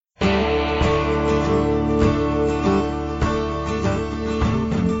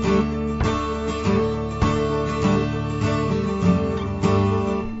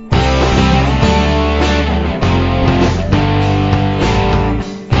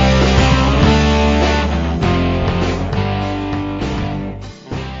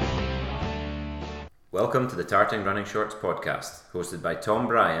Welcome to the Tarting Running Shorts podcast, hosted by Tom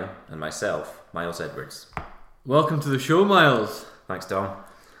Bryan and myself, Miles Edwards. Welcome to the show, Miles. Thanks, Tom.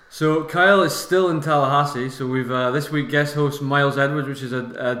 So Kyle is still in Tallahassee, so we've this week guest host Miles Edwards, which is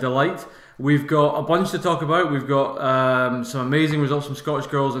a delight. We've got a bunch to talk about. We've got some amazing results from Scottish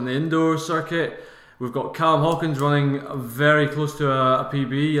girls in the indoor circuit. We've got Callum Hawkins running very close to a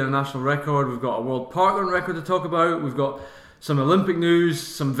PB and a national record. We've got a world parkrun record to talk about. We've got some Olympic news,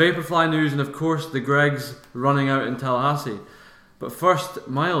 some Vaporfly news, and of course the Gregs running out in Tallahassee. But first,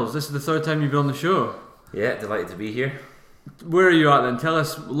 Miles, this is the third time you've been on the show. Yeah, delighted to be here. Where are you at then? Tell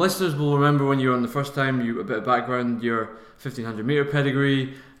us, listeners will remember when you were on the first time, a bit of background, your 1500 metre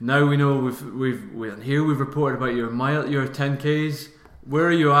pedigree. Now we know we've reported about your 10Ks. Where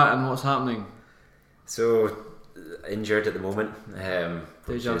are you at and what's happening? So, injured at the moment.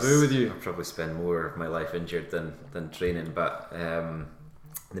 Deja vu with you. I'll probably spend more of my life injured than training, but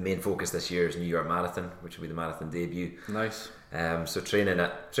the main focus this year is New York Marathon, which will be the marathon debut. Nice. So training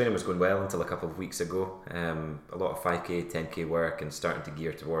was going well until a couple of weeks ago. A lot of 5k, 10k work, and starting to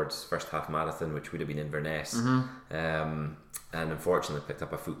gear towards first half marathon, which would have been Inverness. And unfortunately picked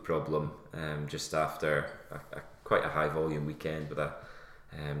up a foot problem just after quite a high volume weekend with a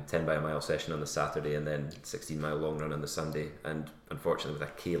 10 by a mile session on the Saturday and then 16 mile long run on the Sunday, and unfortunately with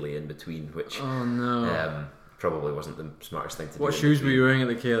a Cayley in between, which probably wasn't the smartest thing to do. What shoes were you wearing at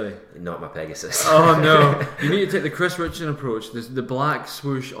the Cayley? Not my Pegasus. Oh no, you need to take the Chris Richardson approach. There's the black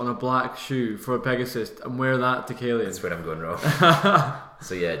swoosh on a black shoe for a Pegasus and wear that to Cayley. That's where I'm going wrong.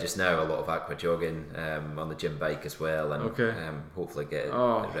 So yeah, just now a lot of aqua jogging on the gym bike as well, and hopefully get it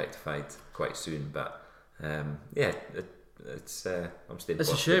rectified quite soon. But it's I'm staying.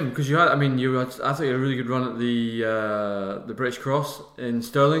 It's a shame because I thought you had a really good run at the British Cross in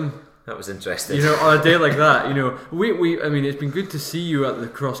Stirling. That was interesting. On a day like that, it's been good to see you at the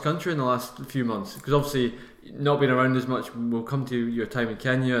cross country in the last few months, because obviously not being around as much. We'll come to your time in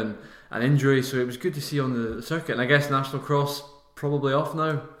Kenya and an injury, so it was good to see you on the circuit. And I guess national cross probably off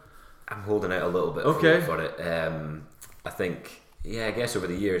now. I'm holding out a little bit for it. I think. Yeah, I guess over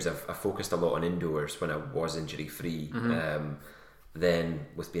the years I've focused a lot on indoors when I was injury free. Then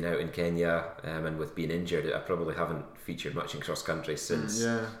with being out in Kenya and with being injured, I probably haven't featured much in cross country since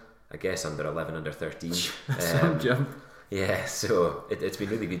I guess under 11, under 13. Yeah, so it's been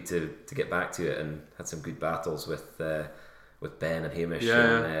really good to get back to it, and had some good battles with Ben and Hamish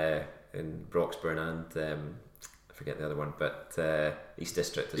in Broxburn and I forget the other one, but East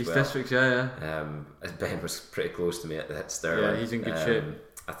District as well. East District, yeah. Ben was pretty close to me at Stirling. Yeah, he's in good shape.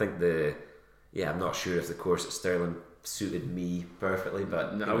 I think I'm not sure if the course at Stirling suited me perfectly,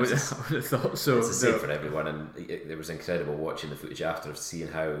 but no, I would have thought so. It's the same for everyone, and it was incredible watching the footage after, seeing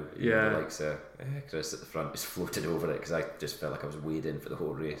how the likes of Chris at the front just floated over it, because I just felt like I was weighed in for the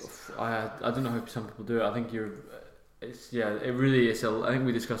whole race. I don't know how some people do it. I think I think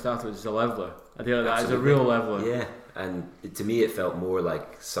we discussed afterwards. It's a leveler. I think that is a real leveler. Yeah, and to me it felt more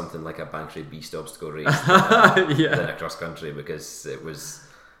like something like a Bankside Beast obstacle race than a cross country, because it was.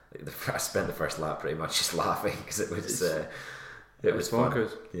 I spent the first lap pretty much just laughing because it was bonkers.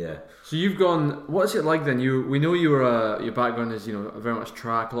 Fun. Yeah. So you've gone. What's it like then? We know your background is very much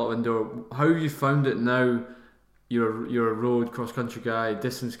track, a lot of indoor. How have you found it now? You're a road cross country guy,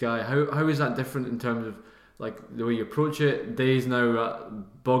 distance guy. How is that different in terms of like the way you approach it? Days now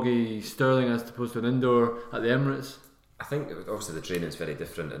at boggy Stirling as opposed to an indoor at the Emirates. I think obviously the training's very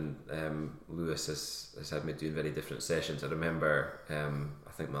different, and Lewis has had me doing very different sessions. I remember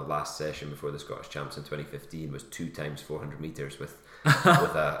I think my last session before the Scottish Champs in 2015 was 2 times 400 metres with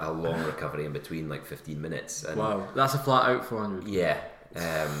a long recovery in between, like 15 minutes. And wow, that's a flat out 400. Yeah,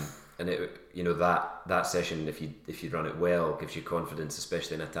 and that session, if you run it well, gives you confidence,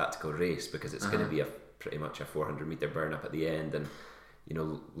 especially in a tactical race, because it's going to be pretty much a 400 metre burn up at the end. And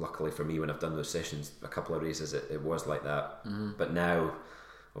luckily for me, when I've done those sessions, a couple of races it was like that. But now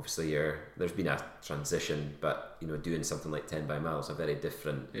obviously there's been a transition, but doing something like 10 by miles, a very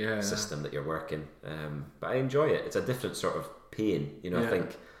different system that you're working, but I enjoy it. It's a different sort of pain. I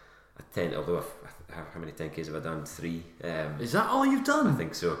think a 10, although how many 10Ks have I done? 3. Is that all you've done? I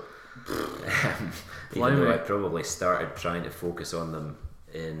think so. Even though I probably started trying to focus on them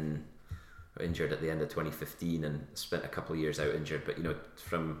injured at the end of 2015 and spent a couple of years out injured, but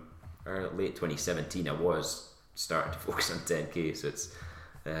from late 2017 I was starting to focus on 10k, so it's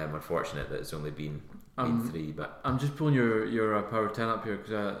unfortunate that it's only been 3. But I'm just pulling your Power 10 up here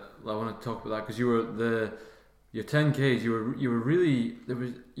because I want to talk about that, because you were your 10Ks, you were really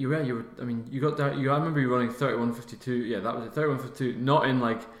you got that. I remember you running 31:52. Yeah, that was it, 31:52. Not in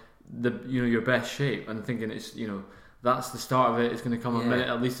like your best shape, and thinking it's that's the start of it. It's going to come a minute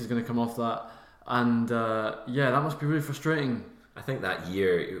at least. Is going to come off that. and that must be really frustrating. I think that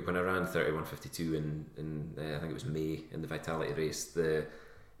year when I ran 31:52 in I think it was May in the Vitality race, the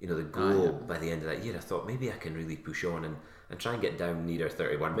goal by the end of that year, I thought maybe I can really push on and try and get down near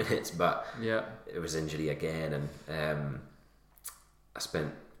 31 minutes, but it was injury again, and I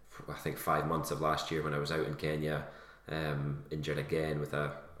spent I think 5 months of last year when I was out in Kenya injured again with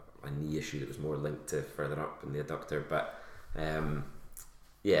a knee issue that was more linked to further up in the adductor, but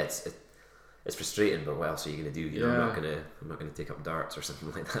it's frustrating, but what else are you going to do? I'm not going to take up darts or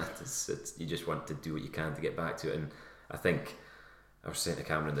something like that. It's you just want to do what you can to get back to it, and I think I was saying to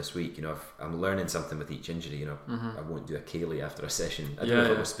Cameron this week, I'm learning something with each injury. I won't do a Kaylee after a session. I don't know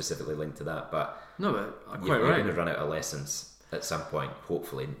if it was specifically linked to that, but you're going to run out of lessons at some point,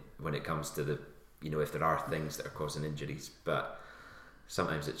 hopefully, when it comes to the if there are things that are causing injuries, but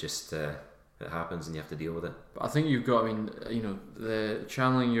sometimes it just it happens and you have to deal with it. But I think you've got, the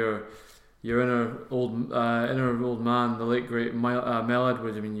channeling your inner old man, the late great Mel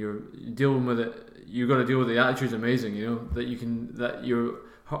Edwards. You're dealing with it. You got to deal with it. The attitude's amazing. That you're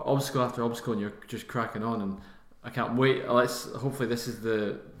obstacle after obstacle and you're just cracking on. And I can't wait. Hopefully this is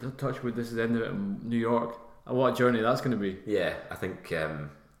the touch wood. This is the end of it in New York. And what a journey that's going to be. Yeah, I think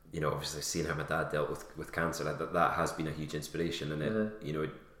obviously seeing how my dad dealt with cancer, that has been a huge inspiration. And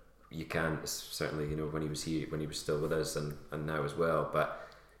you can certainly when he was here, when he was still with us, and now as well, but.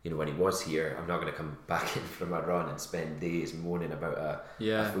 When he was here, I'm not going to come back in from a run and spend days moaning about a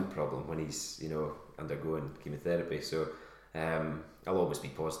foot problem when he's undergoing chemotherapy. So I'll always be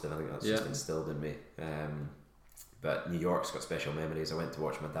positive. I think that's just instilled in me. But New York's got special memories. I went to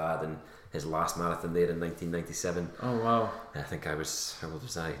watch my dad in his last marathon there in 1997. Oh wow! I think how old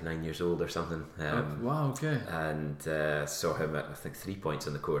was I? 9 years old or something. Wow, okay. And saw him at I think 3 points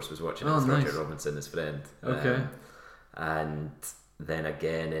on the course. Was watching it with Roger Robinson, his friend. Okay. And then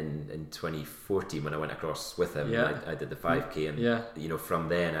again in 2014 when I went across with him, I did the 5k, and from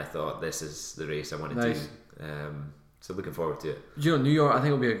then I thought this is the race I want to do. So looking forward to it. New York, I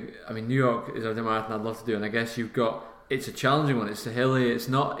think it'll be New York is a marathon I'd love to do, and I guess it's a challenging one. It's a hilly. It's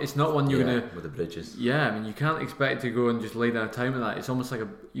not one you're gonna with the bridges. You can't expect to go and just lay down a time with that. It's almost like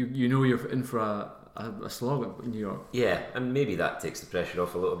you're in for a slog in New York. Yeah, and maybe that takes the pressure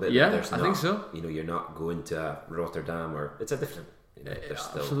off a little bit. Yeah, I think so. You're not going to Rotterdam, or it's a different. There's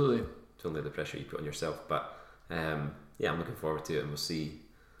still absolutely. It's only the pressure you put on yourself, but I'm looking forward to it, and we'll see.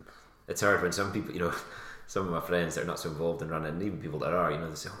 It's hard when some people, some of my friends that are not so involved in running, and even people that are,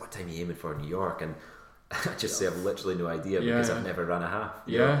 they say, "What time are you aiming for in New York?" And I just say I've literally no idea because I've never run a half.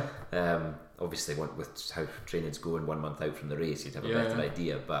 Obviously, with how training's going 1 month out from the race, you'd have a better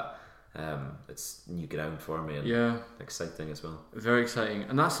idea, but it's new ground for me and exciting as well. Very exciting,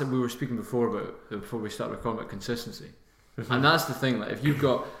 and that's what we were speaking before we started recording about consistency. And that's the thing, if you've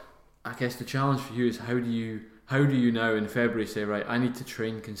got, I guess the challenge for you is how do you now in February say, right, I need to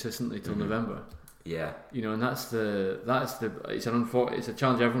train consistently till November. Yeah. And that's it's a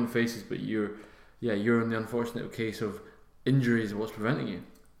challenge everyone faces, but you're in the unfortunate case of injuries what's preventing you.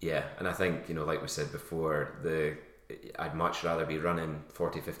 Yeah, and I think, like we said before, I'd much rather be running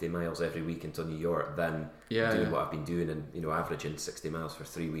 40-50 miles every week until New York than doing what I've been doing and averaging 60 miles for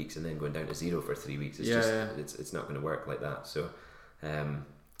 3 weeks and then going down to 0 for 3 weeks. It's not going to work like that. So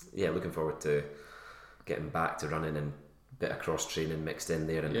looking forward to getting back to running and a bit of cross training mixed in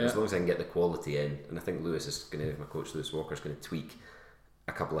there, and as long as I can get the quality in, and I think my coach Lewis Walker is going to tweak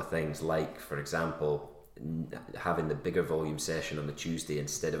a couple of things, like for example having the bigger volume session on the Tuesday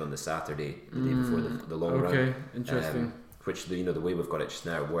instead of on the Saturday, the day before the long run. Okay, interesting. Which the way we've got it just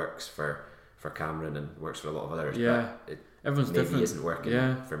now works for Cameron and works for a lot of others. Yeah, but everyone's maybe different. Isn't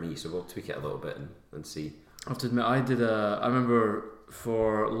working for me, so we'll tweak it a little bit and see. I have to admit, I remember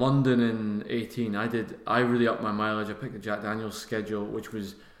for London in 18, I really upped my mileage. I picked the Jack Daniels schedule, which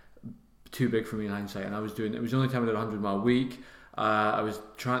was too big for me in hindsight, and it was the only time I did a 100-mile week. I was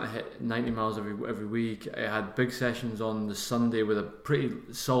trying to hit 90 miles every week. I had big sessions on the Sunday with a pretty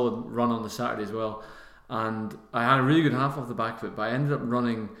solid run on the Saturday as well, and I had a really good half off the back of it, but I ended up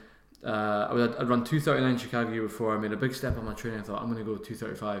running I'd run 2:39 Chicago the year before. I made a big step on my training. I thought I'm going to go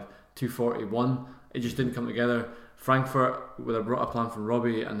 2:35, 2:41. It just didn't come together. Frankfurt, with I brought a plan from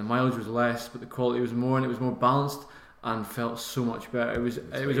Robbie, and the mileage was less, but the quality was more, and it was more balanced and felt so much better. It was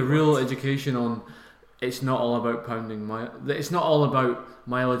a real education on. It's not all about pounding it's not all about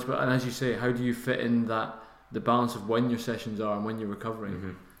mileage, but and as you say, how do you fit in the balance of when your sessions are and when you're recovering?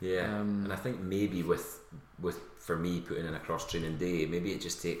 Mm-hmm. Yeah, and I think maybe with for me putting in a cross training day, maybe it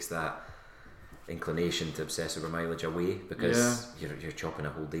just takes that inclination to obsess over mileage away, because you're chopping a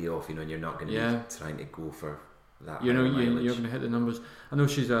whole day off, and you're not going to be trying to go for that. You're going to hit the numbers. I know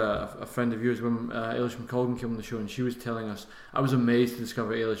she's a friend of yours. When Eilish McColgan came on the show, and she was telling us, I was amazed to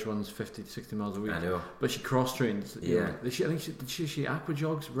discover Eilish runs 50 to 60 miles a week. I know, but she cross trains. Yeah, she aqua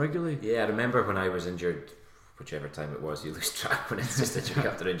jogs regularly. Yeah, I remember when I was injured, whichever time it was, you lose track when it's just injury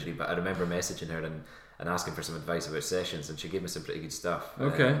after injury. But I remember messaging her and asking for some advice about sessions, and she gave me some pretty good stuff.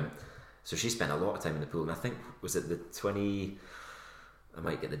 Okay. So she spent a lot of time in the pool, and I think was it I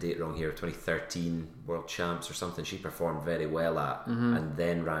might get the date wrong here, 2013 World Champs or something, she performed very well at, and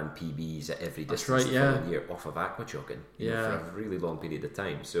then ran PBs at every distance the following year off of aqua jogging for a really long period of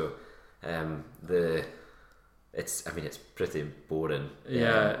time. So it's pretty boring.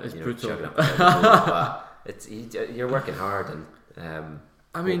 It's brutal. But you're working hard, and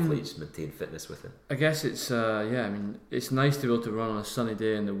hopefully just maintain fitness with it. I guess it's it's nice to be able to run on a sunny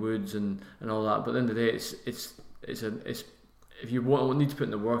day in the woods and all that. But at the end of the day, it's if you need to put in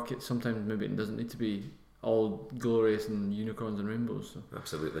the work, sometimes maybe it doesn't need to be all glorious and unicorns and rainbows. So.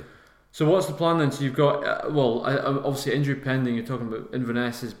 Absolutely. So what's the plan then? So you've got obviously injury pending. You're talking about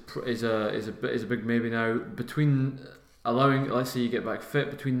Inverness is a big maybe now. Between allowing, let's say you get back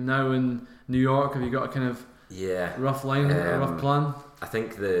fit, between now and New York, have you got a kind of rough line, a rough plan? I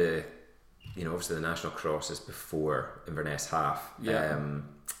think obviously the National Cross is before Inverness Half. Yeah.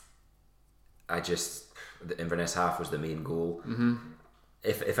 The Inverness Half was the main goal. Mm-hmm.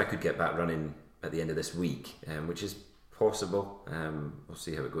 If I could get back running at the end of this week, which is possible, we'll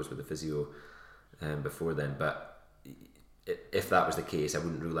see how it goes with the physio before then. But if that was the case, I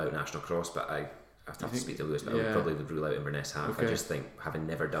wouldn't rule out National Cross. But I have to speak to Lewis. But I would probably rule out Inverness Half. Okay. I just think, having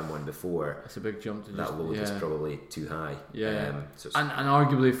never done one before, it's a big jump. That load is probably too high. Yeah, and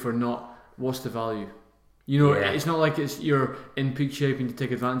arguably for not, what's the value? It's not like you're in peak shape and to take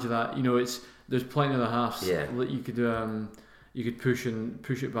advantage of that. There's plenty of the halves that you could you could push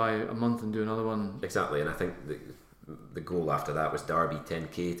it by a month and do another one. Exactly, and I think the goal after that was Derby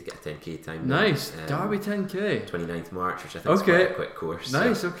 10k to get a 10k time. Nice, Derby 10k. 29th March, which I think is quite a quick course.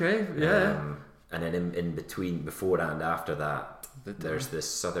 Nice, so, okay, yeah. And then in between, before and after that, there's this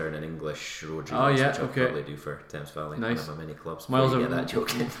Southern and English road race, which I'll probably do for Thames Valley. Nice. One of my mini clubs. Miles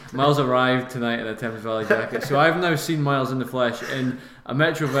arrived tonight in a Thames Valley jacket. So I've now seen Miles in the flesh in a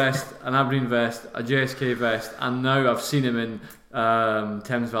Metro vest, an Aberdeen vest, a JSK vest, and now I've seen him in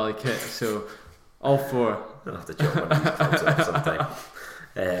Thames Valley kit. So all four. I'll have to chop one of these clubs up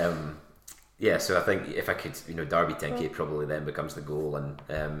sometime. So I think if I could, Derby 10k probably then becomes the goal, and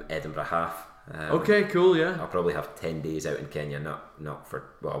Edinburgh Half. Okay, cool, yeah. I'll probably have 10 days out in Kenya, not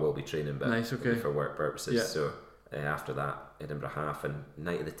for, I will be training, but for work purposes. Yeah. So after that, Edinburgh Half and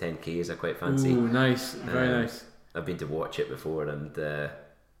night of the 10Ks I quite fancy. Ooh, nice, very nice. I've been to watch it before, and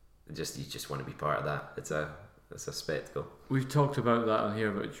you just want to be part of that. It's a spectacle. We've talked about that on here,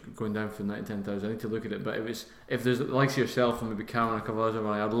 about going down for 9,000-10,000. I need to look at it, but if there's likes yourself and maybe Cameron and a couple others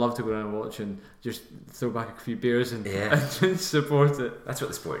around, I'd love to go down and watch and just throw back a few beers and support it. That's what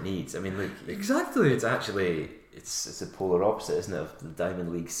the sport needs. I mean, look, exactly. It's actually it's the polar opposite, isn't it, of the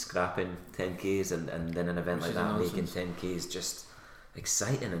Diamond League scrapping 10Ks and then an event like that making 10Ks just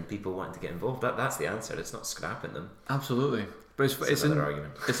exciting and people wanting to get involved. That's the answer. It's not scrapping them. Absolutely. But it's another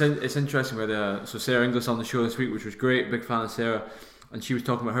argument. It's interesting with so Sarah Inglis on the show this week, which was great. Big fan of Sarah, and she was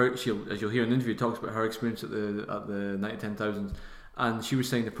talking about her. As you'll hear in the interview, talks about her experience at the 9,000-10,000, and she was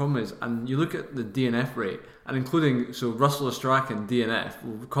saying the problem is, and you look at the DNF rate, and including Russell Strachan DNF,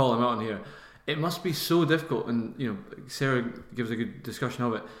 we'll call him out on here. It must be so difficult, and Sarah gives a good discussion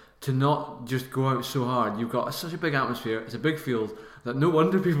of it, to not just go out so hard. You've got such a big atmosphere. It's a big field that no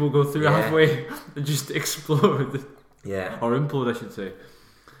wonder people go through halfway and just explode. Yeah, or implode, I should say.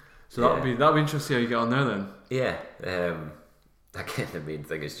 So that'll be interesting how you get on there then. Yeah, again, the main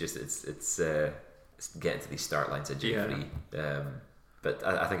thing is just it's getting to these start lines at J3. But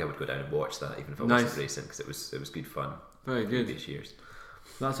I think I would go down and watch that even if I wasn't racing, because it was good fun. Very good. Previous years.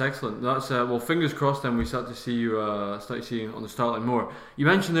 That's excellent. That's well, fingers crossed. Then we start to see you on the start line more. You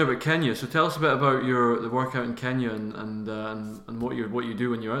mentioned there about Kenya, so tell us a bit about the workout in Kenya and what you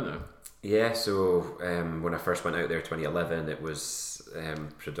do when you're out there. Yeah, so when I first went out there 2011, it was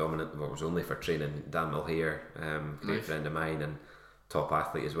predominant. Well, it was only for training. Dan Mulhere, great friend of mine and top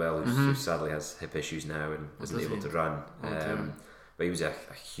athlete as well, who sadly has hip issues now and isn't able to run. But he was a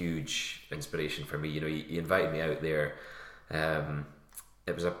huge inspiration for me. He invited me out there.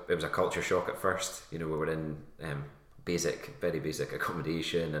 It was a culture shock at first. We were in very basic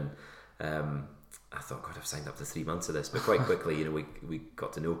accommodation, and I thought, God, I've signed up to 3 months of this. But quite quickly, we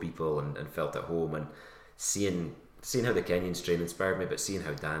got to know people and felt at home, and seeing how the Kenyans train inspired me, but seeing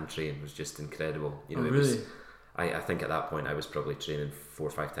how Dan trained was just incredible. Really? I think at that point I was probably training 4 or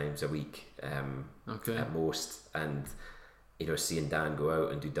 5 times a week at most, and seeing Dan go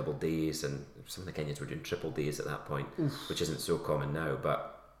out and do double days, and some of the Kenyans were doing triple days at that point, which isn't so common now,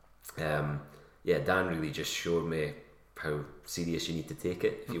 but Dan really just showed me how serious you need to take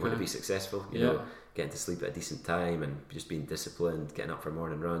it if you want to be successful. You know, getting to sleep at a decent time and just being disciplined, getting up for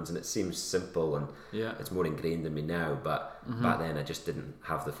morning runs. And it seems simple and it's more ingrained in me now, but back then I just didn't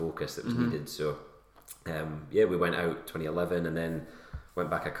have the focus that was needed. So we went out 2011 and then went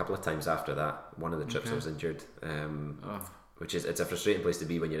back a couple of times after that. One of the trips I was injured, which it's a frustrating place to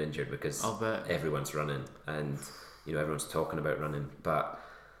be when you're injured, because everyone's running and everyone's talking about running, but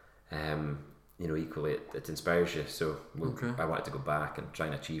equally it inspires you. So I wanted to go back and try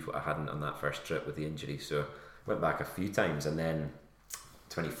and achieve what I hadn't on that first trip with the injury. So went back a few times, and then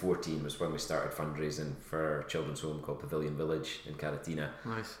 2014 was when we started fundraising for a children's home called Pavilion Village in Karatina.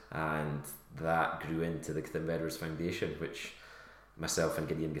 Nice. And that grew into the Gathimba Edwards Foundation, which myself and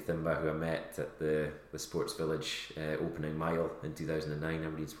Gideon Gathimba, who I met at the Sports Village opening mile in 2009,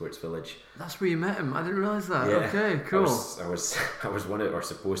 Aberdeen Sports Village. That's where you met him? I didn't realise that. Yeah. Okay, cool. I was one of, or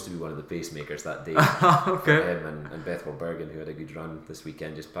supposed to be one of the pacemakers that day. Okay. For him and Bethwell Bergen, who had a good run this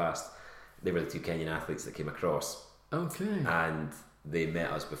weekend just past. They were the 2 Kenyan athletes that came across. Okay. And they met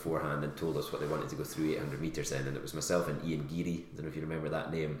us beforehand and told us what they wanted to go through 800 metres in, and it was myself and Ian Geary. I don't know if you remember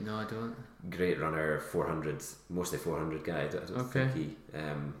that name. No, I don't. Great runner, 400, mostly 400 guy. I don't think he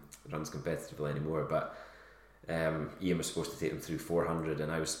runs competitively anymore, but Ian was supposed to take them through 400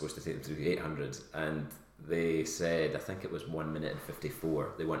 and I was supposed to take them through 800, and they said, I think it was 1 minute and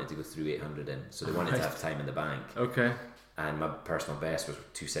 54, they wanted to go through 800 in, so they wanted to have time in the bank. Okay. And my personal best was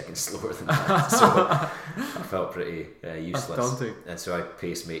 2 seconds slower than that, so I felt pretty useless. That's daunting. And so I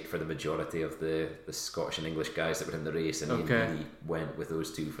pacemate for the majority of the Scottish and English guys that were in the race, and Ian Geary went with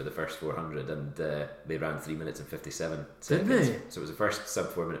those 2 for the first 400, and they ran 3 minutes and 57 seconds. Did they? So it was the first sub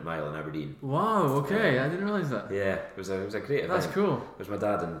 4 minute mile in Aberdeen. Wow, okay, I didn't realise that. Yeah, it was a great event. That's cool. It was my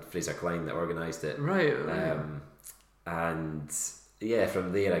dad and Fraser Klein that organised it. Right. And yeah,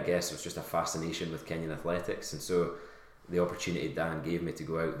 from there I guess it was just a fascination with Kenyan athletics, and so the opportunity Dan gave me to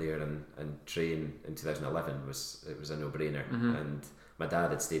go out there and train in 2011 was a no-brainer. And my dad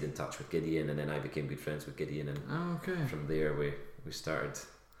had stayed in touch with Gideon, and then I became good friends with Gideon, and from there we started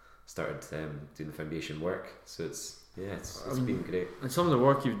doing the foundation work. So it's been great. And some of the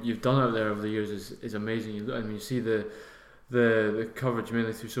work you've done out there over the years is amazing. I mean, you see the coverage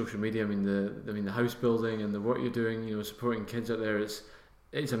mainly through social media. I mean the house building and the work you're doing, supporting kids out there.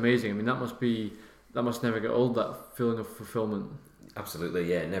 It's amazing. I mean, that must never get old, that feeling of fulfillment. Absolutely,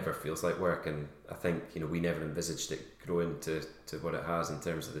 yeah. It never feels like work, and I think we never envisaged it growing to what it has in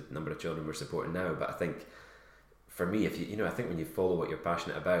terms of the number of children we're supporting now. But I think for me, if I think when you follow what you're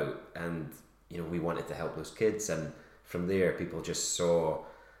passionate about, and we wanted to help those kids, and from there people just saw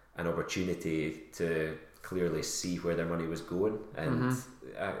an opportunity to clearly see where their money was going, and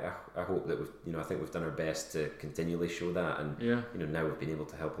I hope that I think we've done our best to continually show that, and now we've been able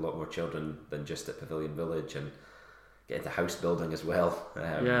to help a lot more children than just at Pavilion Village, and get into house building as well.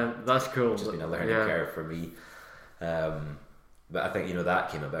 That's cool. Which has been a learning curve for me, but I think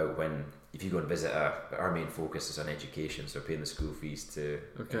that came about when, if you go and visit our main focus is on education, so paying the school fees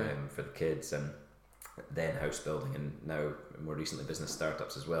for the kids, and then house building, and now more recently business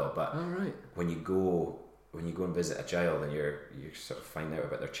startups as well. But when you go and visit a child and you sort of find out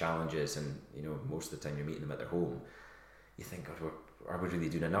about their challenges, and most of the time you're meeting them at their home, you think, God, are we really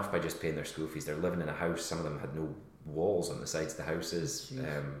doing enough by just paying their school fees? They're living in a house. Some of them had no walls on the sides of the houses.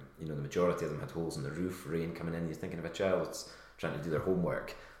 The majority of them had holes in the roof, rain coming in. You're thinking of a child that's trying to do their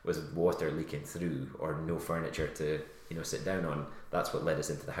homework with water leaking through, or no furniture to sit down on. That's what led us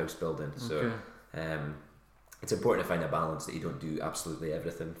into the house building. So it's important to find a balance, that you don't do absolutely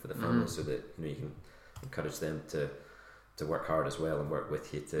everything for the family, so that you can encourage them to work hard as well, and work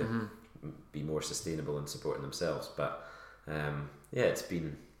with you to be more sustainable and supporting themselves. But there's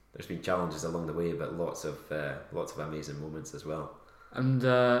been challenges along the way, but lots of amazing moments as well. And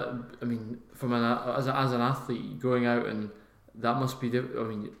I mean, from as an athlete going out, and that must be I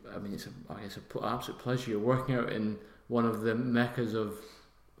mean it's an absolute pleasure. You're working out in one of the meccas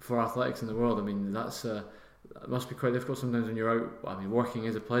for athletics in the world. I mean, it must be quite difficult sometimes when you're out. I mean, working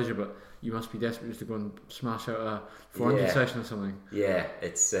is a pleasure, but you must be desperate just to go and smash out a 400 session or something. Yeah,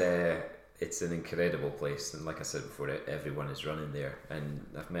 it's an incredible place, and like I said before, everyone is running there, and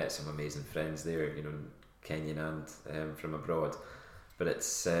I've met some amazing friends there, Kenyan and from abroad. But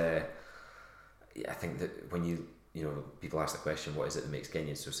it's I think that when people ask the question, what is it that makes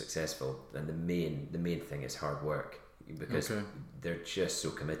Kenyans so successful, and the main thing is hard work. because they're just so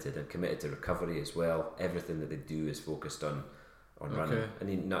committed to recovery as well. Everything that they do is focused on running. I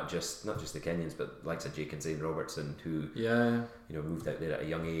mean, not just the Kenyans, but likes of Jake and Zane Robertson, who moved out there at a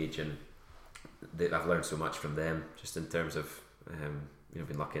young age, and I've learned so much from them, just in terms of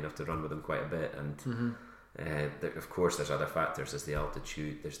been lucky enough to run with them quite a bit, and of course there's other factors. There's the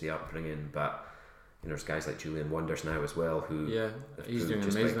altitude, there's the upbringing, but there's guys like Julian Wonders now as well, who he's doing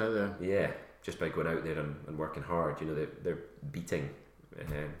amazing out there. Yeah, just by going out there and working hard, they're beating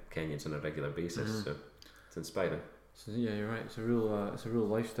Kenyans on a regular basis. So it's inspiring. So yeah, you're right. It's a real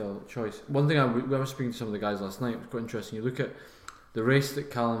lifestyle choice. One thing we were speaking to some of the guys last night. It was quite interesting. You look at the race that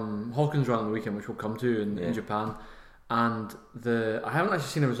Callum Hawkins ran on the weekend, which we'll come to in Japan, and I haven't actually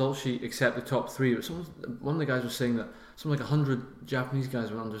seen a result sheet except the top three. But one of the guys was saying that something like 100 Japanese guys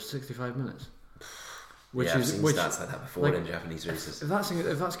went under 65 minutes. I've seen stats like that before in Japanese races.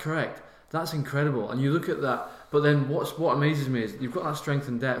 If that's correct, that's incredible. And you look at that, but then what amazes me is you've got that strength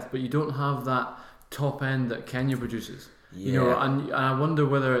and depth, but you don't have that top end that Kenya produces. And I wonder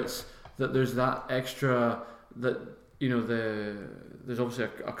whether it's that there's that extra that there's obviously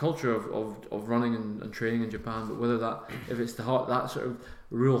a culture of running and training in Japan, but whether if it's that sort of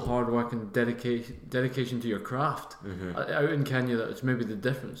real hard work and dedication to your craft out in Kenya, that it's maybe the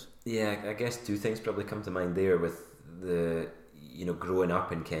difference. Yeah, I guess two things probably come to mind there with the growing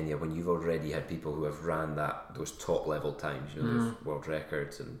up in Kenya, when you've already had people who have ran those top level times, those world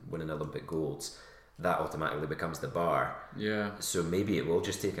records and winning Olympic golds. That automatically becomes the bar. Yeah. So maybe it will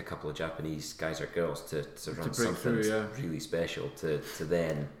just take a couple of Japanese guys or girls to run something really special to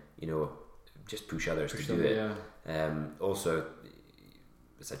then just push others to do it. Yeah. Also,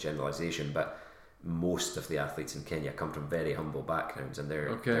 it's a generalisation, but most of the athletes in Kenya come from very humble backgrounds, and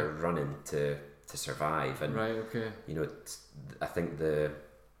they're running to survive. And I think the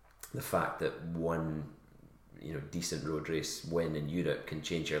fact that one decent road race win in Europe can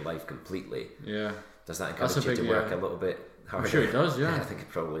change your life completely. Yeah. Does that encourage you to work a little bit harder? I'm sure it does, yeah. I think it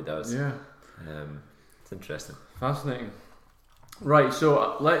probably does. Yeah. It's interesting. Fascinating. Right,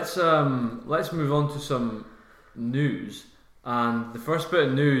 so let's move on to some news. And the first bit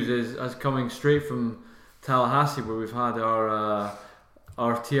of news is coming straight from Tallahassee, where we've had our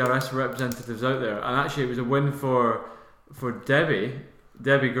TRS representatives out there. And actually it was a win for Debbie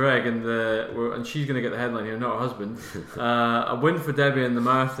Gregg, and she's going to get the headline here, not her husband. A win for Debbie in the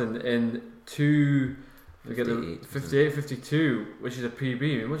marathon in 58:52, which is a PB.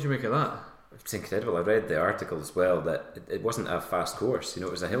 I mean, what do you make of that? It's incredible. I read the article as well that it wasn't a fast course. It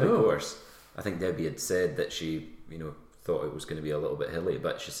was a hilly course. I think Debbie had said that she, thought it was going to be a little bit hilly,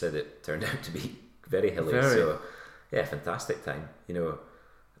 but she said it turned out to be very hilly. So, yeah, fantastic time.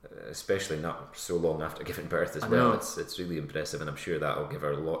 Especially not so long after giving birth as well. It's really impressive, and I'm sure that'll give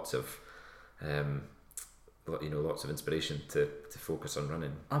her lots of inspiration to focus on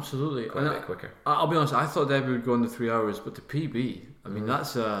running. Absolutely, quite a bit quicker. I'll be honest, I thought Debbie would go under 3 hours, but the PB, I mean,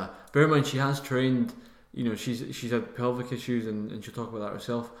 that's bear in mind she has trained. She's had pelvic issues, and she'll talk about that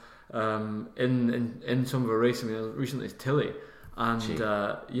herself. In some of her races, I mean, recently it's Tilly. And she's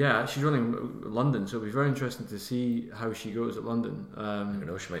running London, so it'll be very interesting to see how she goes at London. I don't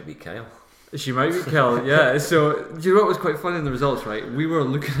know, she might beat Kyle. She might beat Kyle, yeah. So, do you know what was quite funny in the results, right? We were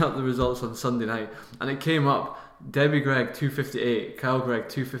looking at the results on Sunday night, and it came up, Debbie Gregg 2:58, Kyle Gregg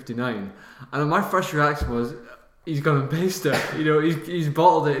 2:59. And my first reaction was, he's gone and paced her. He's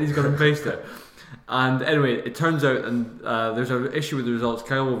bottled it, he's gone and paced it. And anyway, it turns out, and there's an issue with the results.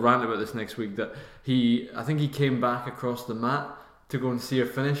 Kyle will rant about this next week, that I think he came back across the mat to go and see her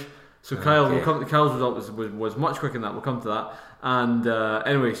finish. So Kyle's result was much quicker than that. We'll come to that. And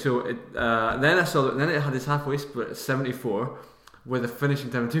anyway, so then I saw that then it had this halfway split at 74 with a finishing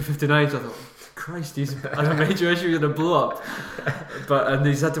time of 2:59. So I thought, Christ, he's had a major issue with a blow up. And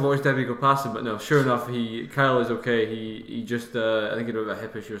he's had to watch Debbie go past him. But no, sure enough, Kyle is okay. He just I think he had a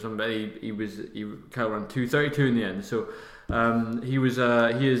hip issue or something. But Kyle ran 2:32 in the end. So he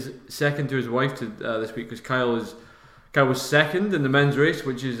is second to his wife this week, because Kyle was second in the men's race,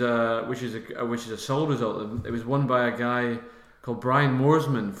 which is a solid result. It was won by a guy called Brian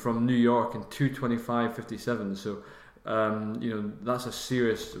Mooresman from New York in 2:25:57. So that's a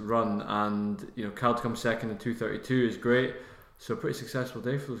serious run, and Kyle to come second in 2:32 is great. So a pretty successful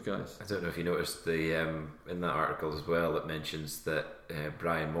day for those guys. I don't know if you noticed in that article as well, it mentions that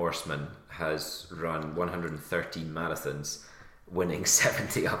Brian Mooresman has run 113 marathons, winning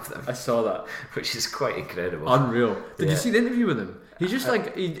 70 of them. I saw that, which is quite incredible. Unreal. Did you see the interview with him? He's just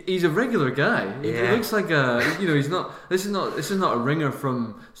he's a regular guy. He looks like he's not. This is not a ringer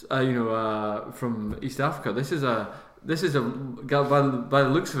from from East Africa. This is a guy by the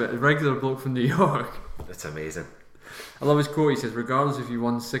looks of it, a regular bloke from New York. That's amazing. I love his quote. He says, "Regardless if you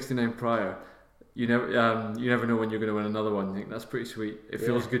won 69 prior, you never know when you're going to win another one." I think that's pretty sweet. It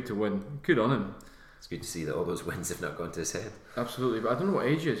feels good to win. Good on him. It's good to see that all those wins have not gone to his head. Absolutely, but I don't know what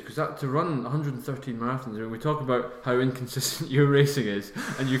age he is, because to run 113 marathons, I mean, we talk about how inconsistent your racing is,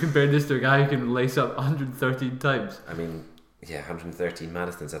 and you compare this to a guy who can lace up 113 times. I mean, 113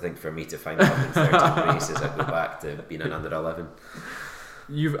 marathons. I think for me to find 113 races, I'd go back to being an under 11.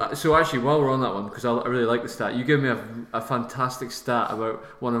 So actually, while we're on that one, because I really like the stat, you gave me a fantastic stat about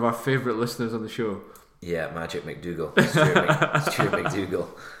one of our favourite listeners on the show. Yeah, Magic McDougall, Stuart McDougall.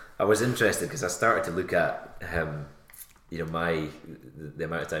 I was interested because I started to look at the amount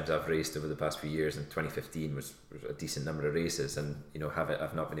of times I've raced over the past few years, and 2015 was a decent number of races, and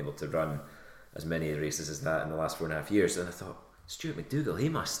I've not been able to run as many races as that in the last 4.5 years. And I thought, Stuart McDougall, he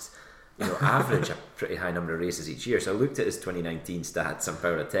must average a pretty high number of races each year. So I looked at his 2019 stats on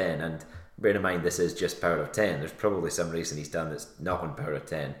Power of 10, and bearing in mind this is just Power of 10, there's probably some racing he's done that's not on Power of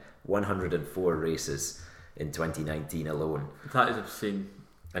 10. 104 races in 2019 alone. That is obscene.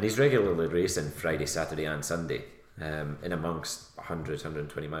 And he's regularly racing Friday, Saturday and Sunday in amongst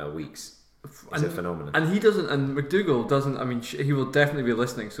 120 mile weeks. Is it phenomenal? And McDougall doesn't, I mean, he will definitely be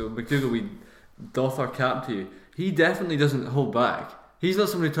listening, so McDougall, we doff our cap to you. He definitely doesn't hold back. He's not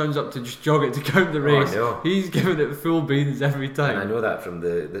somebody who turns up to just jog it to count the race. Oh, he's giving it full beans every time. And I know that from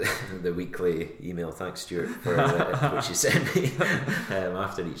the weekly email. Thanks, Stuart, for which you sent me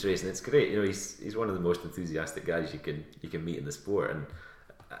after each race, and it's great. He's one of the most enthusiastic guys you can meet in the sport, and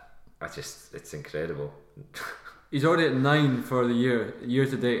it's incredible. He's already at 9 for the year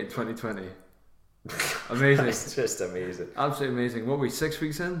to date in 2020. Amazing. It's just amazing. Absolutely amazing. What were we, 6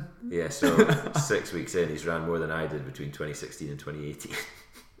 weeks in? Yeah, so 6 weeks in, he's ran more than I did between 2016 and 2018.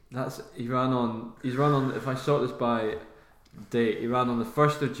 He's run on, if I sort this by date, he ran on the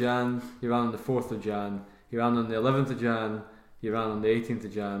 1st of Jan, he ran on the 4th of Jan, he ran on the 11th of Jan, he ran on the 18th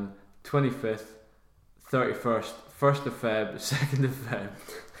of Jan, 25th, 31st, 1st of Feb, 2nd of Feb.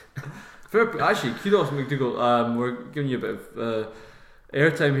 Actually, kudos to McDougall. We're giving you a bit of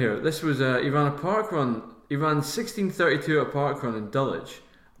airtime here. This was he ran a park run. He ran 16:32 at a park run in Dulwich,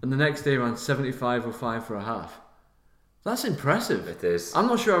 and the next day ran 75:05 for a half. That's impressive. It is. I'm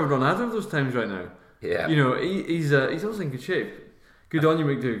not sure I would run either of those times right now. Yeah. He's also in good shape. Good on you,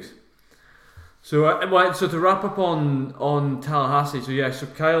 McDougs. So so to wrap up on Tallahassee. So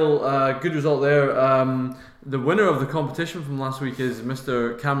Kyle, good result there. The winner of the competition from last week is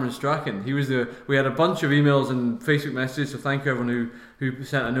Mr. Cameron Strachan. We had a bunch of emails and Facebook messages, so thank you everyone who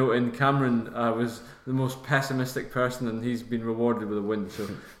sent a note in. Cameron was the most pessimistic person, and he's been rewarded with a win. So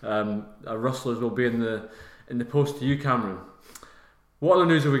our rustlers will be in the post to you, Cameron. What other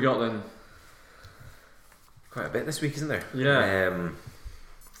news have we got then? Quite a bit this week, isn't there? Yeah.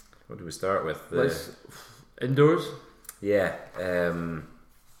 What do we start with? Indoors? Yeah.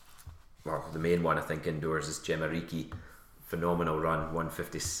 Well, the main one I think indoors is Gemma Reekie. Phenomenal run,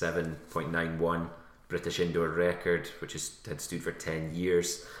 157.91, British indoor record, which had stood for 10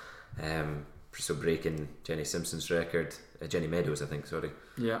 years. So breaking Jenny Simpson's record, Jenny Meadows, I think. Sorry.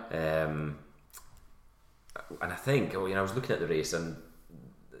 Yeah. And I think I was looking at the race, and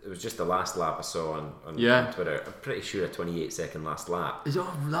it was just the last lap I saw on Twitter. I'm pretty sure a 28-second last lap. Is it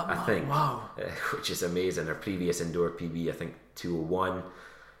that? I think. Wow. Which is amazing. Her previous indoor PB, I think 201.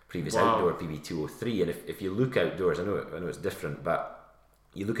 Previous outdoor PB 203, and if you look outdoors, I know it's different, but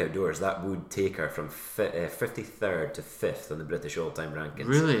you look outdoors, that would take her from 53rd to 5th on the British all-time rankings.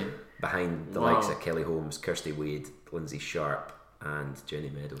 Really? Behind the likes of Kelly Holmes, Kirsty Wade, Lindsay Sharp, and Jenny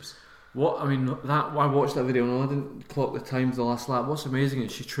Meadows. I watched that video and I didn't clock the time for the last lap. What's amazing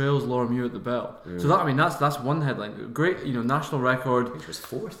is she trails Laura Muir at the bell. So that's one headline. Great, national record. I think she was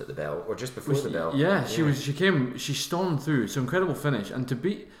 4th at the bell, or just before the bell. Yeah, she stormed through. It's an incredible finish, and to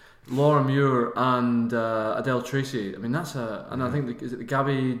beat Laura Muir and Adele Tracy. I mean, that's and I think is it the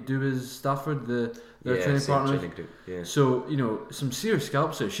Gabby Dubas Stafford, their training partner. Yeah. So some serious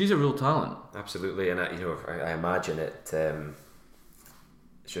scalps there. She's a real talent. Absolutely, and I imagine it.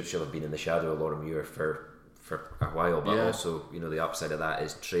 She'll have been in the shadow of Laura Muir for a while, but also the upside of that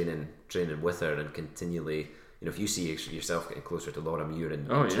is training with her and continually. If you see yourself getting closer to Laura Muir and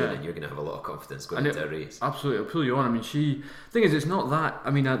training, you're going to have a lot of confidence going into a race. Absolutely, it'll pull you on. I mean, thing is, it's not that. I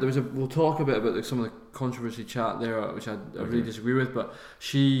mean, we'll talk a bit about some of the controversy chat there, which I really disagree with. But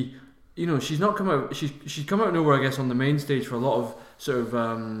she's not come out. She's come out of nowhere, I guess, on the main stage for a lot of sort of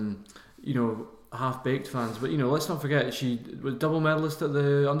half-baked fans. But let's not forget she was double medalist at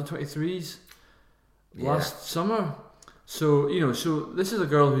the under-23s last summer. So so this is a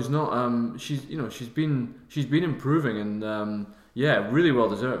girl who's not. She's been improving, and really well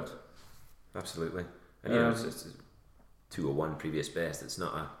deserved. Absolutely, and 2:01 previous best. It's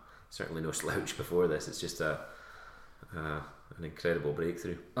not certainly no slouch before this. It's just an incredible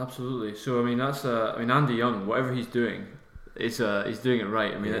breakthrough. Absolutely. So I mean that's Andy Young, whatever he's doing, he's doing it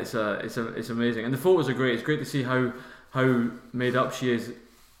right. I mean it's amazing, and the photos are great. It's great to see how made up she is,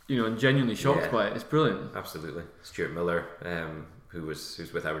 and genuinely shocked by it. It's brilliant. Absolutely. Stuart Miller,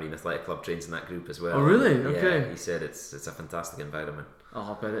 who's with Aberdeen Athletic Club, trains in that group as well. Oh really? And, okay. He said it's a fantastic environment.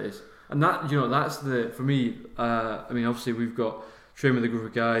 Oh, I bet it is. And that that's for me. Obviously we've got train with a group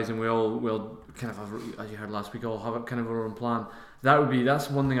of guys, and we'll kind of have, as you heard last week, all have kind of our own plan. That's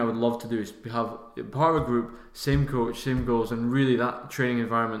one thing I would love to do, is have part of a group, same coach, same goals, and really that training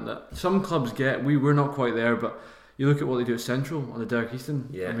environment that some clubs get. We're not quite there, but you look at what they do at Central on the Derek Easton.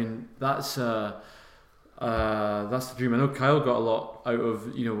 Yeah. I mean that's the dream. I know Kyle got a lot out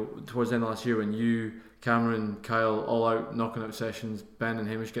of towards the end of last year when you, Cameron, Kyle all out knocking out sessions, Ben and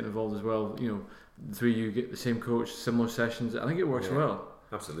Hamish getting involved as well. The three of you get the same coach, similar sessions. I think it works well.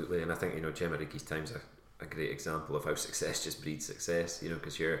 Absolutely, and I think Gemma Reeky's time's a great example of how success just breeds success.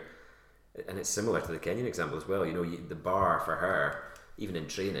 Because and it's similar to the Kenyan example as well. The bar for her, even in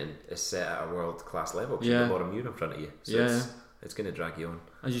training, is set at a world class level. Because you've got Laura Muir in front of you, so it's going to drag you on.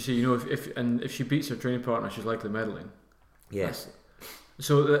 As you say, if she beats her training partner, she's likely medaling. Yes.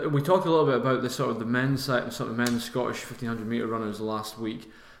 So we talked a little bit about the sort of the men's side and sort of men's Scottish 1500 metre runners last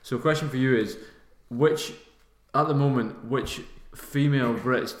week. So the question for you is, which female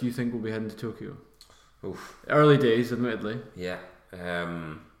Brits do you think will be heading to Tokyo? Oof. Early days, admittedly. Yeah.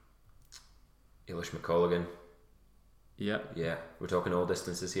 Eilish McColligan. Yeah. Yeah. We're talking all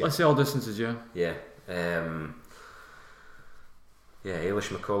distances here. Let's say all distances, yeah. Yeah.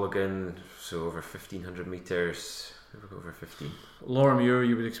 Eilish McColligan, so over 1500 metres. Never go over 15. Laura Muir,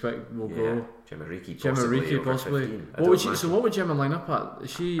 you would expect will go. Gemma Reeky possibly. What would Gemma line up at?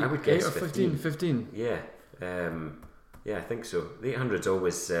 Is she 8 or 15? 15. Yeah. I think so. The 800's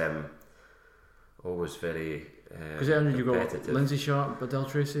always very because 800 you've got Lindsay Sharp, Badell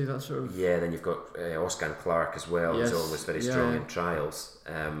Tracy, that sort of. Yeah, then you've got Oscan Clark as well, who's always very strong in trials.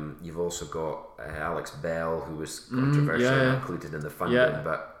 You've also got Alex Bell, who was controversial included in the funding,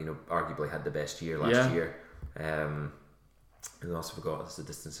 but arguably had the best year last year. Who else have we got? That's the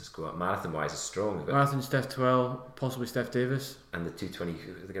distances go up. Marathon wise is strong. Marathon, Steph Twell, possibly Steph Davis. And the 220,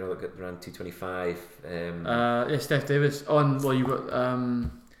 they're going to look at around 225. Steph Davis. You've got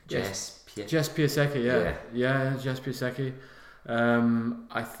Jess Piasecki, Jess Piasecki.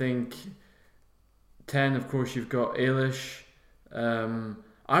 I think 10, of course, you've got Eilish.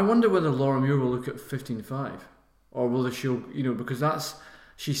 I wonder whether Laura Muir will look at 15.5, or will she, because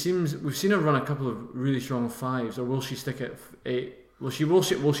we've seen her run a couple of really strong 5s, or will she stick at 8? Will she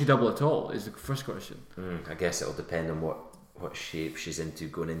double at all? Is the first question. I guess it'll depend on what shape she's into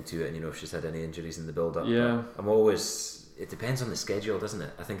going into it, and if she's had any injuries in the build up. Yeah, it depends on the schedule, doesn't it?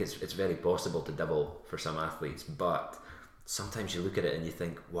 I think it's very possible to double for some athletes, but sometimes you look at it and you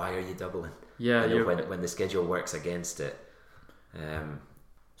think, why are you doubling? Yeah, when the schedule works against it.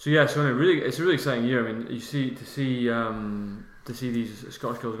 So it's a really exciting year. I mean, to see these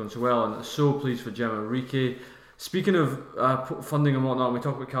Scottish girls going so well, and so pleased for Gemma Reeky. Speaking of funding and whatnot, we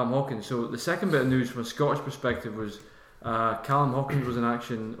talked about Callum Hawkins. So the second bit of news from a Scottish perspective was Callum Hawkins was in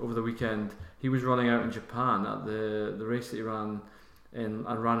action over the weekend. He was running out in Japan at the race that he ran in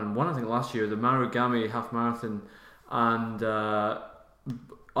one, I think, last year, the Marugame half marathon, and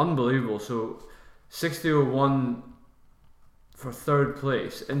unbelievable. So 60:01 for third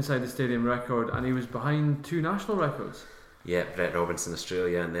place inside the stadium record, and he was behind 2 national records. Yeah, Brett Robinson,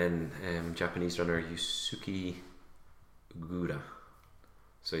 Australia, and then Japanese runner Yusuke Ogura.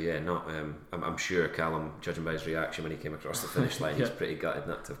 So I'm sure Callum, judging by his reaction when he came across the finish line, he's pretty gutted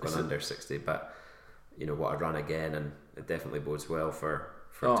not to have gone under 60. But what a run again, and it definitely bodes well for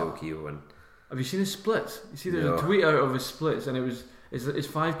Tokyo. And have you seen his splits? You see, there's a tweet out of his splits, and his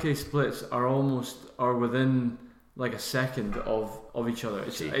 5k splits are within like a second of each other.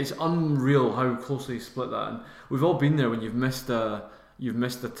 It's unreal how closely he split that, and we've all been there when you've missed the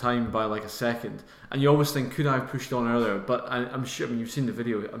time by like a second, and you always think, could I have pushed on earlier? But I'm sure, you've seen the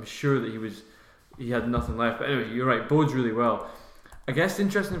video, I'm sure that he had nothing left. But anyway, you're right, bodes really well. I guess the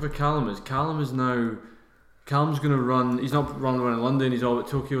interesting thing for Callum's going to run. He's not running around in London, he's all at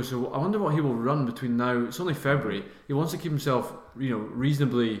Tokyo, so I wonder what he will run between now. It's only February. He wants to keep himself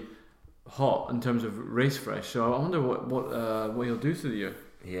reasonably hot in terms of race fresh, so I wonder what he'll do through the year.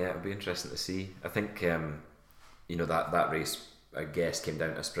 Yeah, it'll be interesting to see. I think that race, I guess, came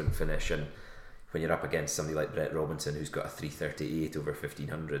down to a sprint finish, and when you're up against somebody like Brett Robinson, who's got a 3:38 over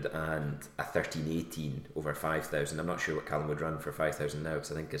 1500 and a 13:18 over 5000, I'm not sure what Callum would run for 5000 now,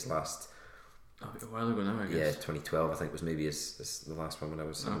 because I think his last A while ago now, I guess. Yeah, 2012 I think was maybe his the last one when I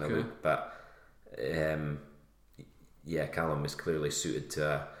was having a look. But yeah, Callum was clearly suited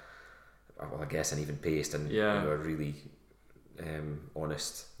to I guess an even pace and a really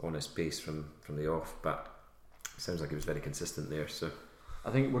honest pace from the off. But it sounds like he was very consistent there. So I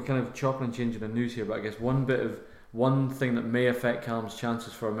think we're kind of chopping and changing the news here, but I guess one thing that may affect Callum's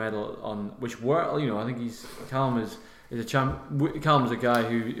chances for a medal I think Callum is a champ. Callum's a guy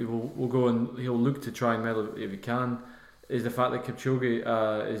who will go and he'll look to try and medal if he can. Is the fact that Kipchoge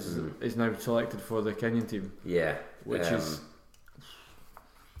is now selected for the Kenyan team? Yeah, which is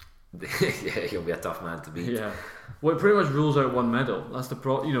yeah, he'll be a tough man to beat. Yeah, well, it pretty much rules out one medal. That's the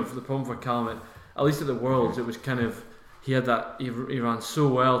for the problem for Callum. At least at the Worlds, it was kind of he ran so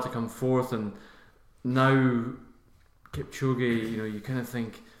well to come fourth, and now Kipchoge, you kind of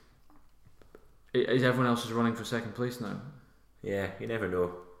think, is everyone else is running for second place now? Yeah, you never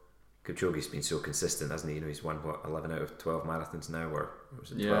know. Kipchoge's been so consistent, hasn't he? He's won 11 out of 12 marathons now, or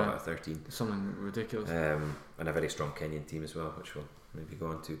was it 12 out of 13? Something ridiculous. And a very strong Kenyan team as well, which we'll maybe go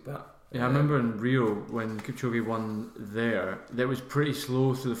on to. But I remember in Rio when Kipchoge won there, that was pretty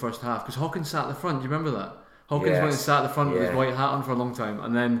slow through the first half because Hawkins sat at the front. Do you remember that? Hawkins went and sat at the front with his white hat on for a long time,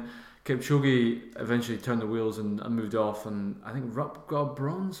 and then Kipchoge eventually turned the wheels and moved off, and I think Rupp got a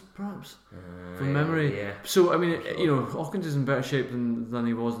bronze, perhaps, from memory. Yeah. So I mean, Hawkins is in better shape than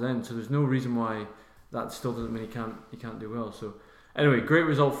he was then. So there's no reason why that still doesn't mean he can't do well. So anyway, great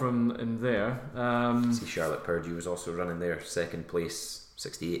result from in there. See, Charlotte Purdue was also running there, second place,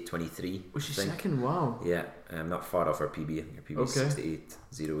 68.23. Was she second? Wow. Yeah, not far off her PB. Her PB is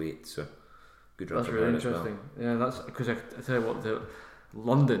 68.08. So good run. That's really interesting. Well. Yeah, that's because I tell you what, the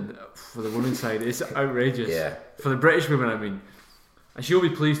London for the women's side is outrageous. Yeah. For the British women, I mean, and she'll be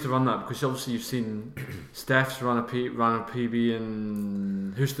pleased to run that because obviously you've seen Steph's run a PB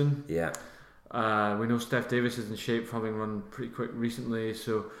in Houston. Yeah. We know Steph Davis is in shape for having run pretty quick recently.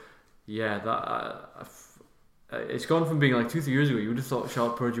 So yeah, that it's gone from being like 2-3 years ago. You would have thought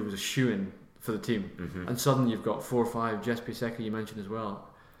Charlotte Purdue was a shoo-in for the team, and suddenly you've got 4 or 5. Jess Piasecka you mentioned as well.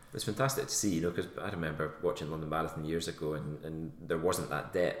 It's fantastic to see, because I remember watching London Marathon years ago, and there wasn't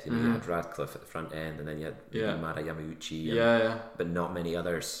that depth. You had Radcliffe at the front end, and then you had Mara Yamauchi, but not many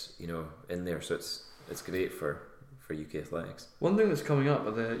others, in there. So it's great for UK athletics. One thing that's coming up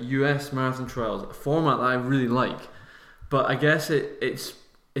are the US marathon trials, a format that I really like, but I guess it's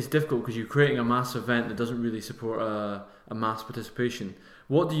difficult because you're creating a mass event that doesn't really support a mass participation.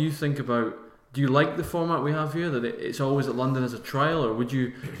 What do you think about? Do you like the format we have here, that it's always at London as a trial, or would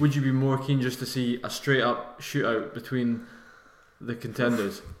you be more keen just to see a straight up shootout between the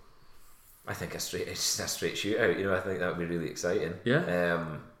contenders? I think it's just a straight shootout. I think that would be really exciting. Yeah.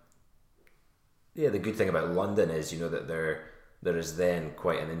 The good thing about London is that there is then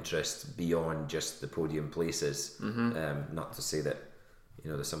quite an interest beyond just the podium places. Not to say that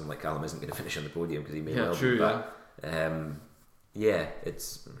that someone like Callum isn't going to finish on the podium, because he may well be, but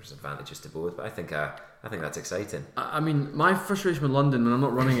there's advantages to both, but I think that's exciting. I mean, my frustration with London when I'm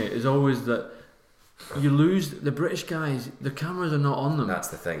not running it is always that you lose the British guys. The cameras are not on them. That's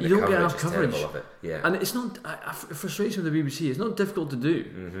the thing. You don't get enough coverage of it. Yeah, and it's not frustration with the BBC. It's not difficult to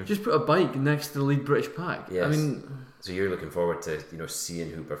do. Just put a bike next to the lead British pack. Yes. I mean, so you're looking forward to seeing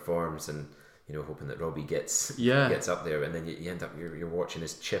who performs and hoping that Robbie gets up there, and then you end up you're watching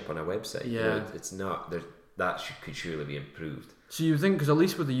his chip on a website. Yeah, it's not there. That could surely be improved. So you think, because at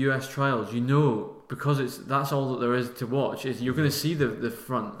least with the US trials, because that's all that there is to watch, is you're going to see the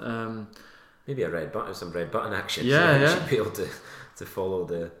front. Maybe some red button action. Yeah, you should be able to follow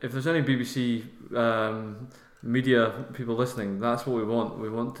the. If there's any BBC media people listening, that's what we want. We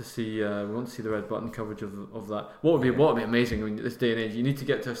want to see the red button coverage of that. What would be amazing? I mean, this day and age, you need to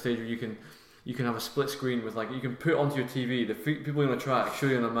get to a stage where you can have a split screen with, you can put onto your TV the people on a track, show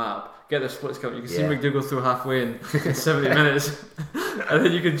you on a map, get their splits covered. You can see McDougall through halfway in 70 minutes, and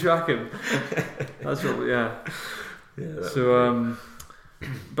then you can track him. That's what, So,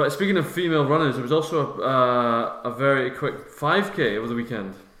 but speaking of female runners, there was also a very quick 5K over the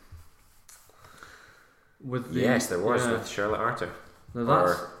weekend. Yes, there was with Charlotte Arter. Now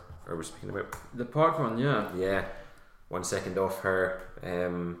that's or we're speaking about the park run, yeah, 1 second off her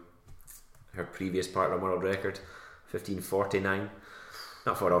previous park run world record, 15:49.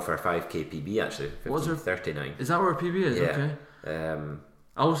 Not far off her 5k PB actually. 15:39. Is that where her PB is? Yeah. Okay.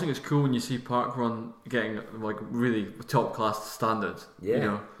 I always think it's cool when you see park run getting really top class standards.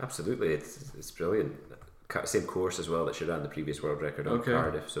 Yeah, absolutely. It's brilliant. Same course as well that she ran the previous world record on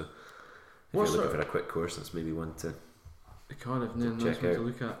Cardiff. So if you're looking for a quick course, that's maybe one to Cardiff. check out. To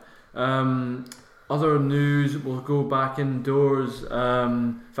look at. Other news, we'll go back indoors.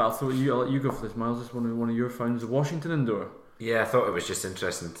 I'll let you go for this, Miles. This is one of your finds, the Washington Indoor. Yeah, I thought it was just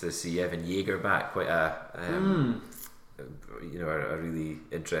interesting to see Evan Jaeger back. Quite a really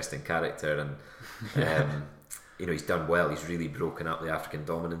interesting character, and he's done well. He's really broken up the African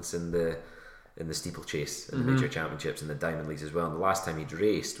dominance in the steeplechase in the major championships and the Diamond Leagues as well. And the last time he'd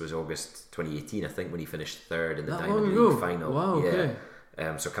raced was August 2018, I think, when he finished third in the Diamond League final. Wow, okay.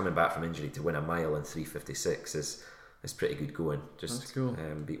 So coming back from injury to win a mile in 3:56 is pretty good going. That's cool.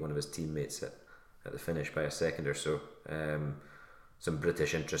 Beat one of his teammates at the finish by a second or so. Some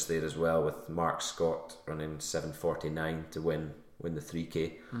British interest there as well, with Mark Scott running 7:49 to win the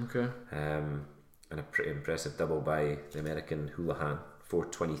 3K. Okay. And a pretty impressive double by the American Houlihan,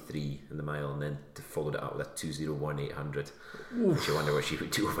 4:23 in the mile, and then to follow it up with a 2:01 800. Which you wonder what she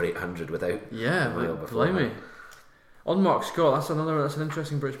would do over 800 without the mile before. Blimey. On Mark Scott, that's an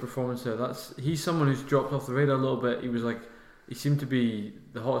interesting British performance there. He's someone who's dropped off the radar a little bit. He seemed to be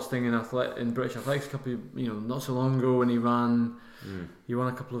the hottest thing in British athletics a couple of, not so long ago when he ran. He won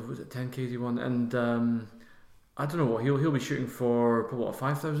a couple of 10Ks he won, and I don't know what he'll be shooting for. Probably a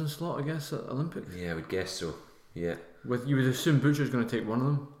 5,000 slot, I guess, at Olympics. Yeah, I would guess so. Yeah. You would assume Butcher's going to take one of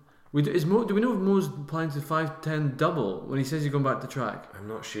them. Do we know if Mo's planning to 5:10 double when he says he's going back to track? I'm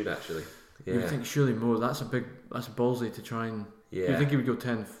not sure actually. Yeah. You would think surely Mo, that's ballsy to try and. Yeah. You think he would go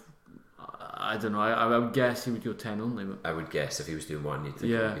 10? I don't know. I would guess he would go 10 only. But I would guess if he was doing one, you'd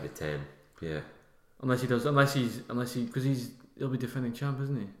think it would be the 10. Yeah. Unless he'll be defending champ,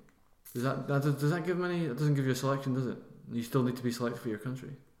 isn't he? Does that give him any? It doesn't give you a selection, does it? You still need to be selected for your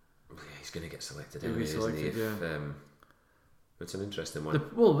country. Yeah, he's going to get selected. He'll be selected. It's an interesting one.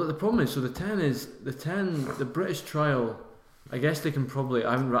 But the problem is, so the 10, the British trial. I guess they can probably.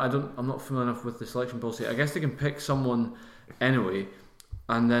 I'm not familiar enough with the selection policy. I guess they can pick someone anyway,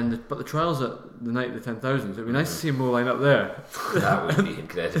 and then. But the trials at the night of the 10,000. It'd be nice to see Mo line up there. That would be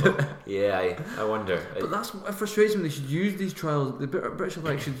incredible. Yeah, I wonder. But that's what frustrates me. They should use these trials. The British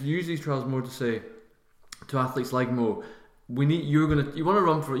Athletics should use these trials more to say to athletes like Mo, you want to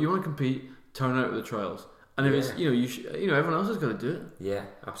run for it. You want to compete. Turn out at the trials. And if it's everyone else is going to do it. Yeah,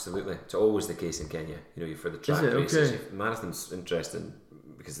 absolutely. It's always the case in Kenya. For the track races, marathon's interesting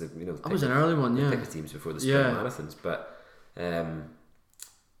because that was an early one. Pick the teams before the sprint marathons, but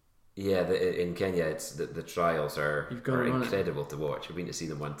in Kenya, it's the trials are incredible to watch. I've been to see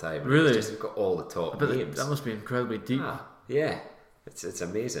them one time. Really, you've got all the top names. That must be incredibly deep. Yeah, it's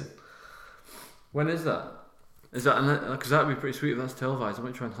amazing. When is that? Is that because that would be pretty sweet if that's televised? I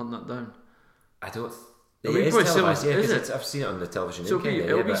might try and hunt that down. I don't. It is televised, is it? I've seen it on the television. So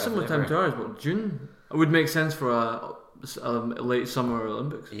it'll be similar time to ours, but June. It would make sense for a late summer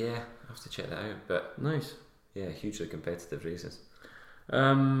Olympics. Yeah, I have to check that out. But nice. Yeah, hugely competitive races.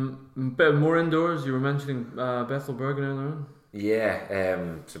 Bit more indoors. You were mentioning Bethel Bergen earlier on.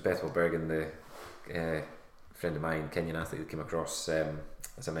 Yeah, so Bethel Bergen, the friend of mine, Kenyan athlete that came across,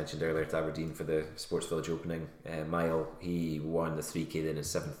 as I mentioned earlier, to Aberdeen for the Sports Village opening mile. He won the 3K then in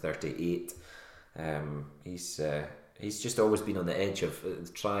 7:38. He's just always been on the edge of the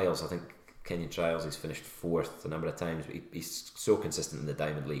trials. I think Kenyan trials he's finished fourth a number of times, but he's so consistent in the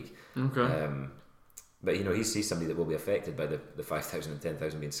Diamond League. Okay. But he's somebody that will be affected by the 5,000 and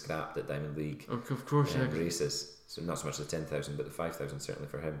 10,000 being scrapped at Diamond League. Of course, races. So not so much the 10,000, but the 5,000 certainly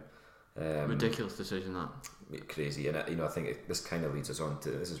for him. Ridiculous decision that. Crazy, and I think this kind of leads us on to.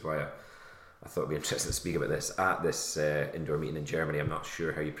 This is why I thought it'd be interesting to speak about this at this indoor meeting in Germany. I'm not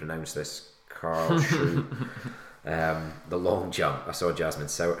sure how you pronounce this. Karl Schru. The long jump. I saw Jasmine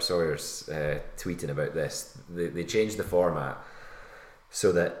Sawyer's tweeting about this. They changed the format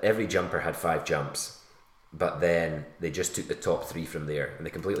so that every jumper had 5 jumps, but then they just took the top 3 from there, and they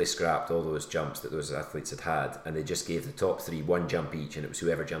completely scrapped all those jumps that those athletes had, and they just gave the top 3 one jump each, and it was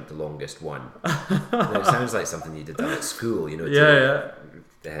whoever jumped the longest won. It sounds like something you'd have done at school,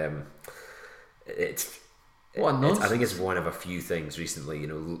 I think it's one of a few things recently,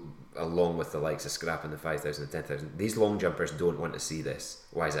 along with the likes of scrapping the 5,000 and 10,000. These long jumpers don't want to see this.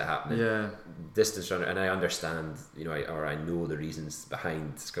 Why is it happening? Yeah. Distance runner, and I understand, I know the reasons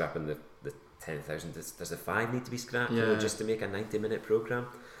behind scrapping the 10,000. Does the 5 need to be scrapped? Just to make a 90-minute programme?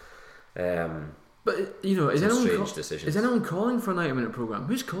 But is anyone calling for a 90-minute programme?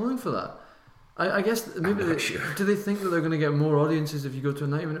 Who's calling for that? I guess maybe do they think that they're going to get more audiences if you go to a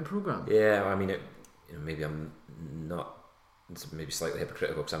 90-minute programme? Yeah, I mean, maybe I'm not. It's maybe slightly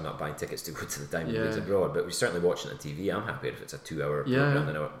hypocritical because I'm not buying tickets to go to the Diamond Leagues abroad, but we're certainly watching it on TV. I'm happy if it's a 2-hour program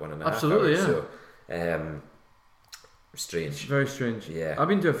than a 1.5 Absolutely, hours. So, strange. It's very strange. Yeah, I've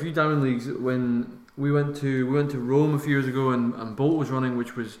been to a few Diamond Leagues when we went to Rome a few years ago, and Bolt was running,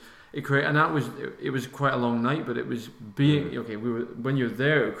 which was it was quite a long night, but it was being okay. When you're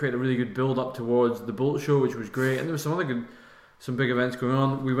there, it created a really good build up towards the Bolt show, which was great, and there was some big events going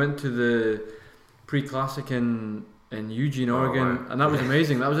on. We went to the pre-classic in Eugene, Oregon, wow. And that was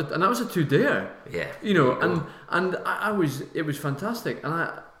amazing. That was a 2-dayer. Yeah, and it was fantastic, and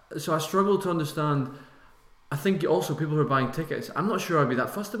I struggled to understand. I think also people who are buying tickets, I'm not sure I'd be that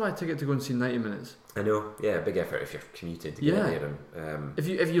fussed to buy a ticket to go and see 90 minutes. I know, yeah, big effort if you're commuting to get there. And, if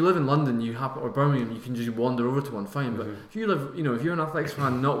you live in London, or Birmingham, you can just wander over to one, fine. But if you live, if you're an athletics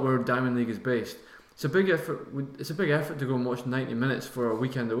fan, not where Diamond League is based, it's a big effort. It's a big effort to go and watch 90 minutes for a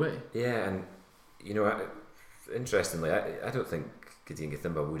weekend away. Yeah, and interestingly, I don't think Gideon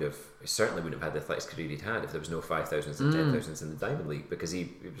Gathimba certainly wouldn't have had the athletics career he'd had if there was no 5,000s and 10,000s in the Diamond League, because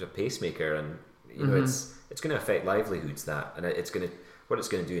he was a pacemaker, and it's going to affect livelihoods, that, and what it's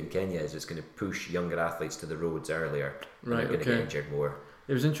going to do in Kenya is it's going to push younger athletes to the roads earlier, and they're going to get injured more.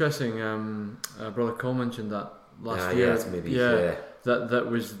 It was interesting. Brother Cole mentioned that last year.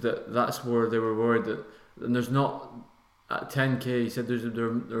 That's where they were worried that, and there's not at 10k. He said there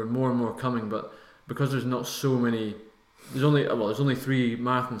are more and more coming, but because there's not so many. There's only 3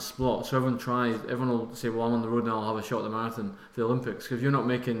 marathon slots, so everyone will say, well, I'm on the road now, I'll have a shot at the marathon for the Olympics. Because if you're not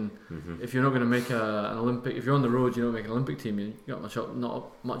going to make an Olympic, if you're on the road, you don't make an Olympic team, you've got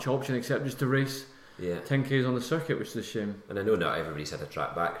not much option except just to race 10Ks on the circuit, which is a shame. And I know not everybody's had a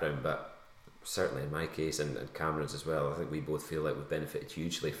track background, but certainly in my case and Cameron's as well, I think we both feel like we've benefited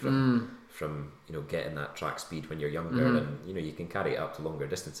hugely from getting that track speed when you're younger, and you can carry it up to longer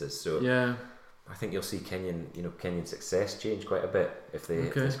distances. So yeah. I think you'll see Kenyan success change quite a bit if they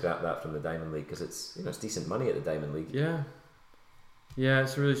scrap that from the Diamond League, because it's decent money at the Diamond League. Yeah,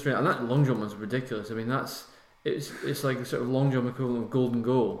 it's really strange, and that long jump was ridiculous. I mean, it's like the sort of long jump equivalent of golden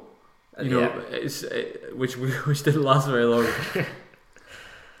goal, which didn't last very long.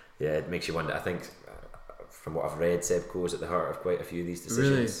 Yeah, it makes you wonder. I think from what I've read, Seb Coe is at the heart of quite a few of these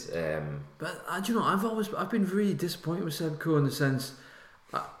decisions. Really? But I've been really disappointed with Seb Coe in the sense.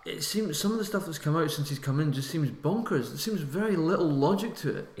 It seems some of the stuff that's come out since he's come in just seems bonkers. There seems very little logic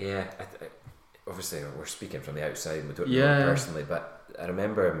to it. Yeah, obviously we're speaking from the outside, we don't know personally, but I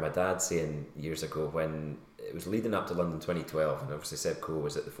remember my dad saying years ago when it was leading up to London 2012, and obviously Seb Coe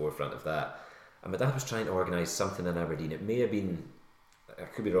was at the forefront of that, and my dad was trying to organise something in Aberdeen. It may have been, I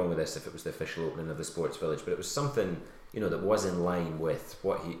could be wrong with this if it was the official opening of the Sports Village, but it was something that was in line with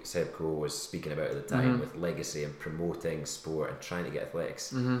what Seb Coe was speaking about at the time, with legacy and promoting sport and trying to get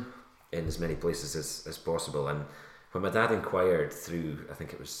athletics in as many places as possible. And when my dad inquired through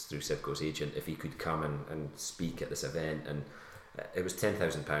Seb Coe's agent if he could come and speak at this event, and it was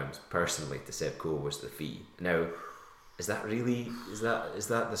 £10,000 personally to Seb Coe was the fee. Now, is that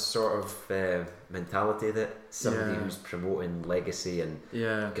the sort of mentality that somebody who's promoting legacy and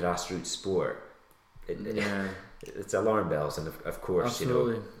grassroots sport? It's alarm bells, and of course,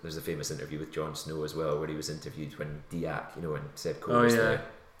 absolutely. There's a famous interview with Jon Snow as well, where he was interviewed when Diak, and Seb Coe was the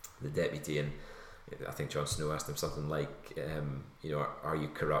deputy, and I think Jon Snow asked him something like, are you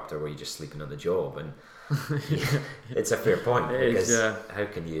corrupt or were you just sleeping on the job? And it's a fair point, because how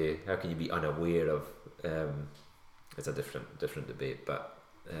can you be unaware of? It's a different debate, but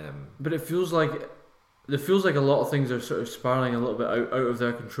it feels like a lot of things are sort of spiraling a little bit out of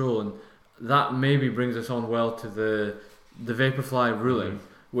their control, and that maybe brings us on well to the Vaporfly ruling,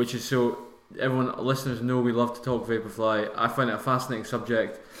 which is so listeners know we love to talk Vaporfly. I find it a fascinating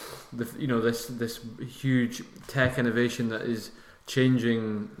subject. This huge tech innovation that is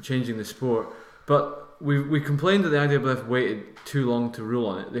changing the sport. But we complained that the IAAF waited too long to rule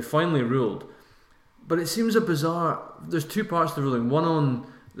on it. They finally ruled, but it seems a bizarre. There's 2 parts to the ruling: one on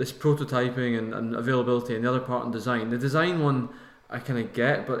this prototyping and availability, and the other part on design. The design one I kind of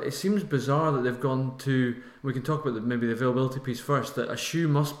get, but it seems bizarre that they've gone to. We can talk about maybe the availability piece first. That a shoe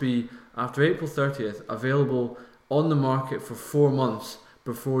must be after April 30th available on the market for 4 months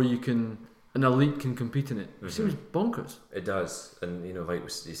before an elite can compete in it. It seems bonkers. It does, and like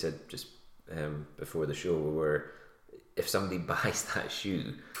you said just before the show, where if somebody buys that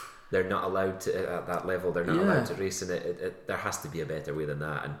shoe, they're not allowed to at that level. They're not allowed to race in it. There has to be a better way than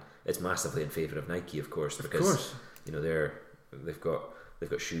that, and it's massively in favour of Nike, of course, because they've got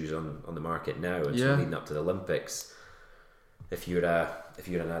shoes on the market now, and so leading up to the Olympics, if you're an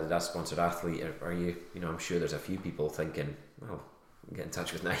Adidas sponsored athlete, are you? I'm sure there's a few people thinking, well, get in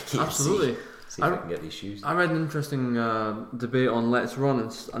touch with Nike. Absolutely. See if I can get these shoes. I read an interesting debate on Let's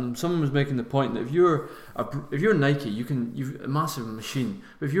Run, and someone was making the point that if you're Nike, you've a massive machine,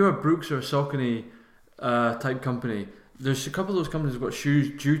 but if you're a Brooks or a Saucony type company, there's a couple of those companies who've got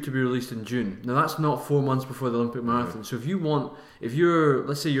shoes due to be released in June. Now that's not 4 months before the Olympic marathon. So if you're,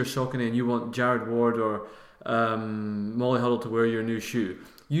 let's say you're Saucony and you want Jared Ward or Molly Huddle to wear your new shoe,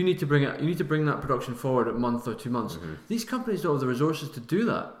 you need to bring that production forward a month or 2 months. These companies don't have the resources to do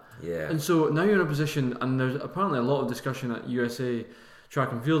that. Yeah. And so now you're in a position, and there's apparently a lot of discussion at USA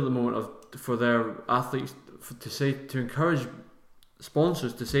Track and Field at the moment for their athletes to encourage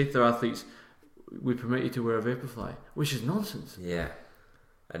sponsors to say to their athletes, we permit you to wear a Vaporfly, which is nonsense. Yeah,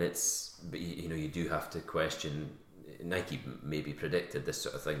 and but you do have to question. Nike maybe predicted this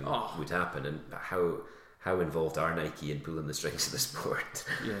sort of thing would happen, and how involved are Nike in pulling the strings of the sport?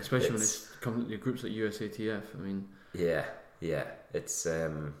 Yeah, especially when it's come to groups like USATF. I mean, yeah, it's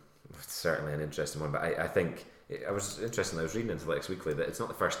certainly an interesting one. But I think I was interested. I was reading in Athletics Weekly that it's not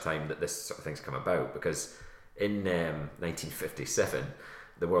the first time that this sort of thing's come about, because in 1957.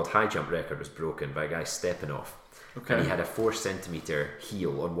 The world high jump record was broken by a guy Stepanov, and he had a 4 centimeter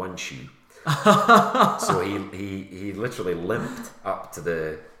heel on one shoe. So he literally limped up to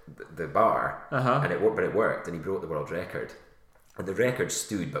the bar, and it worked, and he broke the world record. And the record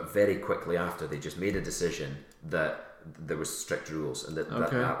stood, but very quickly after they just made a decision that there was strict rules and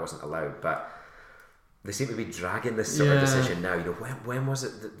that wasn't allowed. But they seem to be dragging this sort of decision now. When was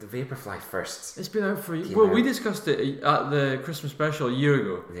it the Vaporfly first? It's been out for we discussed it at the Christmas special a year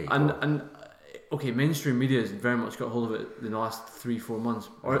ago, and mainstream media has very much got hold of it in the last 3-4 months,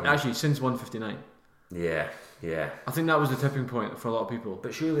 or actually since 159. Yeah. I think that was the tipping point for a lot of people.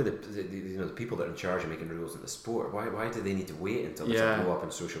 But surely the people that are in charge of making rules in the sport, why do they need to wait until there's a blow up on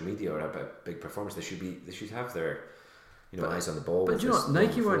social media or a big performance? They should have their eyes on the ball. But you know what,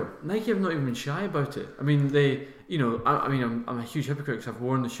 Nike have not even been shy about it. I mean, I'm a huge hypocrite because I've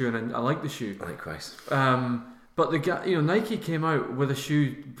worn the shoe and I like the shoe. Likewise. But Nike came out with a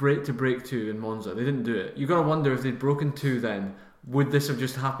shoe break to in Monza. They didn't do it. You got to wonder if they'd broken 2 then, would this have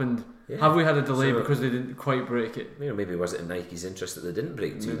just happened? Yeah. Have we had a delay because they didn't quite break it? Maybe was it in Nike's interest that they didn't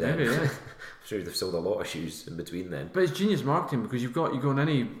break 2 then? Maybe, yeah. I'm sure they've sold a lot of shoes in between then. But it's genius marketing, because you go on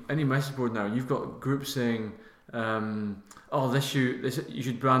any message board now, you've got groups saying, this shoe, you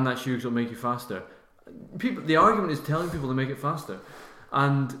should brand that shoe because it'll make you faster. The argument is telling people to make it faster.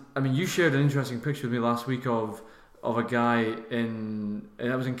 And I mean, you shared an interesting picture with me last week of a guy in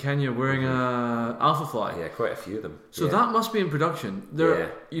Kenya wearing a Alphafly. Yeah, quite a few of them. So that must be in production.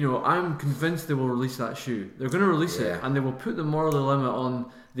 I'm convinced they will release that shoe. They're going to release it, and they will put the moral limit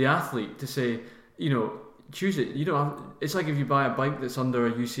on the athlete to say, choose it. You don't have. It's like if you buy a bike that's under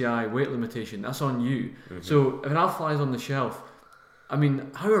a UCI weight limitation, that's on you. So if an Alphafly is on the shelf, I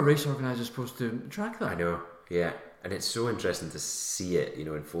mean, how are race organisers supposed to track that? I know. Yeah. And it's so interesting to see it,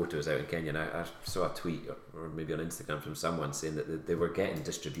 in photos out in Kenya. And I saw a tweet, or maybe on Instagram, from someone saying that they were getting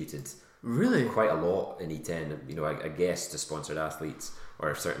distributed quite a lot in E10. I guess to sponsored athletes,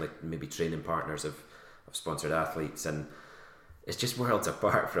 or certainly maybe training partners of sponsored athletes. And it's just worlds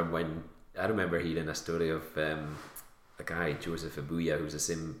apart from when I remember hearing a story of a guy, Joseph Abuya, who's the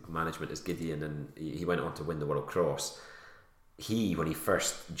same management as Gideon, and he went on to win the World Cross. When he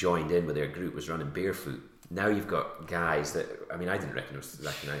first joined in with their group, was running barefoot. Now you've got guys that I didn't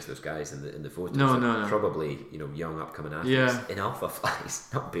recognise those guys in the photos. No. Probably young upcoming athletes in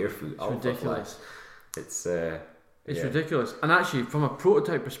Alphaflies, not barefoot. Alphaflies. It's ridiculous. And actually, from a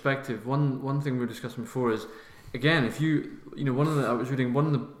prototype perspective, one thing we were discussing before is, again, if I was reading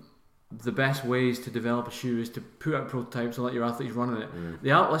one of the best ways to develop a shoe is to put out prototypes and let your athletes run in it.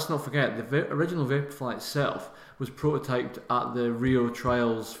 Let's not forget, the original Vaporfly itself was prototyped at the Rio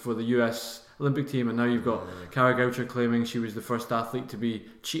trials for the US Olympic team, and now you've got Kara Goucher claiming she was the first athlete to be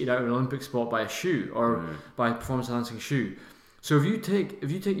cheated out of an Olympic spot by a shoe or by a performance enhancing shoe. So if you take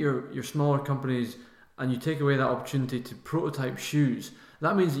your smaller companies and you take away that opportunity to prototype shoes,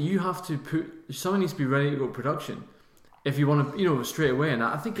 that means that you have to someone needs to be ready to go to production if you want to straight away. And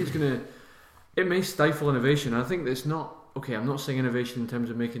I think it may stifle innovation. I think it's not okay. I'm not saying innovation in terms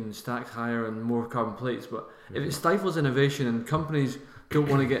of making stacks higher and more carbon plates, but if it stifles innovation and companies don't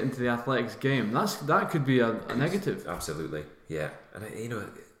want to get into the athletics game, that could be a negative. Absolutely, yeah. And I agree,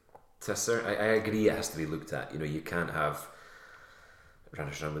 it has to be looked at. You can't have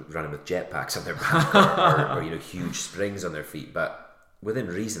runners running with jetpacks on their back or huge springs on their feet. But within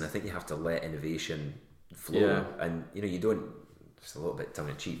reason, I think you have to let innovation flow. Yeah. And you don't, just a little bit tongue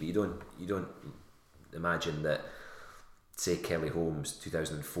in cheek, but you don't imagine that, say, Kelly Holmes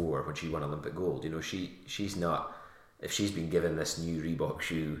 2004 when she won Olympic gold. She's not. If she's been given this new Reebok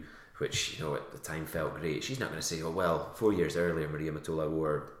shoe, which at the time felt great, she's not going to say, "Oh well, 4 years earlier Maria Matola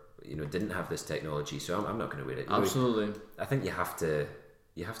wore, didn't have this technology, so I'm not going to wear it." Absolutely. I think you have to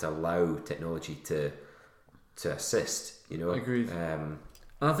allow technology to to assist. Agreed. And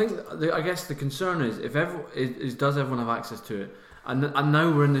I think I guess the concern is if does everyone have access to it? And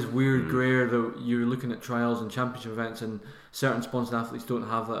now we're in this weird grey area that you're looking at trials and championship events, and certain sponsored athletes don't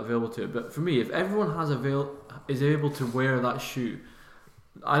have that available to it. But for me, if everyone is able to wear that shoe,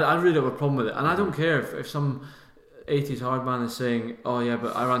 I really don't have a problem with it. And I don't care if some 80s hard man is saying, oh yeah,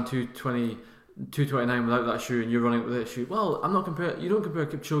 but I ran 2:29 without that shoe and you're running it with that shoe. Well, you don't compare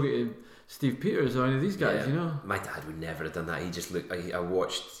Kipchoge to Steve Peters or any of these guys, My dad would never have done that. He just looked. I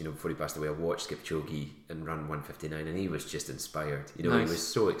watched, before he passed away, I watched Kipchoge and run 1:59, and he was just inspired. Nice. He was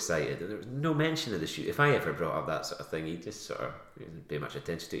so excited. There was no mention of the shoe. If I ever brought up that sort of thing, he just sort of didn't pay much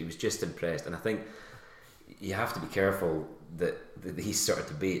attention to it. He was just impressed, and I think you have to be careful that these sort of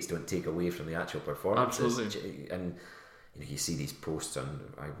debates don't take away from the actual performances. Absolutely. And you see these posts on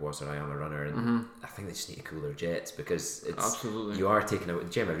I am a runner, and I think they just need to cool their jets, because you are taking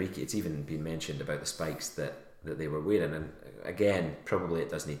out Gemma Ricci. It's even been mentioned about the spikes that they were wearing, and again, probably it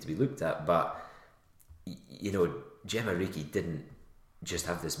does need to be looked at, but Gemma Ricci didn't just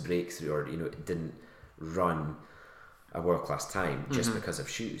have this breakthrough, or didn't run a world-class time just because of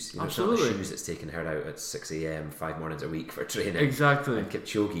shoes. Absolutely. It's not the shoes that's taking her out at 6 a.m. 5 mornings a week for training. Exactly. And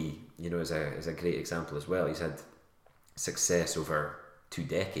Kipchoge, is a great example as well. He's had success over 2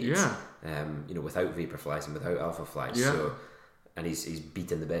 decades. Without Vaporflies and without Alpha Flies. Yeah. So, and he's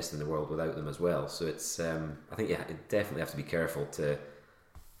beaten the best in the world without them as well. So it's I think you definitely have to be careful to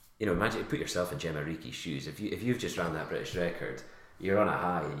imagine, put yourself in Gemma Ricci's shoes. If you've just ran that British record, you're on a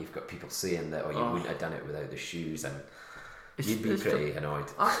high, and you've got people saying that you wouldn't have done it without the shoes, and you'd be pretty annoyed.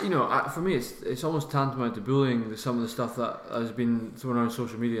 For me, it's almost tantamount to bullying some of the stuff that has been thrown around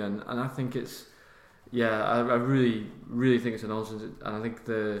social media, and I think it's. Yeah, I really, really think it's a nonsense, and I think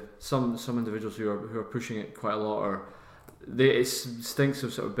some individuals who are pushing it quite a lot it stinks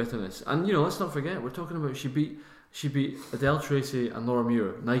of sort of bitterness. And let's not forget, we're talking about she beat Adele Tracy and Laura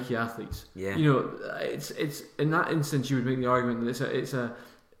Muir, Nike athletes. Yeah. It's in that instance you would make the argument that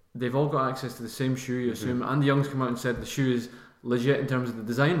they've all got access to the same shoe, you assume. Andy Young's come out and said the shoe is legit in terms of the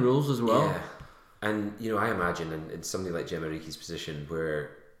design rules as well. Yeah, and I imagine in somebody like Gemma Ricci's position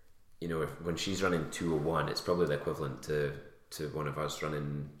where. When she's running 2:01, it's probably the equivalent to one of us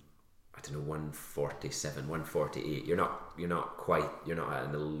running, 1:47, 1:48. You're not at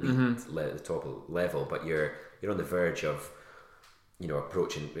an elite the top level, but you're on the verge of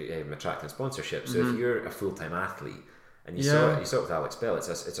approaching attracting sponsorship. So if you're a full-time athlete, and you saw it with Alex Bell, it's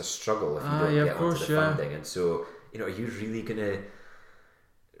a struggle if you don't get onto the funding, and so are you really gonna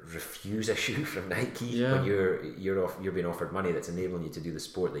refuse a shoe from Nike when you're being offered money that's enabling you to do the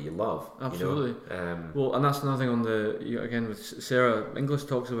sport that you love? Absolutely. Well, and that's another thing on again with Sarah Inglis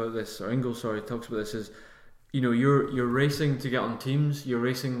talks about this, is you're racing to get on teams, you're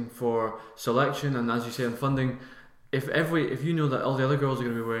racing for selection, and as you say, on funding. If you know that all the other girls are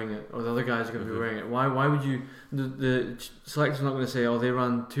going to be wearing it, or the other guys are going to be wearing it, why would you? The selector's not going to say, oh, they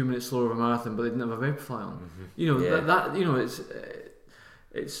ran 2 minutes slower of a marathon, but they didn't have a Vaporfly on.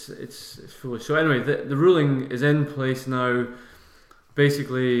 It's foolish. So anyway, the ruling is in place now.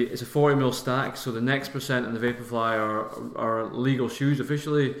 Basically, it's a 40mm stack, so the Next Percent and the Vaporfly are legal shoes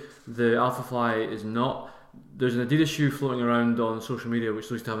officially. The Alphafly is not. There's an Adidas shoe floating around on social media which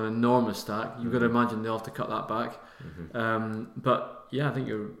looks to have an enormous stack. You've got to imagine they'll have to cut that back. But yeah, I think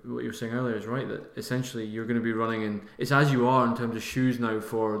what you were saying earlier is right, that essentially you're going to be running in. It's as you are in terms of shoes now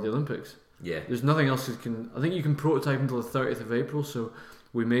for the Olympics. Yeah. There's nothing else I think you can prototype until the 30th of April, so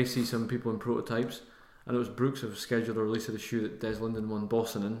we may see some people in prototypes. I know it was Brooks have scheduled a release of the shoe that Des Linden won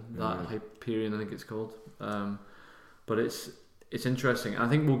Boston in, that Hyperion I think it's called. But it's interesting. I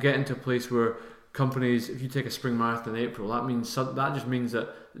think we'll get into a place where companies, if you take a spring marathon in April, that just means that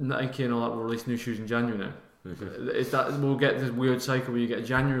Nike and all that will release new shoes in January now. We'll get this weird cycle where you get a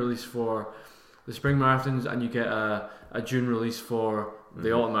January release for the spring marathons and you get a June release for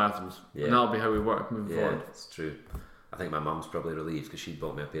the autumn marathons, and that'll be how we work moving forward. Yeah, it's true. I think my mum's probably relieved because she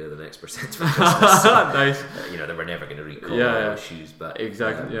bought me a pair of the Next Percent for Christmas. Nice. They were never going to recall those shoes, but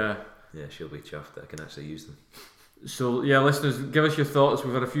exactly. Yeah, she'll be chuffed that I can actually use them. So yeah, listeners, give us your thoughts.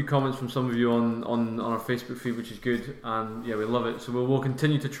 We've had a few comments from some of you on our Facebook feed, which is good, and yeah, we love it. So we'll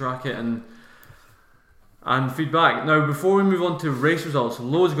continue to track it and feedback. Now, before we move on to race results,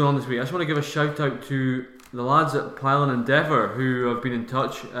 loads going on this week. I just want to give a shout out to the lads at Pylon Endeavour who have been in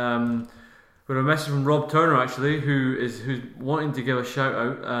touch. We had a message from Rob Turner actually, who's wanting to give a shout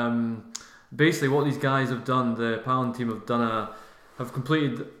out. Basically, what these guys have done, the Pylon team have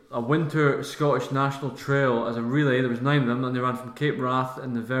completed a winter Scottish national trail as a relay. There was 9 of them, and they ran from Cape Wrath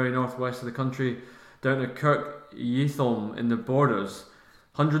in the very northwest of the country down to Kirk Yetholm in the Borders.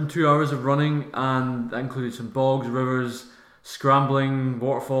 102 hours of running, and that included some bogs, rivers, scrambling,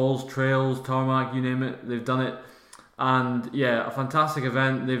 waterfalls, trails, tarmac, you name it. They've done it. And yeah, a fantastic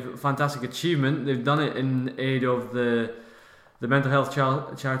event. Fantastic achievement. They've done it in aid of the mental health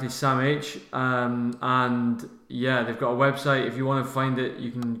charity SAMH, and yeah, they've got a website. If you want to find it,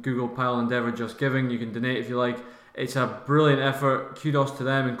 you can Google Pile Endeavour Just Giving. You can donate if you like. It's a brilliant effort. Kudos to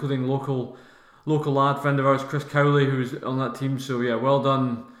them, including local lad, friend of ours, Chris Cowley, who's on that team. So yeah, well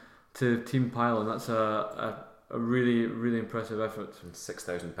done to Team Pile, and that's a really, really impressive effort.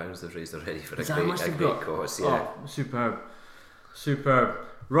 £6,000 they've raised already for a great cause. Yeah. Oh, superb.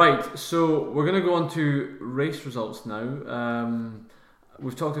 Right, so we're going to go on to race results now.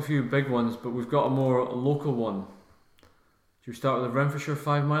 We've talked a few big ones, but we've got a more local one. Should we start with the Renfrewshire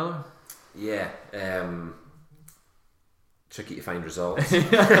 5 miler? Yeah, tricky to find results.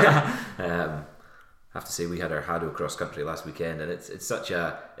 Have to say we had our Haddo cross country last weekend, and it's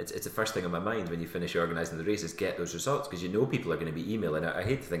the first thing on my mind when you finish organising the race is get those results, because you know people are going to be emailing. I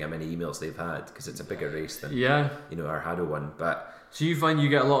hate to think how many emails they've had, because it's a bigger race than our Haddo one. But so you find you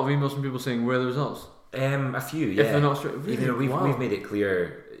get a lot of emails from people saying where are the results? A few, yeah. If they're not straight, really? We've made it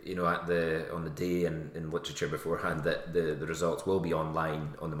clear, on the day and in literature beforehand that the results will be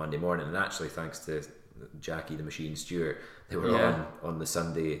online on the Monday morning, and actually thanks to Jackie the Machine Stewart, they were on the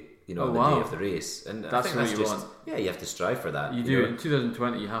Sunday. On the day of the race, and that's what you want. Yeah, you have to strive for that. You do. In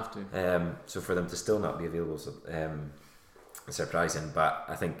 2020, you have to. So for them to still not be available, surprising. But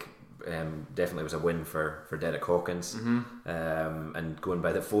I think definitely was a win for Derek Hawkins, and going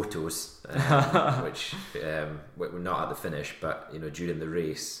by the photos, which were not at the finish, but during the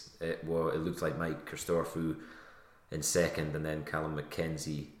race, it looked like Mike Christophou in second, and then Callum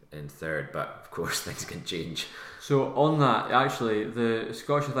McKenzie in third. But of course, things can change. So on that, actually, the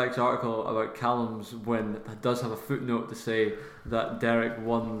Scottish Athletics article about Callum's win does have a footnote to say that Derek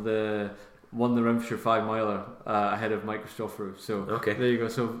won the Renfrewshire 5 miler ahead of Mike Christophou. So okay. There you go.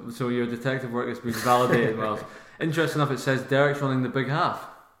 So your detective work has been validated. Well, interesting enough, it says Derek's running the big half.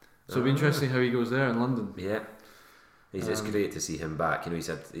 So it'll be interesting how he goes there in London. Yeah, it's great to see him back. He's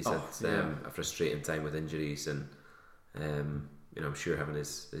had a frustrating time with injuries, and I'm sure having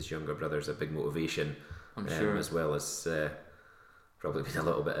his younger brother is a big motivation. I'm sure, as well as probably been a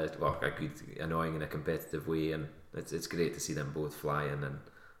little bit annoying in a competitive way, and it's great to see them both flying. And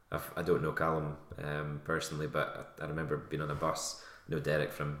I don't know Callum personally, but I remember being on a bus.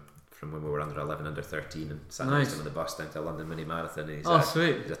 Derek from when we were under 11, under 13, and sat next to him on the bus down to a London mini marathon. And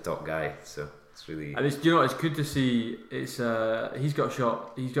sweet! He's a top guy, so it's really. And it's it's good to see. It's he's got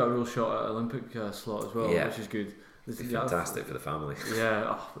a real shot at Olympic slot as well, which is good. It's fantastic for the family.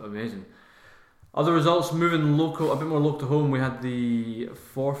 Yeah, amazing. Other results, moving local, a bit more local to home. We had the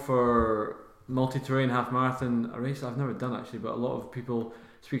Forfar multi-terrain half marathon, a race I've never done actually, but a lot of people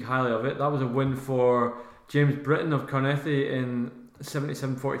speak highly of it. That was a win for James Britton of Carnethy in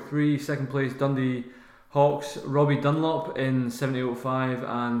 77.43. Second place Dundee Hawks Robbie Dunlop in 78.05,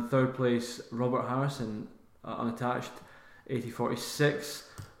 and third place Robert Harrison unattached 80.46.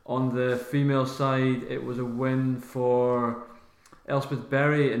 On the female side, it was a win for Elspeth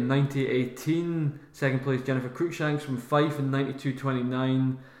Berry in 90.18. Second place Jennifer Cruikshanks from Fife in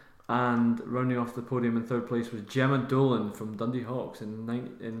 92.29, and rounding off the podium in third place was Gemma Dolan from Dundee Hawks in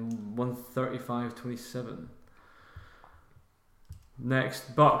 135.27.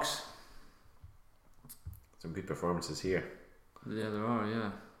 Next, Bucks. Some good performances here. Yeah, there are.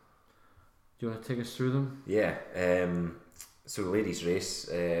 Yeah. Do you want to take us through them? Yeah. So the ladies' race,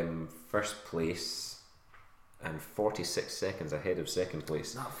 first place and 46 seconds ahead of second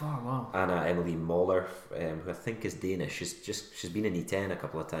place. Not far, wow. Anna Emily Moller, who I think is Danish. She's been in E10 a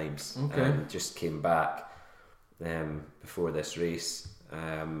couple of times. Okay. Just came back before this race.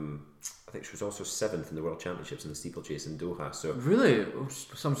 I think she was also 7th in the World Championships in the steeplechase in Doha. So really,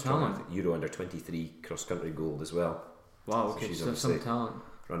 some talent. Euro under 23 cross country gold as well. Wow, okay, so she's some talent.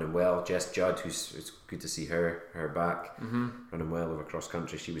 Running well. Jess Judd, it's good to see her back. Running well over cross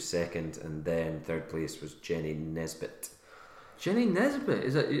country. She was second, and then third place was Jenny Nesbitt. Jenny Nesbitt,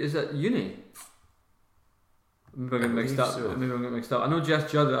 is that uni? Maybe I'm getting mixed up. I know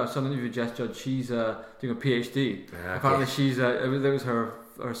Jess Judd. I saw an interview with Jess Judd. She's doing a PhD. Apparently, she's that was her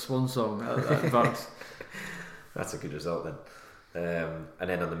swan song at Bucks. That's a good result then. And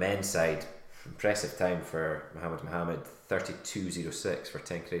then on the men's side, impressive time for Mohammed, 32.06 for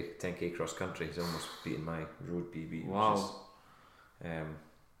 10k cross country. He's almost beaten my road PB. Wow.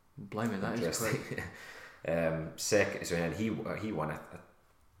 Blimey, that is quick. Second, so and he won.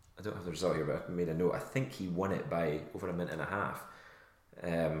 I don't have the result here, but I made a note. I think he won it by over a minute and a half.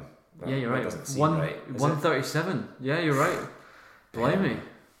 Yeah, you're right. Doesn't seem right. 1:37. Yeah, you're right. Blimey.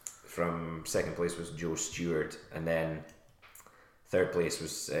 From second place was Joe Stewart, and then third place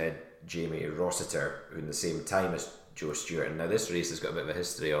was Jamie Rossiter, who in the same time as Joe Stewart. And now this race has got a bit of a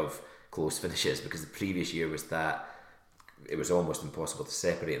history of close finishes, because the previous year was that it was almost impossible to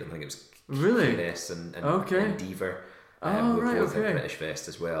separate them. I think it was really Keres and Deaver. Who both had British Vest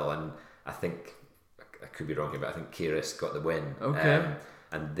as well, and I think I could be wrong here, but I think Keres got the win.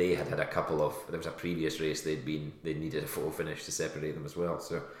 And they had a couple of. There was a previous race they needed a photo finish to separate them as well.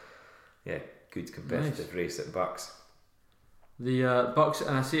 So yeah, good competitive race at Bucks. The Bucks,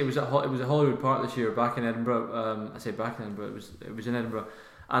 and I see it was at Hollywood Park this year, back in Edinburgh. I say back in Edinburgh, it was in Edinburgh,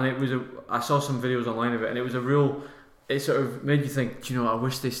 and I saw some videos online of it, and it was a real. It sort of made you think, do you know, I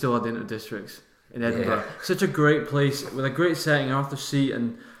wish they still had the inter-districts in Edinburgh. Yeah. Such a great place with a great setting. Arthur's Seat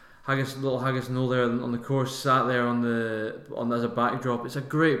and little Haggis Knoll there on the course, sat there on as a backdrop. It's a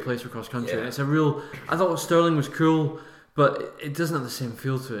great place for cross country. Yeah. It's a real. I thought Stirling was cool, but it doesn't have the same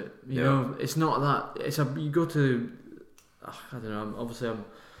feel to it. You know, it's not that. You go to. I don't know. I'm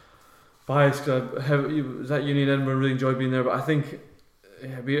biased. Was that uni in Edinburgh? Really enjoyed being there, but I think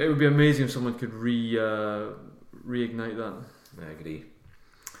it would be amazing if someone could reignite that. I agree.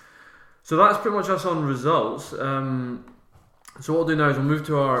 So that's pretty much us on results. So what we'll do now is we'll move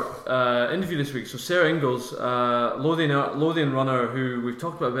to our interview this week. So Sarah Inglis, Lothian runner, who we've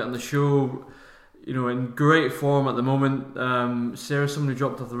talked about a bit on the show, you know, in great form at the moment. Sarah's someone who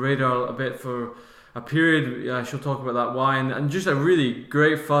dropped off the radar a bit for a period. She'll talk about that why, and just a really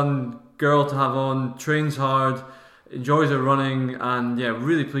great fun girl to have on. Trains hard, enjoys her running, and yeah,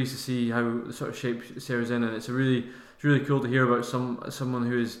 really pleased to see how the sort of shape Sarah's in. And it's really cool to hear about someone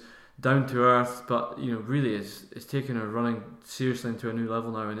who is down to earth, but you know, really is taking her running seriously into a new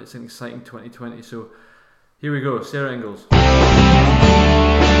level now, and it's an exciting 2020. So here we go, Sarah Inglis.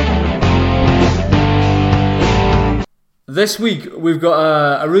 This week we've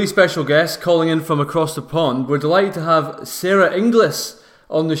got a really special guest calling in from across the pond. We're delighted to have Sarah Inglis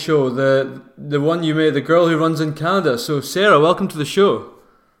on the show, the one you made, the girl who runs in Canada. So Sarah, welcome to the show.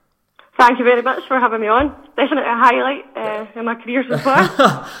 Thank you very much for having me on. Definitely a highlight in my career so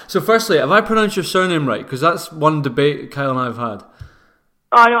far. So firstly, have I pronounced your surname right? Because that's one debate Kyle and I have had.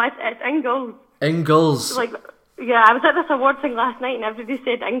 Oh no, it's Ingles. Ingles. Yeah, I was at this award thing last night and everybody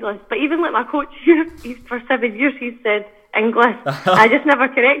said Inglis. But even my coach here, he's for 7 years, he said Inglis. I just never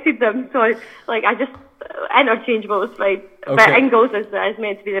corrected them. So I just interchangeable is fine. Okay. But Ingles is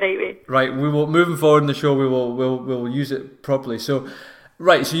meant to be the right way. Right, we will, moving forward in the show, we'll use it properly. So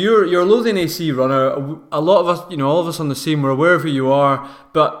right, so you're a Lothian AC runner. A lot of us, all of us on the scene, we're aware of who you are,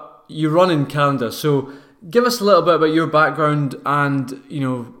 but you run in Canada. So give us a little bit about your background and,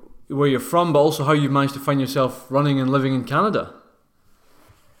 where you're from, but also how you've managed to find yourself running and living in Canada.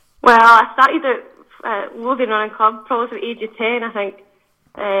 Well, I started at Lothian Running Club probably at the age of 10, I think.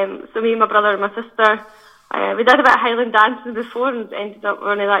 So me, my brother and my sister, we did a bit of Highland dancing before and ended up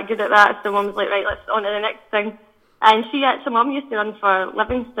running that good at that. So Mum was like, right, let's on to the next thing. And Mum used to run for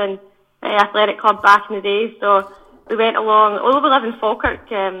Livingston Athletic Club back in the day. So we went along, although we live in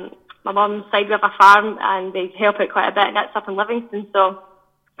Falkirk, my mum's side we have a farm and they help out quite a bit, and that's up in Livingston. So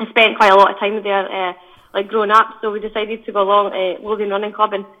I spent quite a lot of time there, growing up. So we decided to go along to Lothian Running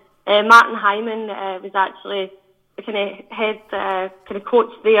Club, and Martin Hyman was actually the kind of head kind of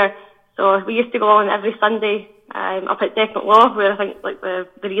coach there. So we used to go along every Sunday up at Decant Law, where I think the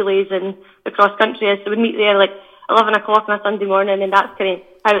relays and the cross country is. So we'd meet there 11 o'clock on a Sunday morning, and that's kind of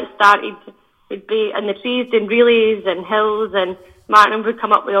how it started. We'd be in the trees doing relays and hills, and Martin would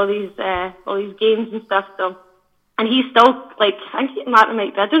come up with all these games and stuff. So, and he's still I think Martin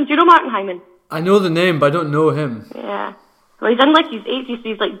might be. Do you know Martin Hyman? I know the name, but I don't know him. Yeah. Well, he's in his 80s, so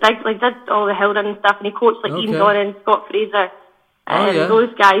he's big, did all the hill running stuff, and he coached Ian Doran, Scott Fraser,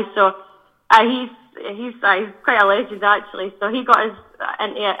 those guys. So he's quite a legend actually. So he got us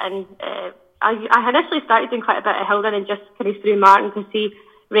into it, and I initially started doing quite a bit of hill running just kind of through Martin, because he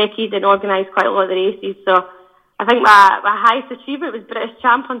recce'd and organised quite a lot of the races. So I think my highest achievement was British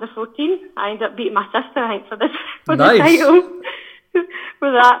champ under 14. I ended up beating my sister, I think, for the title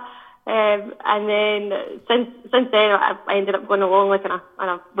for that. And then since then I ended up going along on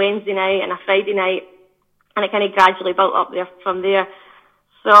a Wednesday night and a Friday night, and it kind of gradually built up there from there.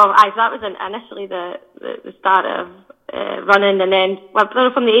 So that was initially the start of running, and then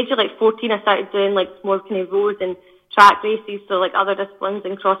from the age of 14 I started doing more kind of roads and track races, so other disciplines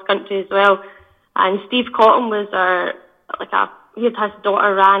and cross country as well. And Steve Cotton was he had his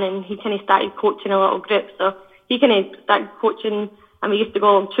daughter ran, and he kind of started coaching a little group, so he kind of started coaching, and we used to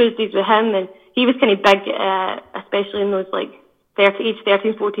go on Tuesdays with him, and he was kind of big, especially in those age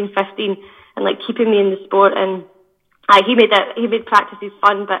 13, 14, 15, and keeping me in the sport. And he made practices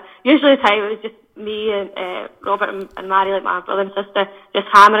fun, but usually the time it was just me and Robert and Mary, like my brother and sister, just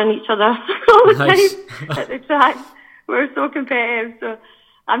hammering each other all the time at the track. We were so competitive, so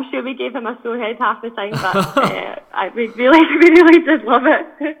I'm sure we gave him a sore head half the time, but we really did love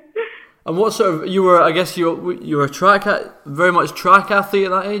it. And what sort of, you were, I guess you were very much track athlete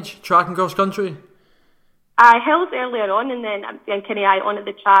at that age, track and cross country? I held earlier on, and then kind of on at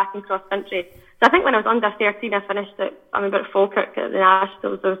the track and cross country. So I think when I was under 13, I finished at Falkirk at the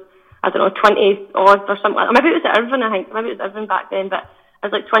Nationals. There was, I don't know, 20 odds or something like that. Maybe it was at Irvine, I think. Maybe it was Irvine back then, but I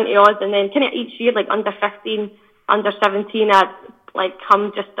was like 20 odds. And then kind of each year, like under 15, under 17, I'd like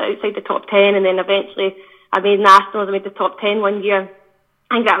come just outside the top 10. And then eventually I made Nationals. I made the top 10 one year.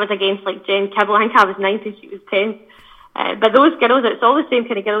 I think that was against like Jen Kibble. I think I was 9th and she was 10th. But those girls, it's all the same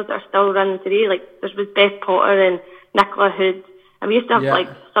kind of girls that are still running today. Like there was Beth Potter and Nicola Hood. And we used to have like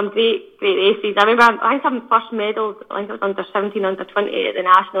some great races. I remember I think having first medal, I think it was under 17, under 20 at the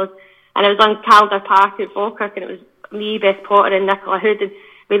Nationals. And it was on Calder Park at Falkirk, and it was me, Beth Potter and Nicola Hood. And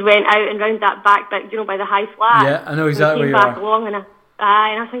we went out and round that back bit, by the high flat. Yeah, I know exactly where you are. Along and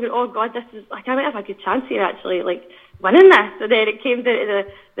I was thinking, oh God, this is, like, I might have a good chance here actually, like, winning this. So then it came down to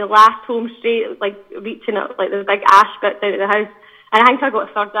the last home straight, like, reaching up, like, the big ash bit down to the house. And I think I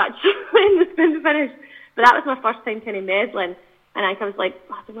got third actually in the sprint finish. But that was my first time kind of medaling. And I think I was like,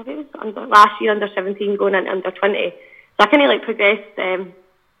 I don't know, maybe it was last year under 17 going into under 20. So I kind of like progressed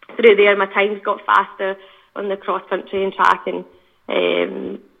through there. My times got faster on the cross country and track, and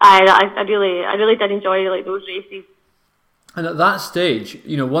I really did enjoy like those races. And at that stage,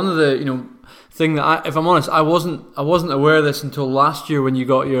 one of the thing that if I'm honest, I wasn't aware of this until last year when you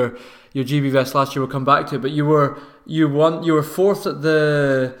got your GB vest last year. We'll come back to it, but you were fourth at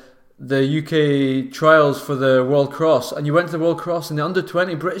the UK trials for the World Cross, and you went to the World Cross in the under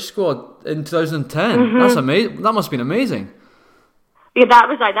 20 British squad in 2010. Mm-hmm. That's amazing. That must have been amazing. Yeah, that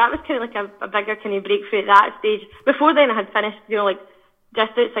was kind of like a bigger kind of breakthrough at that stage. Before then, I had finished, like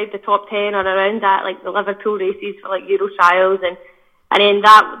just outside the top 10 or around that, like the Liverpool races for like Euro trials, and then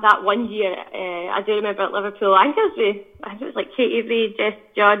that 1 year, I do remember at Liverpool. I think it was like Katie Ray, Jess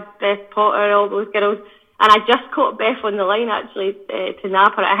Judd, Beth Potter, all those girls. And I just caught Beth on the line actually to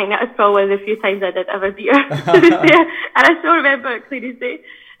nab her. I think that was probably one of the few times I did ever beat her. And I still remember it clear as day.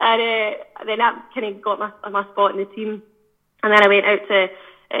 And then that kind of got my spot in the team. And then I went out to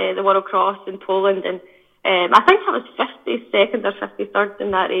the World Cross in Poland, and I think I was 52nd or 53rd in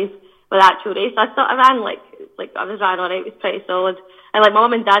that race, with the actual race. I ran like I was ran alright. It was pretty solid. And like my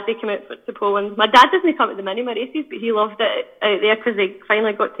mum and dad, they came out to Poland. My dad doesn't come to the minima races, but he loved it out there because they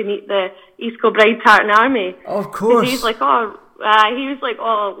finally got to meet the East Kilbride Tartan Army. Oh, of course. He's like, he was like,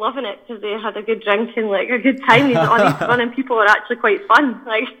 loving it because they had a good drink and like a good time. He's like, these running people are actually quite fun.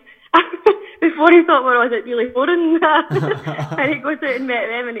 Like before he thought, was it really boring? And he goes out and met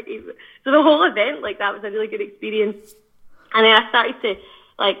them, and so the whole event, like that was a really good experience. And then I started to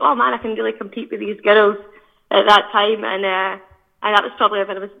like, oh man, I can really compete with these girls at that time, and that was probably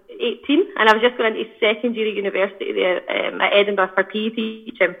when I was 18, and I was just going into second year of university there at Edinburgh for PE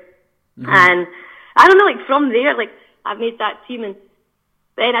teaching. Mm-hmm. And I don't know, like from there, like I made that team, and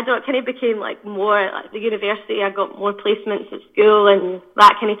then it kind of became like more like the university. I got more placements at school, and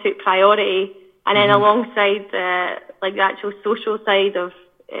that kind of took priority. And then alongside like the actual social side of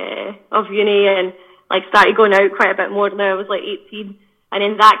uni, and like started going out quite a bit more now I was like 18, and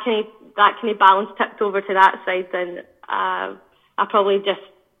then that kind of balance tipped over to that side, and I probably just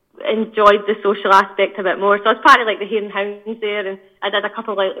enjoyed the social aspect a bit more. So I was part of like the Hare and Hounds there, and I did a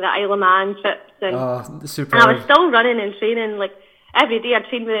couple of like the Isle of Man trips, and I was still running and training like every day. I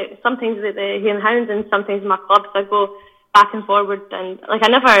trained sometimes with the Hare and Hounds and sometimes in my club, so I go back and forward, and like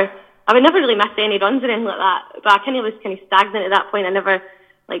I would never really miss any runs or anything like that, but I kind of was kind of stagnant at that point. I never,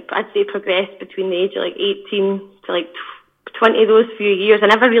 like, I'd say progressed between the age of like 18 to like 20, those few years. I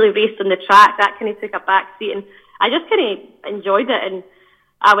never really raced on the track. That kind of took a back seat, and I just kind of enjoyed it. And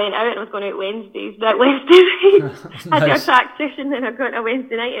I went out, and I was going out Wednesdays, but Wednesday night I did a track session, and I got a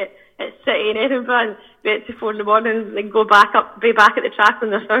Wednesday night at City in Edinburgh, and be at 4 in the morning, and then be back at the track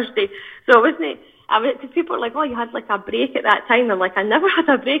on the Thursday. So it wasn't, because people were like, oh, you had like a break at that time. I'm like, I never had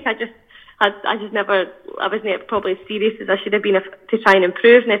a break. I wasn't probably as serious as I should have been to try and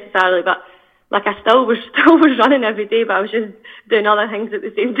improve necessarily, but like I still was running every day, but I was just doing other things at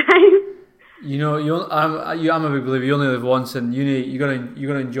the same time. I'm a big believer. You only live once, and uni, you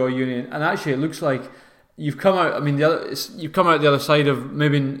gotta enjoy uni. And actually, it looks like you've come out. I mean, you've come out the other side of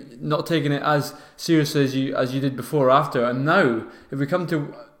maybe not taking it as seriously as you did before or after. And now, if we come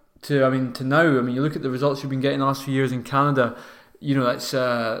to now, I mean, you look at the results you've been getting the last few years in Canada. That's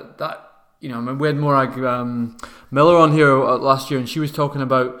that I mean, we had Morag Miller on here last year, and she was talking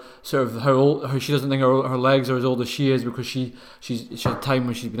about sort of how she doesn't think her legs are as old as she is because she had time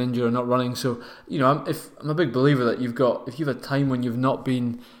when she's been injured or not running. So I'm a big believer that if you've had time when you've not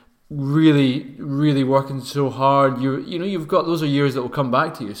been really, really working so hard, you've got, those are years that will come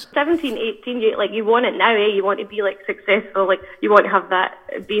back to you. 17, 18, you want it now, you want to be successful, you want to have that,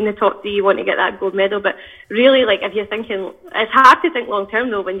 be in the top three, you want to get that gold medal. But really, if you're thinking, it's hard to think long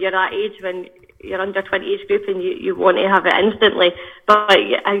term though when you're that age, when you're under 20 age group and you want to have it instantly. But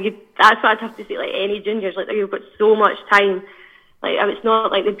that's what I'd have to say. Any juniors, you've got so much time. It's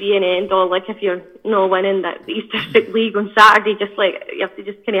not the be and end all. If you're not winning the Easter Stick League on Saturday, you have to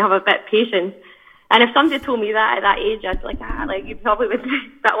just kind of have a bit of patience. And if somebody told me that at that age, I'd be you probably would.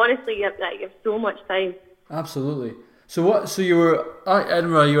 But honestly, you have so much time. Absolutely. So you were at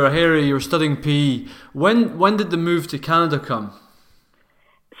Edinburgh. You were a Harry. You were studying PE. When did the move to Canada come?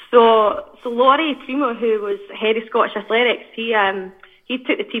 So Laurie Primo, who was head of Scottish Athletics, he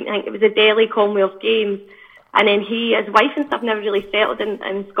took the team. I think it was the Delhi Commonwealth Games. And then his wife and stuff never really settled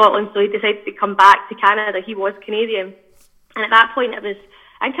in Scotland, so he decided to come back to Canada. He was Canadian. And at that point, I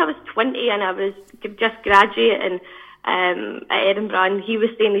think I was 20 and I was just graduating at Edinburgh, and he was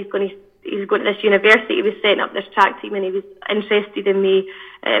saying he's going to this university. He was setting up this track team and he was interested in me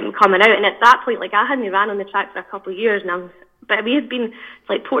coming out. And at that point, I hadn't ran on the track for a couple of years now. But we had been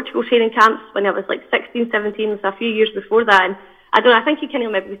Portugal training camps when I was 16, 17, so a few years before that. And I think he kind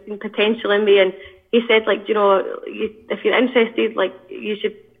of maybe seen potential in me, and he said, if you're interested, you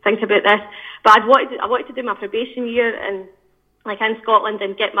should think about this. But I wanted to do my probation year in Scotland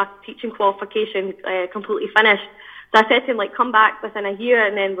and get my teaching qualification completely finished. So I said to him, come back within a year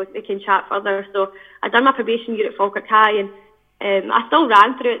and then we can chat further. So I done my probation year at Falkirk High, and I still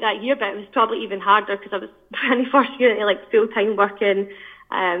ran through it that year, but it was probably even harder because I was in the first year into full-time working,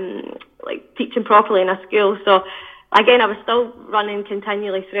 teaching properly in a school. So again, I was still running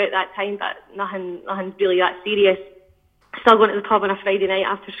continually throughout that time, but nothing really that serious. Still going to the pub on a Friday night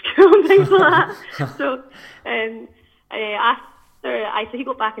after school and things like that. So after he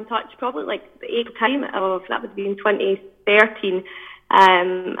got back in touch, probably the 8th time of, that would be in 2013,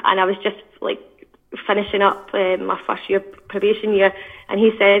 and I was just finishing up my first year probation year, and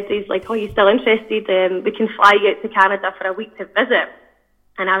he said, he's oh, you still interested? We can fly you out to Canada for a week to visit.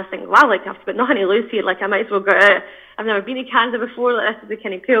 And I was thinking, wow, I've got nothing to lose here. I might as well go out. I've never been to Canada before. This would be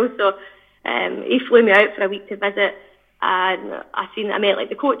kind of cool. So he flew me out for a week to visit, and I met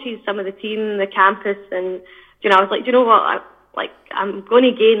the coaches, some of the team, the campus, and I was do you know what? I'm going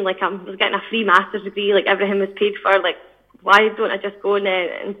again. I was getting a free master's degree. Everything was paid for. Why don't I just go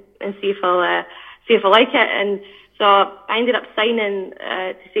and see if I like it? And so I ended up signing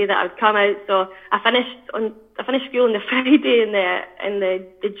to say that I would come out. So I finished school on the Friday in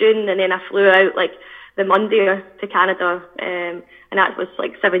the June, and then I flew out the Monday to Canada, and that was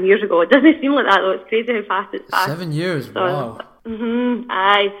 7 years ago. It doesn't seem like that though. It's crazy how fast it's passed. 7 years, so, wow.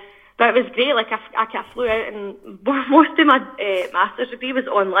 Aye, but it was great. I flew out, and most of my master's degree was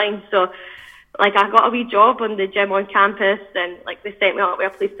online. So I got a wee job on the gym on campus, and they sent me up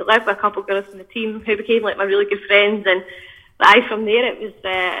with a place to live with a couple of girls from the team who became my really good friends. And from there it was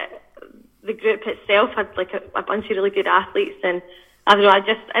the group itself had a bunch of really good athletes, and I don't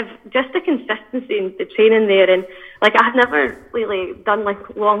know, just the consistency in the training there, and I had never really done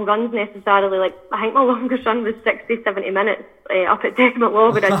long runs necessarily. I think my longest run was 60-70 minutes up at Decmont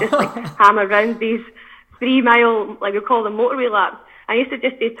where I just hammer around these 3 mile, we call them motorway laps. I used to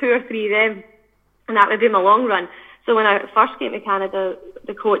just do 2 or 3 of them, and that would be my long run. So when I first came to Canada,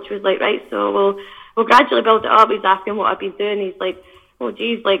 the coach was right, so we'll gradually build it up. He's asking what I've been doing. He's oh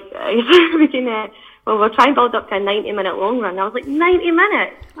geez, we can, we'll try and build up to a 90-minute long run. I was 90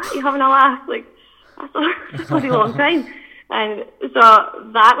 minutes? What, are you having a laugh? That's a bloody long time. And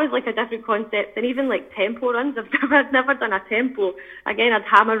so that was a different concept. And even tempo runs, I've never done a tempo. Again, I'd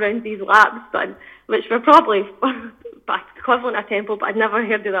hammer around these laps, which were probably equivalent of tempo, but I'd never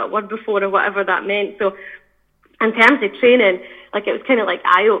heard of that word before or whatever that meant. So in terms of training, it was kind of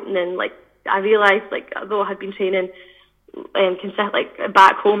eye-opening. I realised, although I had been training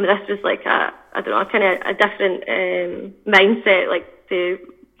back home, this was I don't know, kind of a different mindset, to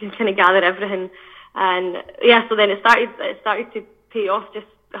kind of gather everything. And yeah, so then it started to pay off, just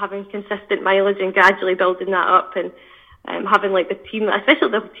having consistent mileage and gradually building that up, and having the team, especially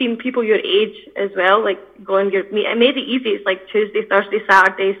the team people your age as well, going it made it easy. It's Tuesday, Thursday,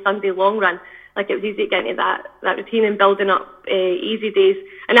 Saturday, Sunday long run. It was easy to get into that routine and building up easy days.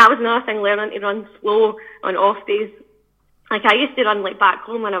 And that was another thing, learning to run slow on off days. I used to run back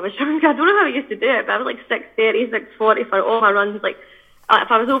home when I was younger. I don't know how I used to do it, but I was 6:30, 6:40 for all my runs.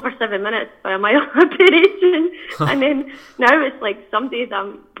 if I was over 7 minutes by a mile, I'd be raging. And then now it's like some days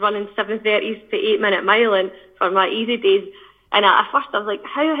I'm running 7:30s to 8 minute mile and for my easy days. And at first I was like,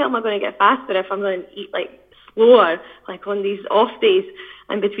 how the hell am I going to get faster if I'm going to eat like slower, like on these off days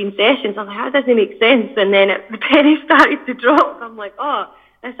and between sessions? I was like, that doesn't make sense. And then the penny started to drop. I'm like, oh,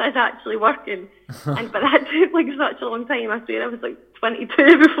 this is actually working. But that took like such a long time. I swear I was like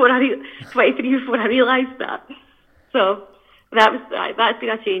 23 before I realised that. So that's been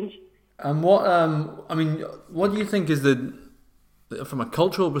a change. And what do you think is from a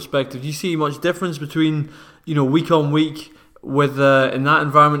cultural perspective, do you see much difference between, week on week with in that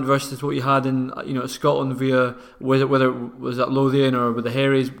environment versus what you had in Scotland via whether it was at Lothian or with the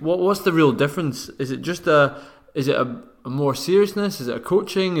Harries? What's the real difference? Is it just a more seriousness? Is it a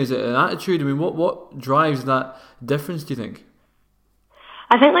coaching? Is it an attitude? I mean, what drives that difference, do you think?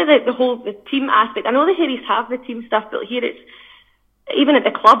 I think like the team aspect. I know the Harries have the team stuff, but here it's even at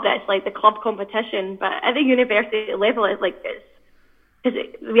the club that's like the club competition. But at the university level, it's like I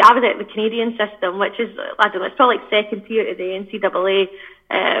was at the Canadian system, which is, I don't know, it's probably like second tier to the NCAA,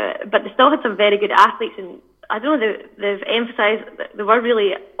 but they still had some very good athletes, and I don't know, they've emphasised that they were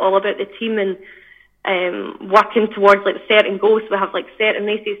really all about the team and working towards like certain goals. We have like certain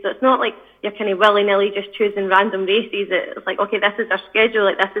races, so it's not like you're kind of willy-nilly just choosing random races. It's like, okay, this is our schedule,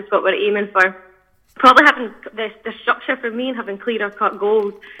 like this is what we're aiming for. Probably having the structure for me and having clearer cut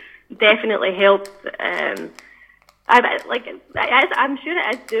goals definitely helped. I'm sure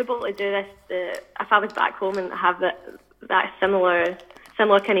it is doable to do this if I was back home and have that similar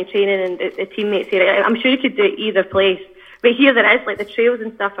kind of training and the teammates here. I'm sure you could do it either place. But here there is like the trails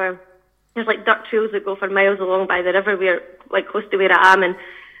and stuff there's like dirt trails that go for miles along by the river where like close to where I am, and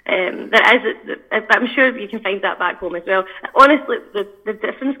there is. I'm sure you can find that back home as well. Honestly, the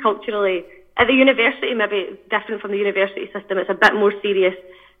difference culturally at the university maybe different from the university system. It's a bit more serious.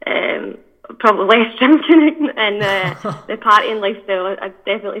 Probably less drinking and the partying lifestyle. I'd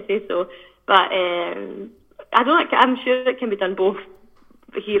definitely say so. But I'm sure it can be done both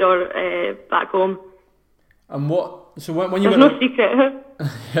here or back home. And when you there's no secret.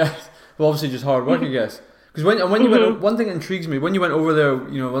 Yes. Well, obviously just hard work, I guess. Because when you went, one thing that intrigues me, when you went over there,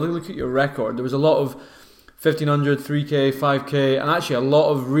 when I look at your record, there was a lot of 1500, 3K, 5K, and actually a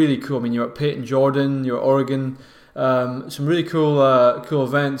lot of really cool. I mean, you're at Peyton Jordan, you're at Oregon, some really cool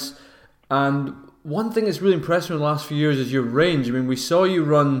events. And one thing that's really impressed me in the last few years is your range. I mean, we saw you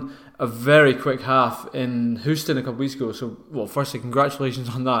run a very quick half in Houston a couple of weeks ago. So, well, firstly, congratulations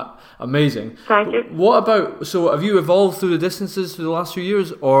on that. Amazing. Thank you. What about, so have you evolved through the distances through the last few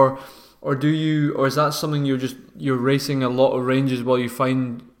years, or is that something you're racing a lot of ranges while you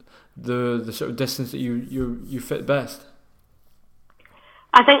find the sort of distance that you fit best?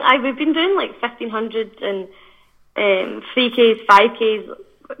 I think we've been doing like 1500 and 3Ks, 5Ks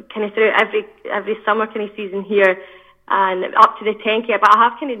kind of throughout every summer kind of season here, and up to the 10K, but I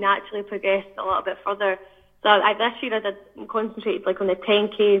have kind of naturally progressed a little bit further. So this year I did concentrate like on the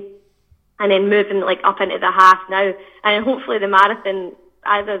 10K and then moving like up into the half now, and hopefully the marathon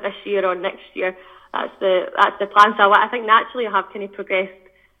either this year or next year. That's the plan. So I think naturally I have kind of progressed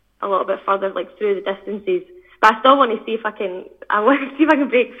a little bit further like through the distances. But I still want to see if I can. I want to see if I can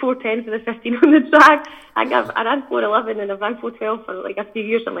break 4:10 for the 1500 track. I ran 4:11 and I've ran 4:12 for like a few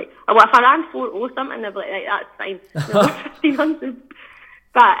years. I'm like, well, if I ran 4:0 something, I'd be like, right, that's fine. 1500.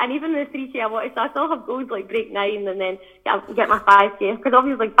 And even the 3K, I still have goals like break 9 and then get my 5K, because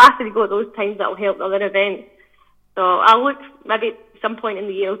obviously like faster you go at those times, that'll help the other events. So I'll look maybe at some point in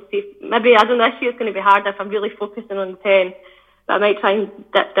the year to see. Maybe I don't know, this year's going to be harder if I'm really focusing on the 10. But I might try and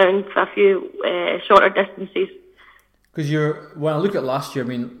dip down for a few shorter distances. Because when I look at last year, I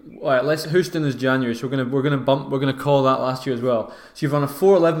mean, Houston is January, so we're gonna call that last year as well. So you've run a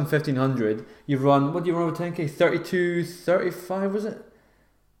 4:11 1500. You've run, what do you run with 10K? 32:35 was it?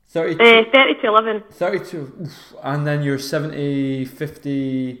 32:11. 32, and then you're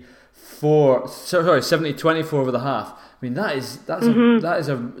 70:54. Sorry, 70:24 over the half. I mean, that is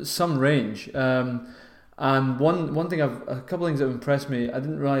some range. And one thing, a couple of things that have impressed me, I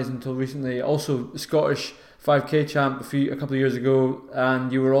didn't realise until recently. Also, Scottish 5K champ a couple of years ago,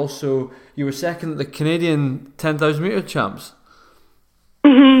 and you were second at the Canadian 10,000 metre champs.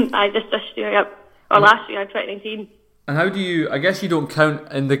 I just this year, yep, or last year, 2019. And how do you? I guess you don't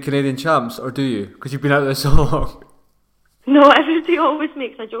count in the Canadian champs, or do you? Because you've been out there so long. No, everybody always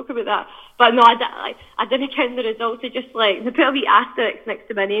makes a joke about that, but no, I didn't count the results. It's just like they put a wee asterisk next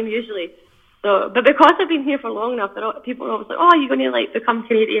to my name usually. So, but because I've been here for long enough, people are always like, "Oh, you're going to like become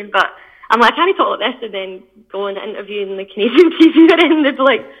Canadian?" But I'm like, I can't talk like this and then go and interview in the Canadian TV, and they'd be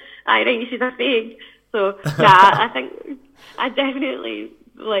like, "Aye, right, you should have fake." So yeah, I think I definitely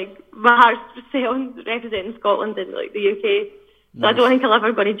my heart's set on representing Scotland in the UK. So nice. I don't think I'll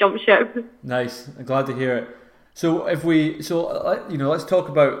ever going to jump ship. Nice, I'm glad to hear it. So let's talk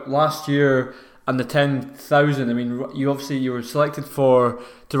about last year and the 10,000. I mean, you were selected to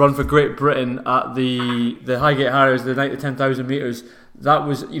run for Great Britain at the Highgate Harriers the night of 10,000 metres. That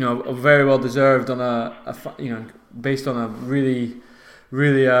was very well deserved on based on a really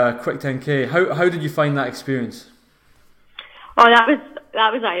quick 10k. How did you find that experience? Oh, that was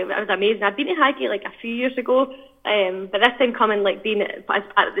amazing. I'd been in Highgate a few years ago, but this time coming being as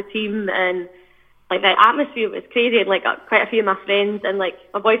part of the team, and the atmosphere was crazy, and quite a few of my friends and my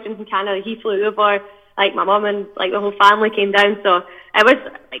boyfriend from Canada, he flew over, my mum and the whole family came down, so it was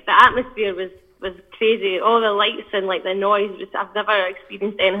the atmosphere was crazy. All the lights and the noise, I've never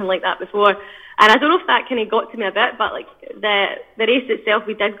experienced anything like that before, and I don't know if that kind of got to me a bit, but the race itself,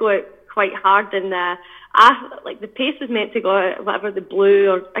 we did go out quite hard, and the pace was meant to go out whatever the blue,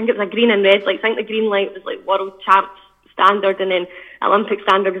 or I think it was a green and red light. I think the green light was world champs standard, and then Olympic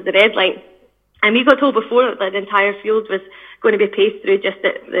standard was the red light. And we got told before that the entire field was going to be paced through just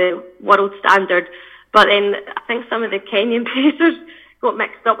at the world standard. But then I think some of the Kenyan pacers got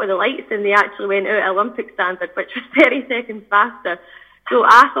mixed up with the lights, and they actually went out at Olympic standard, which was 30 seconds faster. So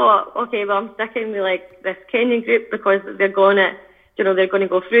I thought, okay, well, I'm sticking with this Kenyan group because they're going at, they're going to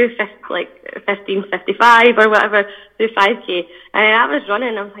go through 15:55 or whatever through 5k. And I was running,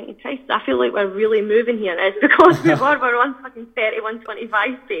 and I was thinking, Christ, I feel like we're really moving here. And it's because we're on fucking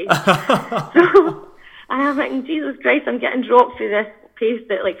 31:25 pace. So, and I'm thinking, Jesus Christ, I'm getting dropped through this pace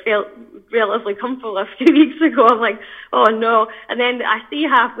that felt relatively comfortable a few weeks ago. I'm like, oh no. And then I see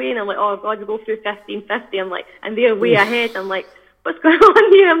halfway, and I'm like, oh God, we go through 15:50. I'm like, and they're way ahead. I'm like, what's going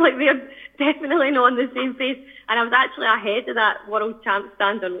on here? I'm like, they're definitely not on the same pace. And I was actually ahead of that world champ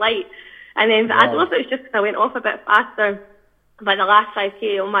standard light. And then wow. I don't know if it was just because I went off a bit faster, but the last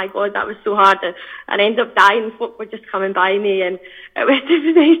 5k, oh my God, that was so hard. And I ended up dying. Folk were just coming by me, and it was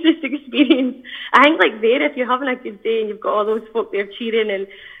the nicest experience. I think there, if you're having a good day and you've got all those folk there cheering and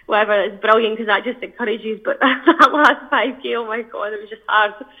whatever, it's brilliant because that just encourages. But that last 5k, oh my God, it was just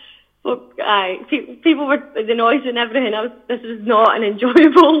hard. Folk, people were, the noise and everything, this was not an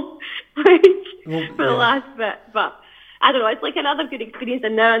enjoyable for the last bit, but I don't know, it's another good experience,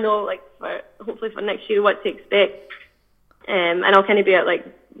 and now I know hopefully for next year what to expect, and I'll kind of be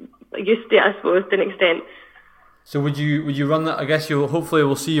used to it, I suppose, to an extent. So would you run that? I guess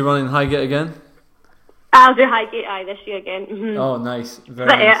we'll see you running Highgate again? I'll do Highgate this year again. Mm-hmm. Oh, nice. Very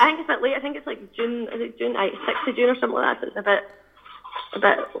nice. I think it's a bit late. I think it's June. Is it June? 6th of June or something like that. So it's a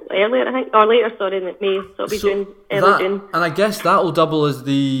bit earlier, I think, or later. Sorry, in May. So it'll be June, early June. And I guess that will double as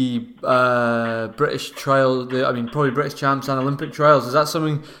the British trial. Probably British champs and Olympic trials. Is that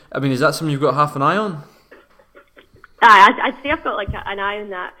something? Is that something you've got half an eye on? I'd say I've got an eye on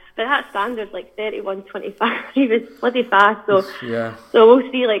that. But that standard 31:25, he was bloody fast. So yeah. So we'll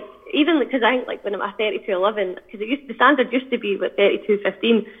see. Even because I think when I'm at 32:11, because the standard used to be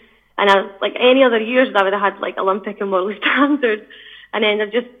 32:15, and any other years I would have had Olympic and world standards, and then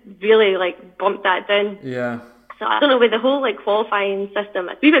they've just really bumped that down. Yeah. So I don't know, with the whole qualifying system,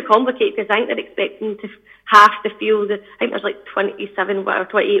 it's a wee bit complicated because I think they're expecting to half the field. I think there's 27 or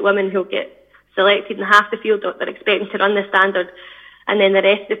 28 women who'll get selected, and half the field they're expecting to run the standard, and then the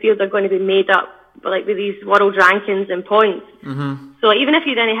rest of the field are going to be made up with these world rankings and points. Mm-hmm. So even if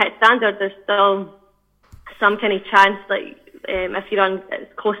you didn't hit standard, there's still some kind of chance if you run as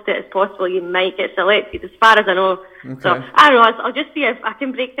close to it as possible, you might get selected, as far as I know. Okay. So I don't know, I'll just see if I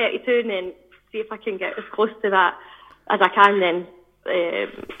can break 32 and then see if I can get as close to that as I can. Then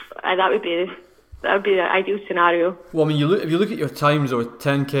that would be the ideal scenario. Well, if you look at your times over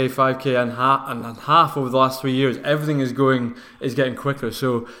 10k, 5k, and half over the last 3 years, everything is getting quicker.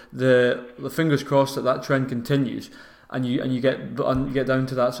 So the fingers crossed that trend continues, and you get down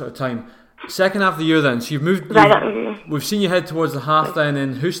to that sort of time. Second half of the year, then. So you've moved. We've seen you head towards the half then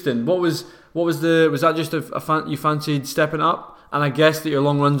in Houston. Was that just you fancied stepping up? And I guess that your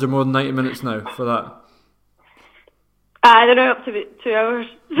long runs are more than 90 minutes now for that. They're now up to about 2 hours.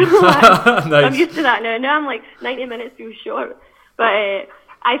 Nice. I'm used to that now. Now I'm 90 minutes too short. But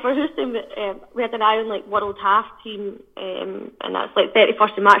for Houston, we had an eye on world half team, and that's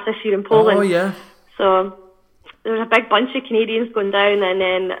 31st of March this year in Poland. Oh yeah. So there was a big bunch of Canadians going down, and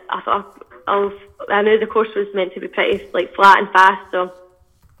then I thought I knew the course was meant to be pretty flat and fast, so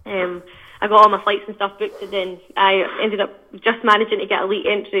I got all my flights and stuff booked, and then I ended up just managing to get elite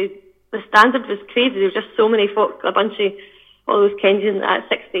entry. The standard was crazy. There was just so many folk, a bunch of all those Kenyans at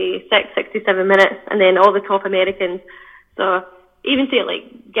 66, 67 minutes, and then all the top Americans. So even to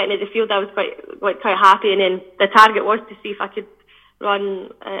like getting to the field, I was quite happy. And then the target was to see if I could run.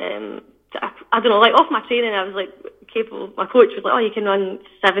 I don't know, like off my training, I was like capable. My coach was like, "Oh, you can run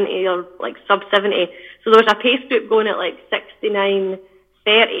 70 or like sub 70." So there was a pace group going at like 69:30,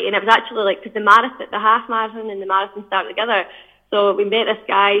 and it was actually like because the half marathon and the marathon start together. So we met this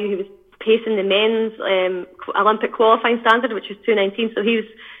guy who was pacing the men's Olympic qualifying standard, which was 2:19. So he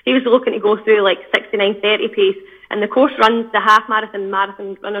was looking to go through like 69:30 pace. And the course runs, the half marathon and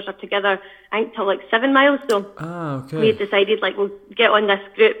marathon runners are together, I think, till like 7 miles. So we had decided like we'll get on this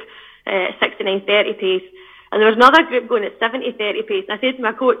group 69:30 pace. And there was another group going at 70:30 pace. And I said to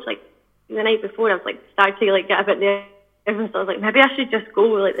my coach, like the night before, I was like starting to like get a bit nervous. So I was like, maybe I should just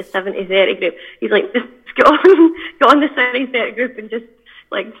go with like the 70:30 group. He's like, just get on the 70:30 group and just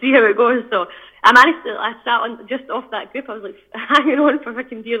like see how it goes. So I managed to. I sat on just off that group. I was like hanging on for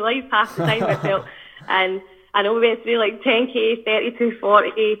fucking dear life half the time I felt. And I know we went through like 10k, 32,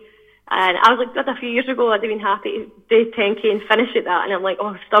 40. And I was like, God, a few years ago, I'd have been happy to do 10k and finish at that. And I'm like, oh,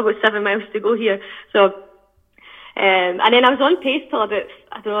 I've still got 7 miles to go here. So, and then I was on pace till about,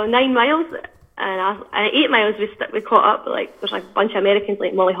 9 miles. And at 8 miles, we caught up. Like, there's like a bunch of Americans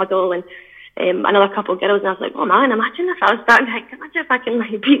like Molly Huddle and another couple of girls. And I was like, oh man, imagine if I was starting to think, imagine if I can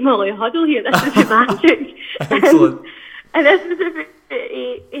like beat Molly Huddle here. This would be magic. Excellent. And this was about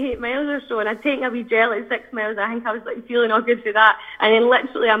 8 miles or so, and I'd taken a wee gel at 6 miles. I think I was like feeling all good for that. And then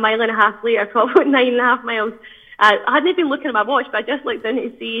literally a mile and a half later, probably 9.5 miles, I hadn't been looking at my watch, but I just looked down to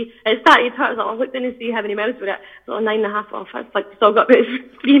see, it started to hurt. I was like, I looked down to see how many miles were it. So 9.5 off. I was like, still got about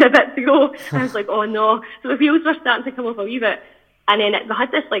 3 and a bit to go. And I was like, oh no. So the wheels were starting to come off a wee bit. And then we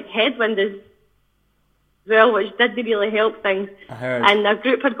had this like headwind as well, which didn't really help things. And our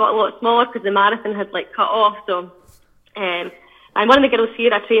group had got a lot smaller because the marathon had like cut off. So, and one of the girls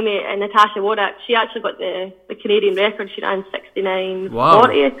here, I trained with, Natasha Warwick, she actually got the Canadian record. She ran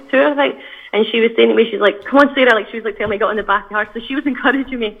 69:42, I think. And she was saying to me, she's like, come on, Sarah, like she was like telling me, get on the back of her. So she was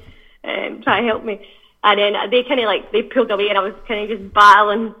encouraging me, trying to help me. And then they kind of like, they pulled away and I was kind of just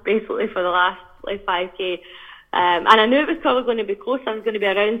battling basically for the last like 5k. And I knew it was probably going to be close. I was going to be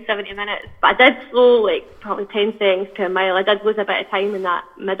around 70 minutes. But I did slow like probably 10 seconds to a mile. I did lose a bit of time in that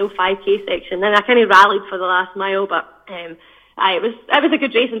middle 5k section. Then I kind of rallied for the last mile, but it was a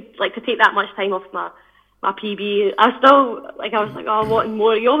good race, and like to take that much time off my PB, I was like, oh, I want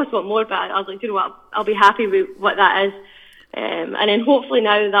more. You always want more, but I was like, you know what, I'll be happy with what that is. And then hopefully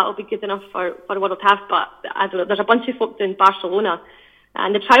now that'll be good enough for World Half. But I don't know, there's a bunch of folk doing Barcelona,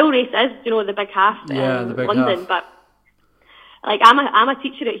 and the trial race is, the big half in London. Half. But like I'm a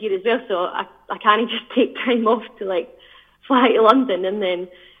teacher out here as well, so I can't just take time off to like fly to London, and then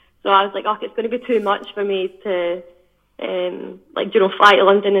so I was like, okay, it's going to be too much for me to fly to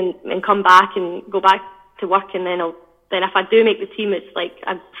London and come back and go back to work, and then if I do make the team, it's like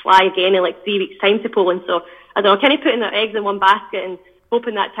I'd fly again in like 3 weeks' time to Poland. So I don't know, kind of putting their eggs in one basket and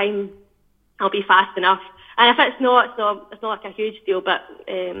hoping that time I'll be fast enough. And if it's not like a huge deal, but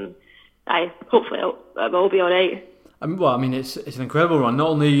hopefully it will be all right. Well, I mean, it's an incredible run. Not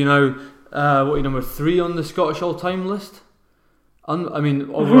only you're number 3 on the Scottish all-time list.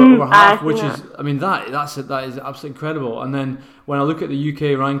 Over half, which is, that is absolutely incredible. And then when I look at the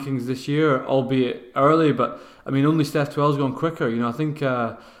UK rankings this year, albeit early, but I mean, only Steph Twell's gone quicker. I think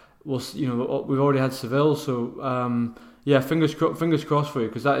we've already had Seville, so fingers crossed for you,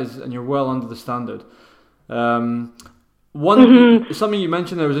 because that is, and you're well under the standard. Something you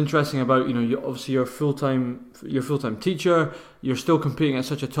mentioned there was interesting about, obviously you're a full-time teacher, you're still competing at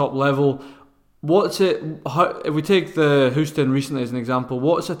such a top level. What's it? If we take the Houston recently as an example,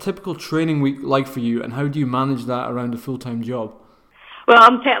 what's a typical training week like for you, and how do you manage that around a full-time job? Well,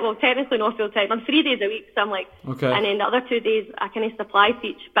 I'm technically not full-time. I'm 3 days a week, so I'm like, okay. And then the other 2 days I kind of supply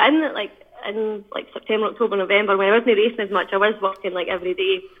teach. But in September, October, November, when I wasn't racing as much, I was working like every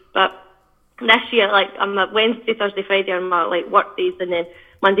day. But this year, like I'm at Wednesday, Thursday, Friday are my like work days, and then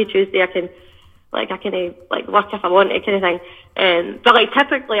Monday, Tuesday I can work if I want to, kind of thing. But like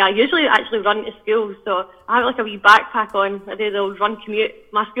typically, I usually actually run to school, so I have like a wee backpack on. I do the old run commute.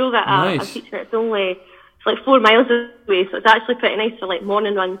 My school that I'm teaching, it's like 4 miles away, so it's actually pretty nice for like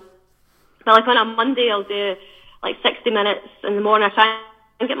morning runs. But like on a Monday, I'll do like 60 minutes in the morning. I try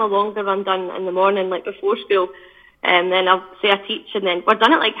and get my longer run done in the morning, like before school. And then I'll say I teach, and then we're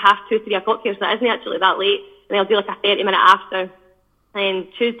done at like 2:30, 3 o'clock here, so it isn't actually that late. And then I'll do like a 30-minute after.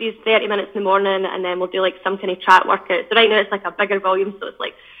 And Tuesdays 30 minutes in the morning, and then we'll do like some kind of track workout. So right now it's like a bigger volume, so it's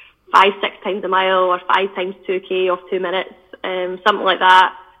like 5-6 times a mile or 5 times 2k off 2 minutes, something like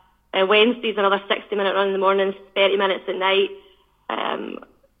that. Wednesdays another 60-minute run in the morning, 30 minutes at night.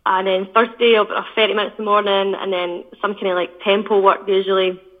 And then Thursday I'll put 30 minutes in the morning, and then some kind of like tempo work,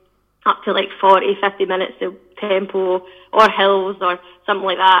 usually up to like 40, 50 minutes of tempo or hills or something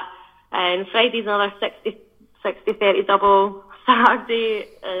like that. And Friday's another 60-30 double. Saturday,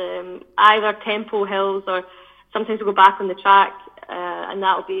 either tempo hills, or sometimes we'll go back on the track, and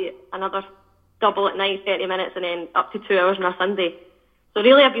that'll be another double at night, 30 minutes, and then up to 2 hours on a Sunday. So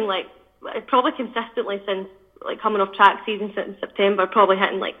really I've been like, probably consistently since like coming off track season since September, probably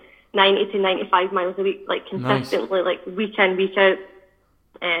hitting like 90 to 95 miles a week, like consistently, like week in, week out,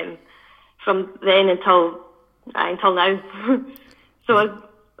 from then until now. So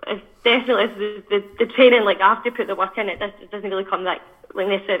it's definitely the training, like I have to put the work in. It doesn't really come that like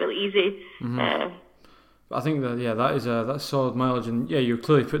necessarily easy. I think that that's solid mileage, and you're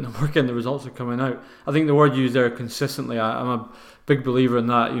clearly putting the work in. The results are coming out. I think the word used there, consistently. I'm a big believer in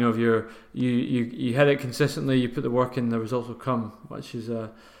that. If you hit it consistently, you put the work in, the results will come, which is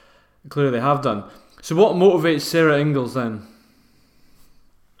clearly they have done. So what motivates Sarah Inglis then?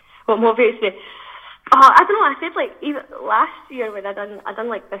 What motivates me? I don't know. I said like even last year when I done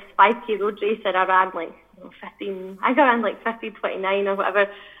like this 5k road race, and I ran like 15. I think I ran like 15:29 or whatever,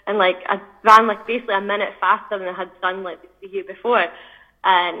 and like I ran like basically a minute faster than I had done like the year before.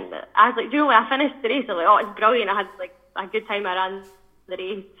 And I was like, when I finished the race, I was like, it's brilliant. I had like a good time. I ran the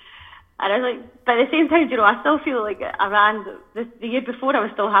race, and I was like, but at the same time, I still feel like I ran the year before. I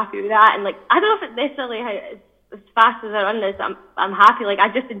was still happy with that, and like I don't know if it's necessarily as fast as I run this. I'm happy. Like I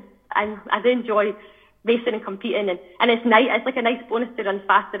do enjoy racing and competing, and it's nice. It's like a nice bonus to run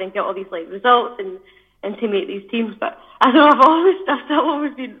faster and get all these like results and to make these teams. But I don't know, I've still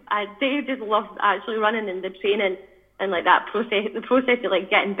always been. Dave just loves actually running and the training and like that process, the process of like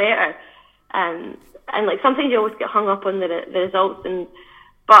getting better. And like sometimes you always get hung up on the results.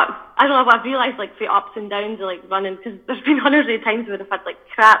 But I don't know. I've realised like the ups and downs of like running, because there's been hundreds of times where I've had like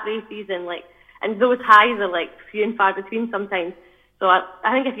crap races and those highs are like few and far between sometimes. So I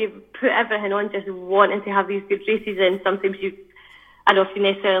think if you put everything on just wanting to have these good races in, sometimes I don't know if you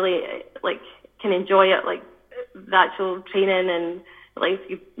necessarily like can enjoy it, like the actual training, and like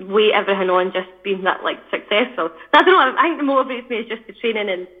you weigh everything on just being that like successful. So I don't know. I think the motivates me is just the training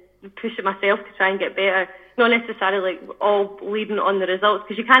and pushing myself to try and get better, not necessarily like all leading on the results,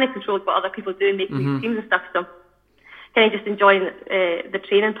 because you kind of control what other people do and making these teams and stuff. So kind of just enjoying the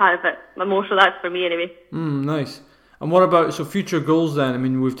training part of it. More so that's for me anyway. Nice. And what about future goals then? I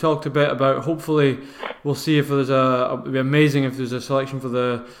mean, we've talked a bit about, hopefully we'll see if there's it'd be amazing if there's a selection for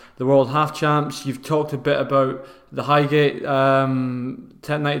the World Half Champs. You've talked a bit about the Highgate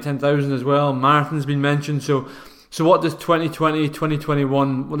 10,000 as well. Marathon's been mentioned. So what does 2020,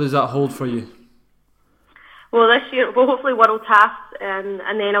 2021, what does that hold for you? Well, this year, hopefully World Half,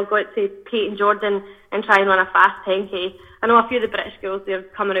 and then I'll go out to Peyton Jordan and try and run a fast 10k. I know a few of the British girls, they're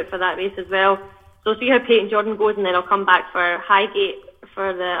coming out for that race as well. So see how Peyton Jordan goes, and then I'll come back for Highgate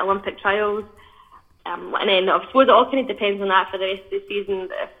for the Olympic trials. And then I suppose it all kind of depends on that for the rest of the season,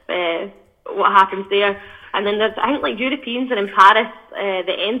 if what happens there. And then there's, I think like Europeans are in Paris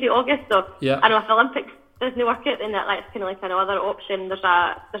the end of August. So I know if the Olympics doesn't work out, then that's kind of like another option. There's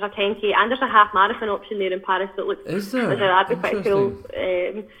a 10k and there's a half marathon option there in Paris. So it looks that'd be quite cool.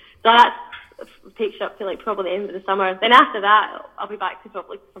 So that takes you up to like probably the end of the summer. Then after that, I'll be back to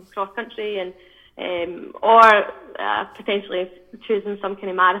probably some cross country and or potentially choosing some kind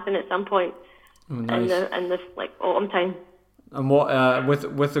of marathon at some point in the like autumn time. And what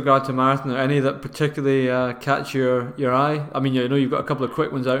with regard to marathon, are any that particularly catch your eye? I mean, you've got a couple of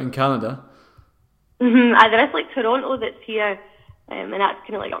quick ones out in Canada. There is like Toronto that's here, and that's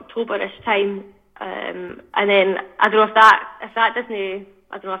kind of like October-ish time. And then I don't know if that doesn't.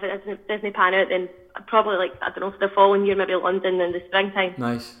 I don't know if it doesn't pan out, then probably like I don't know, for the following year, maybe London in the springtime.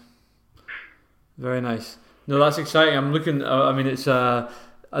 Nice. Very nice. No, that's exciting. I'm looking. I mean, it's as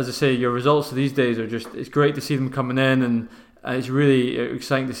I say, your results these days are just. It's great to see them coming in, and it's really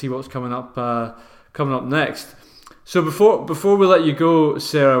exciting to see what's coming up next. So before we let you go,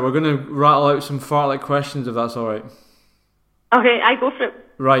 Sarah, we're going to rattle out some fartlek questions, if that's all right. Okay, I go for it.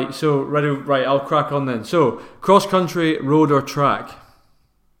 Right. So ready? Right. I'll crack on then. So cross country, road, or track?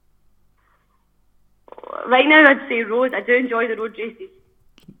 Right now, I'd say road. I do enjoy the road races.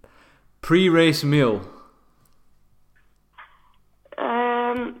 Pre-race meal?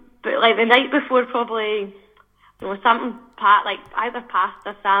 But like the night before, probably something like either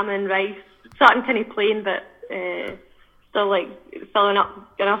pasta, salmon, rice, something kind of plain, but still like filling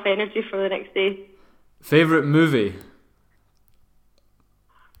up enough energy for the next day. Favourite movie?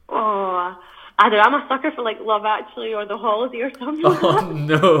 Oh, I don't know. I'm a sucker for like Love Actually or The Holiday or something. Oh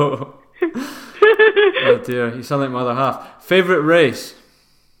no! Oh dear, you sound like my other half. Favourite race?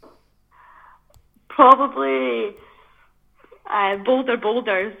 Probably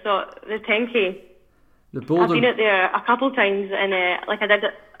Boulder, so the 10K. The Boulder. I've been out there a couple of times, and I did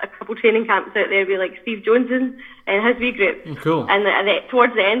a couple training camps out there with like Steve Johnson and his wee group. Oh, cool. And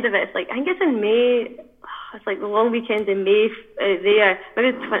towards the end of it, it's like, I think it's in May. It's like the long weekend in May there.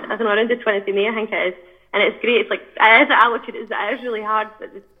 Maybe I don't know, around the 20th of May, I think it is. And it's great. It's like, it is at altitude. It is really hard.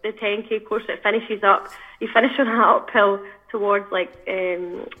 But the 10K course, it finishes up. You finish on an uphill towards like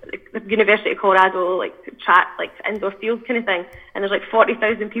the University of Colorado, like track, like indoor field kind of thing. And there's like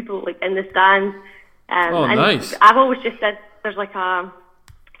 40,000 people like in the stands. And nice. I've always just said there's like a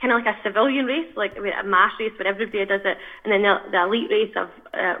kind of like a civilian race, like a mass race where everybody does it, and then the elite race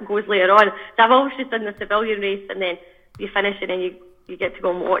goes later on. So I've always just done the civilian race, and then you finish, and then you get to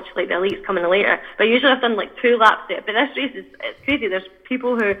go and watch like the elites coming later. But usually I've done like 2 laps there. But this race it's crazy. There's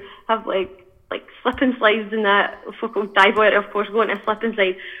people who have like slip and slides and that. Folk will dive out, of course, going to a slip and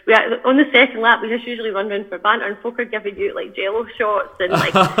slide. On the second lap, we just usually run around for banter, and folk are giving you like jello shots and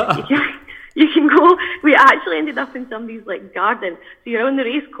like you can go. We actually ended up in somebody's like garden. So you're on the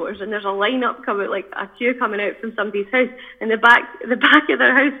race course, and there's a lineup coming, like a queue coming out from somebody's house, and the back of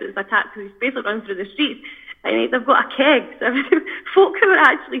their house is attached to this basically run through the streets, and they've got a keg. So folk who are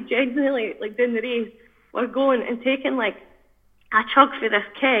actually genuinely like doing the race were going and taking like a chug for this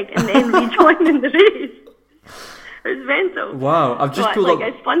keg and then rejoining the race. It's mental. Wow, I've just pulled up.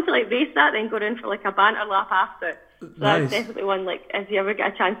 It's fun to like race that, then go in for like a banter lap after. So nice. That's definitely one. Like if you ever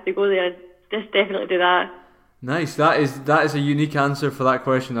get a chance to go there, just definitely do that. Nice. That is a unique answer for that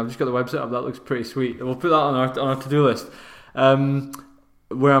question. I've just got the website up. That looks pretty sweet. We'll put that on our to-do list.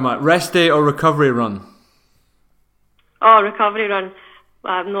 Where am I? Rest day or recovery run? Oh, recovery run.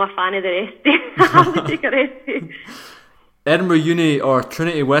 Well, I'm not a fan of the rest day. I have to take a rest day. Edinburgh Uni or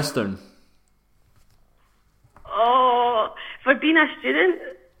Trinity Western? Oh, for being a student,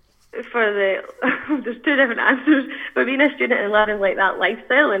 there's 2 different answers. For being a student and living like that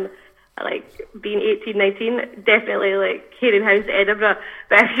lifestyle and like being 18, 19, definitely like Heron House, Edinburgh.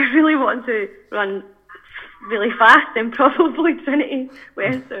 But if you really want to run really fast, then probably Trinity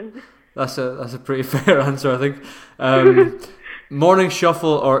Western. That's a pretty fair answer, I think. Morning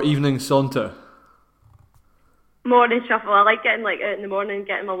shuffle or evening saunter? Morning shuffle. I like getting like out in the morning,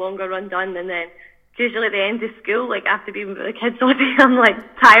 getting my longer run done, and then usually at the end of school, like after being with the kids all day, I'm like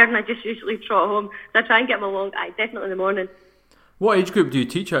tired and I just usually trot home. So I try and get my definitely in the morning. What age group do you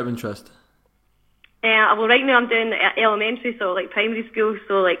teach out of interest? Well, right now I'm doing elementary, so like primary school,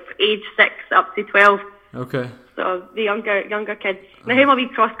 so like age 6 up to 12. Okay. So the younger kids. I have my wee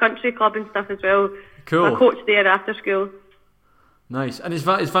cross country club and stuff as well. Cool. I coach there after school. Nice. And it's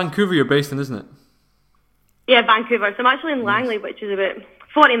Vancouver you're based in, isn't it? Yeah, Vancouver. So I'm actually in Langley, which is about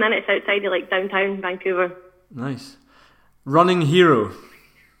 40 minutes outside of like downtown Vancouver. Nice. Running hero?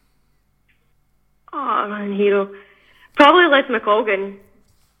 Oh, running hero. Probably Liz McColgan.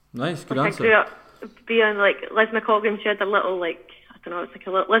 Nice, good answer. I grew up being like Liz McColgan. She had a little like, I don't know, it's like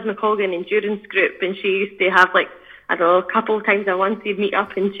a little Liz McColgan endurance group, and she used to have like, I don't know, a couple of times a month you'd meet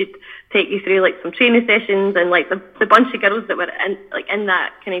up and she'd take you through like some training sessions, and like the bunch of girls that were in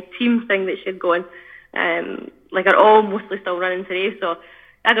that kind of team thing that she'd gone, like are all mostly still running today. So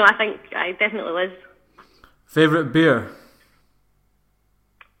I don't know, I think I definitely Liz. Favourite beer?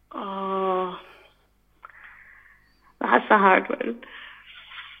 Oh, that's a hard one.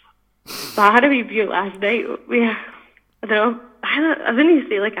 So I had a wee beer last night. I don't know. I didn't even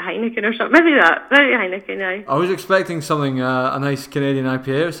say like a Heineken or something. Maybe a Heineken, aye. I was expecting something, a nice Canadian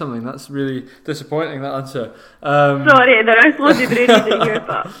IPA or something. That's really disappointing, that answer. Sorry, there is loads of breweries in here,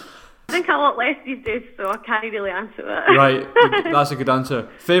 but I think a lot less these days, so I can't really answer that. Right, that's a good answer.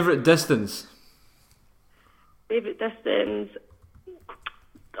 Favourite distance? Favourite distance?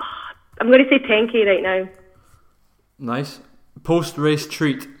 I'm going to say 10k right now. Nice. Post-race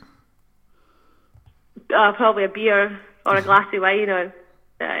treat? Probably a beer or a glass of wine or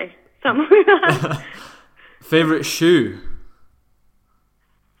something like that. Favourite shoe?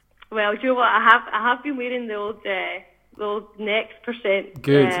 Well, do you know what? I have been wearing the old Next Percent.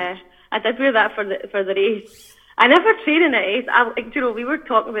 Good. I did wear that for the race. I never train in it. Do you know, we were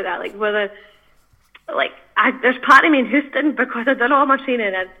talking about that, like whether, like, there's part of me in Houston because I've done all my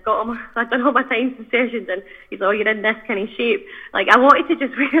training, I've done all my times and sessions, and he's like, oh, you're in this kind of shape. Like, I wanted to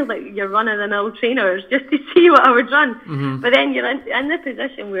just wear like your run-of-the-mill trainers just to see what I would run. Mm-hmm. But then you're in the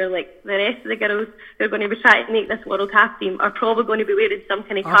position where like the rest of the girls who are going to be trying to make this world half team are probably going to be wearing some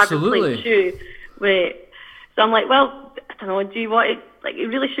kind of carbon plate shoe. So I'm like, well, I don't know, do you want to, like, you're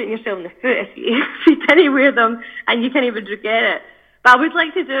really shooting yourself in the foot if you didn't wear them and you can't even regret it. But I would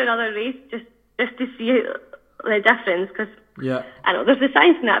like to do another race just to see the difference, because Yeah. I know there's the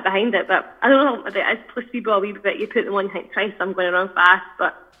science in that behind it, but I don't know, as placebo a wee bit. You put them on, you think, Christ, I'm going to run fast,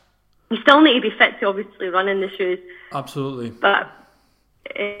 but you still need to be fit to obviously run in the shoes. Absolutely. But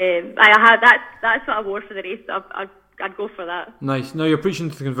that's what I wore for the race. I'd go for that. Nice. No, you're preaching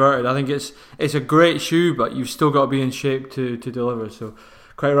to the converted. I think it's a great shoe, but you've still got to be in shape to deliver. So,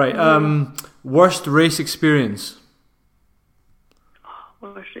 quite right. Worst race experience?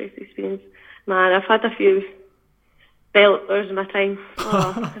 Worst race experience? Man, I've had a few belters in my time.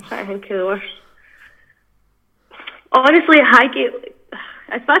 I'm trying to think of the worst. Honestly, at Highgate,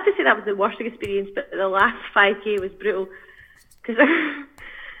 it's bad to say that was the worst experience, but the last 5K was brutal. Because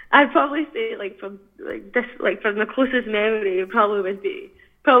I'd probably say, from the closest memory, it probably would be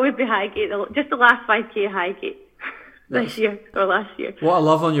Highgate. Just the last 5K Highgate this year or last year. What I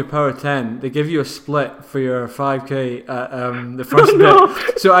love on your Power 10, they give you a split for your 5K at the first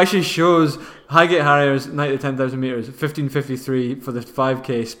bit. So it actually shows Highgate Harriers, night to 10,000 metres, 15:53 for the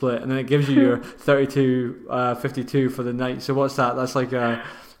 5K split, and then it gives you your 32:52 for the night. So what's that? That's like a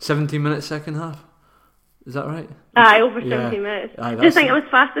 17-minute second half. Is that right? Over 17 minutes. I just think I was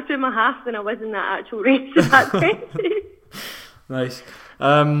faster through my half than I was in that actual race at that time. Nice.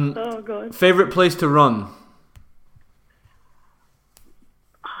 Oh God. Favourite place to run?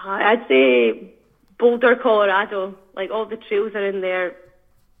 I'd say Boulder, Colorado. All the trails are in there.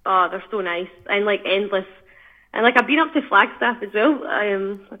 Oh, they're so nice and endless. And I've been up to Flagstaff as well. I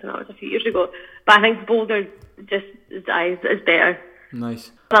don't know, it was a few years ago, but I think Boulder just is better.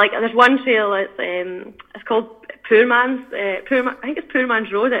 Nice. But there's one trail. It's called Poor Man's. I think it's Poor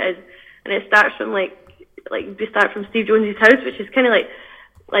Man's Road. It is, and it starts from we start from Steve Jones's house, which is kind of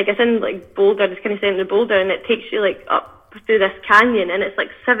it's in Boulder. It's kind of centre of Boulder, and it takes you up through this canyon, and it's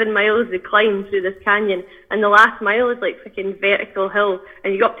 7 miles to climb through this canyon, and the last mile is freaking vertical hill,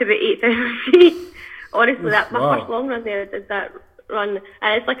 and you go up to about 8,000 feet. Honestly, my first long run there did that run,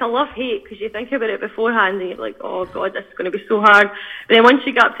 and it's a love-hate, because you think about it beforehand and you're like, oh God, this is going to be so hard, but then once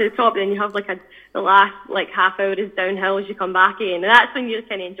you get up to the top, then you have the last half hour is downhill as you come back in, and that's when you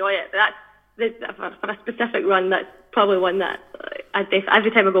kind of enjoy it. But that's for a specific run, that's probably one that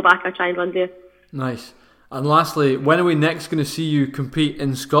every time I go back I try and run there. Nice. And lastly, when are we next going to see you compete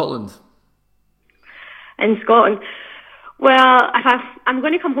in Scotland? In Scotland? Well, I'm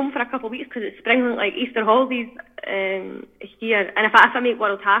going to come home for a couple of weeks because it's spring, Easter holidays here. And if I make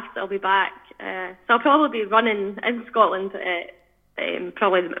World Halves, I'll be back. So I'll probably be running in Scotland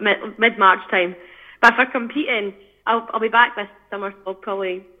probably mid-March time. But if I'm competing, I'll be back this summer, so I'll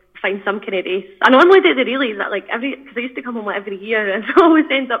probably find some kind of race. I normally do the relays because I used to come home every year, and so I always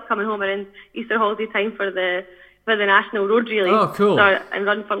end up coming home around Easter holiday time for the national road relay. Oh, cool! And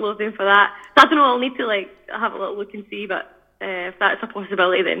run for Lothian for that. So I don't know. I'll need to have a little look and see, but if that's a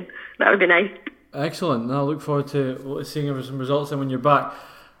possibility, then that would be nice. Excellent. I look forward to seeing some results then when you're back.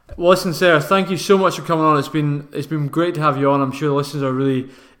 Well, listen, Sarah, thank you so much for coming on. It's been great to have you on. I'm sure the listeners are really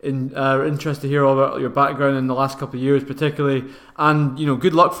interested to hear all about your background in the last couple of years, particularly. And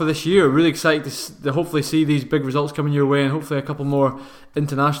good luck for this year. Really excited to hopefully see these big results coming your way, and hopefully a couple more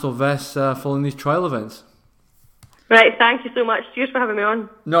international vests following these trial events. Right, thank you so much. Cheers for having me on.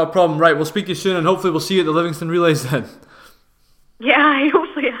 No problem. Right, we'll speak to you soon, and hopefully we'll see you at the Livingston Relays then. Yeah,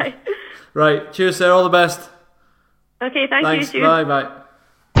 hopefully. Right, cheers, Sarah. All the best. Okay, thanks you. Cheers. Bye.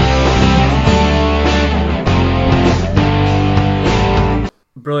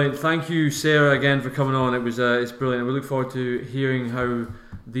 Brilliant. Thank you, Sarah, again for coming on. It's brilliant. We look forward to hearing how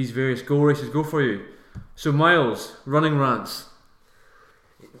these various goal races go for you. So, Miles, running rants.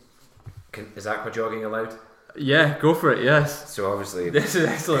 Is aqua jogging allowed? Yeah, go for it. Yes. So obviously, this is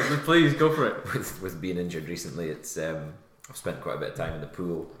excellent. Please go for it. With being injured recently, it's I've spent quite a bit of time in the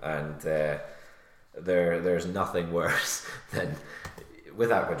pool, and there's nothing worse than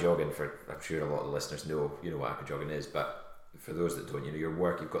with aqua jogging. I'm sure a lot of the listeners know what aqua jogging is, but for those that don't, your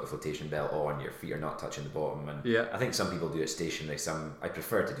work, you've got the flotation belt on, your feet are not touching the bottom, and I think some people do it stationary. I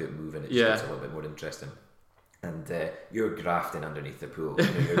prefer to do it moving. It's a little bit more interesting. And you're grafting underneath the pool.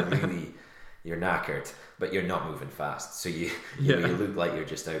 You're knackered, but you're not moving fast. So you look like you're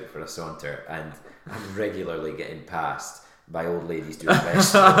just out for a saunter. And I'm regularly getting passed by old ladies doing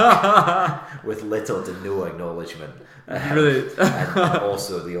breaststroke with little to no acknowledgement. Brilliant. And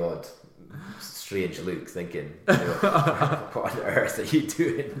also the odd strange look, thinking, what on earth are you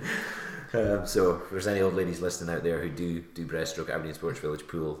doing? So if there's any old ladies listening out there who do breaststroke at Aberdeen Sports Village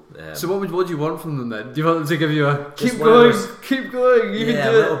pool. So what do you want from them then? Do you want them to give you a keep going, you can do it?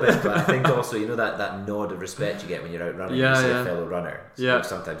 A little bit, but I think also that nod of respect you get when you're out running, you see a fellow runner. So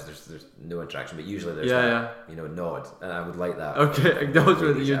sometimes there's no interaction, but usually there's nod, and I would like that. Okay,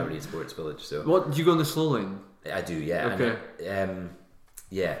 acknowledgement that Aberdeen Sports Village. So what do you go on the slow lane? I do, yeah. Okay. And,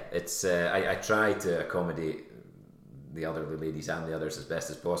 it's I try to accommodate the other ladies and the others as best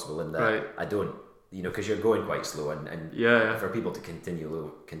as possible, in that I don't, because you're going quite slow, and for people to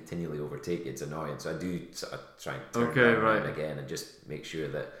continually overtake you, it's annoying. So I do sort of try and turn around again and just make sure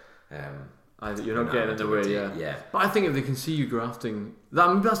that you're not getting in the way. Yeah. But I think if they can see you grafting,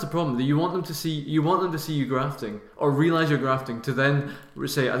 that's the problem. That you want them to see you grafting, or realise you're grafting, to then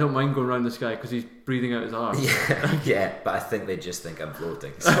say, I don't mind going around this guy because he's breathing out his arms. Yeah. But I think they just think I'm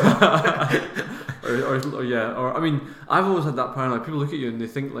floating. So. or I mean, I've always had that paranoia. People look at you and they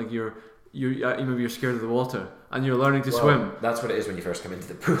think like maybe you're scared of the water and you're learning to swim. That's what it is when you first come into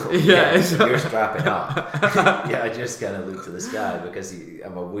the pool. Exactly. You're strapping up. I just kind of look to the sky because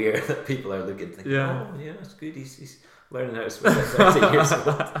I'm aware that people are looking, thinking, it's good. He's learning how to swim at 30 years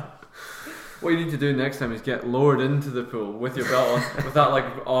old. What you need to do next time is get lowered into the pool with your belt on, with that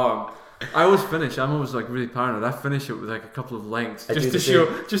arm. I always finish. I'm always really paranoid. I finish it with a couple of lengths just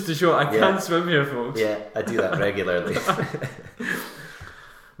to show I can't swim here, folks. Yeah, I do that regularly.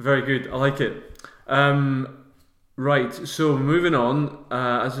 Very good. I like it. Right. So moving on.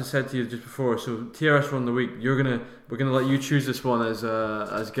 As I said to you just before, so TRS Run of the Week. We're gonna let you choose this one as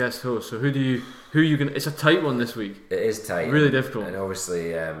guest host. So who are you gonna? It's a tight one this week. It is tight. Really difficult. And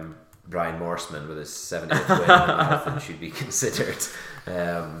obviously, Brian Morsman with his 70th win in the marathon should be considered.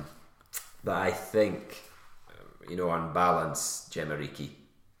 But I think, on balance, Gemma Reekie.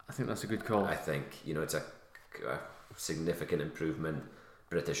 I think that's a good call. I think, it's a significant improvement,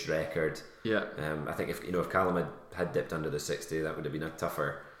 British record. Yeah. I think if Callum had dipped under the 60, that would have been a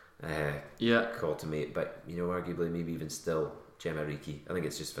tougher call to make. But, arguably, maybe even still, Gemma Reekie. I think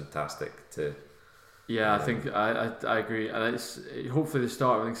it's just fantastic to... Yeah, I think I agree. And it's hopefully the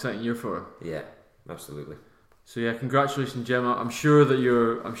start of an exciting year for her. Yeah, absolutely. So yeah, congratulations, Gemma. I'm sure that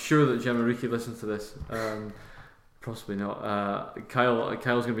Gemma Reekie listens to this. Possibly not. Kyle's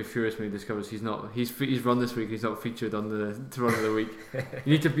going to be furious when he discovers he's run this week. He's not featured on the Run of the Week.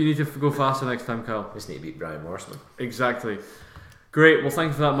 You need to go faster next time, Kyle. Just need to beat Brian Morsman. Exactly. Great. Well, thank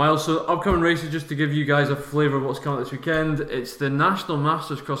you for that, Miles. So upcoming races, just to give you guys a flavour of what's coming this weekend. It's the National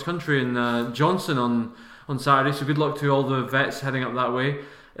Masters Cross Country in Johnson on Saturday. So good luck to all the vets heading up that way.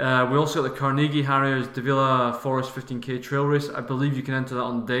 We also got the Carnegie Harriers Davila Forest 15k trail race. I believe you can enter that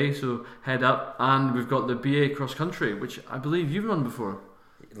on the day, so head up. And we've got the BA Cross Country, which I believe you've run before.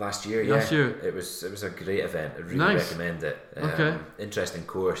 Last year. It was a great event. I really recommend it. Okay. Interesting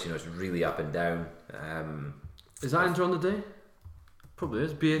course. It's really up and down. Is that entry on the day? Probably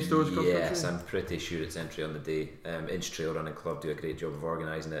is. BA Stores Cross Country. Yes, I'm pretty sure it's entry on the day. Inch Trail Running Club do a great job of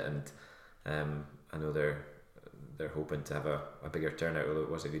organising it, and I know they're hoping to have a bigger turnout, although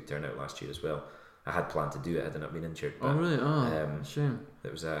it was a good turnout last year as well. I had planned to do it, I had not been injured. But, really? Shame.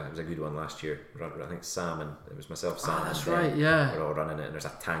 It was a good one last year. I think Sam and it was myself, Sam. That's and right. Yeah. We're all running it, and there's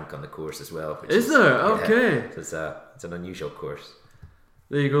a tank on the course as well. Is there? Okay. So it's an unusual course.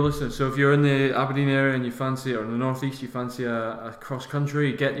 There you go, listen. So if you're in the Aberdeen area and you fancy, or in the northeast, you fancy a cross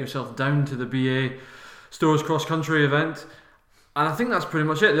country, get yourself down to the BA Stores Cross Country event. And I think that's pretty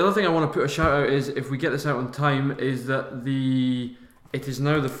much it. The other thing I want to put a shout out is, if we get this out on time, is that it is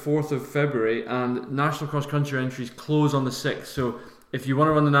now the 4th of February and National Cross Country entries close on the 6th. So if you want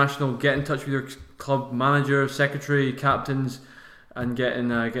to run the National, get in touch with your club manager, secretary, captains, and get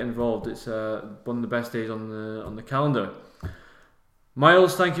involved. It's one of the best days on the calendar.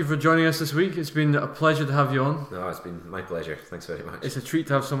 Miles, thank you for joining us this week. It's been a pleasure to have you on. No, it's been my pleasure. Thanks very much. It's a treat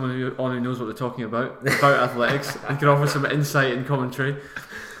to have someone who knows what they're talking about athletics and can offer some insight and commentary.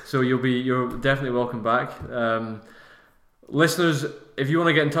 So you're definitely welcome back. Listeners, if you want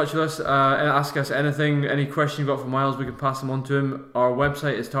to get in touch with us, ask us anything, any question you've got for Miles, we can pass them on to him. Our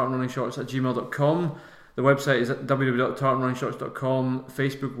website is tartanrunningshorts@gmail.com. The website is at www.tartanrunningshorts.com.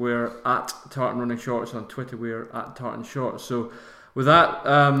 Facebook, we're at Tartan Running Shorts, and on Twitter, we're at Tartan Shorts. So with that,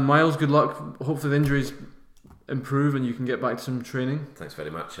 Miles, good luck. Hopefully the injuries improve and you can get back to some training. Thanks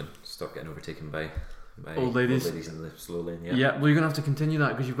very much, and stop getting overtaken by old ladies in the slow lane. Yeah, well, you're going to have to continue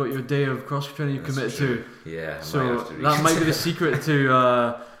that because you've got your day of cross training you've committed to. Yeah, so that might be the secret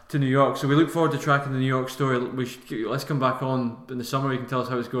to New York. So we look forward to tracking the New York story. Let's come back on in the summer. You can tell us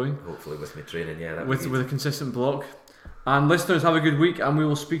how it's going. Hopefully with my training, with a consistent block. And listeners, have a good week, and we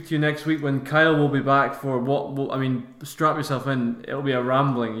will speak to you next week when Kyle will be back for what will, I mean, strap yourself in. It'll be a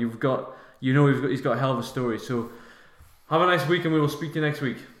rambling. He's got a hell of a story. So have a nice week, and we will speak to you next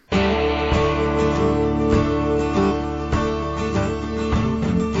week.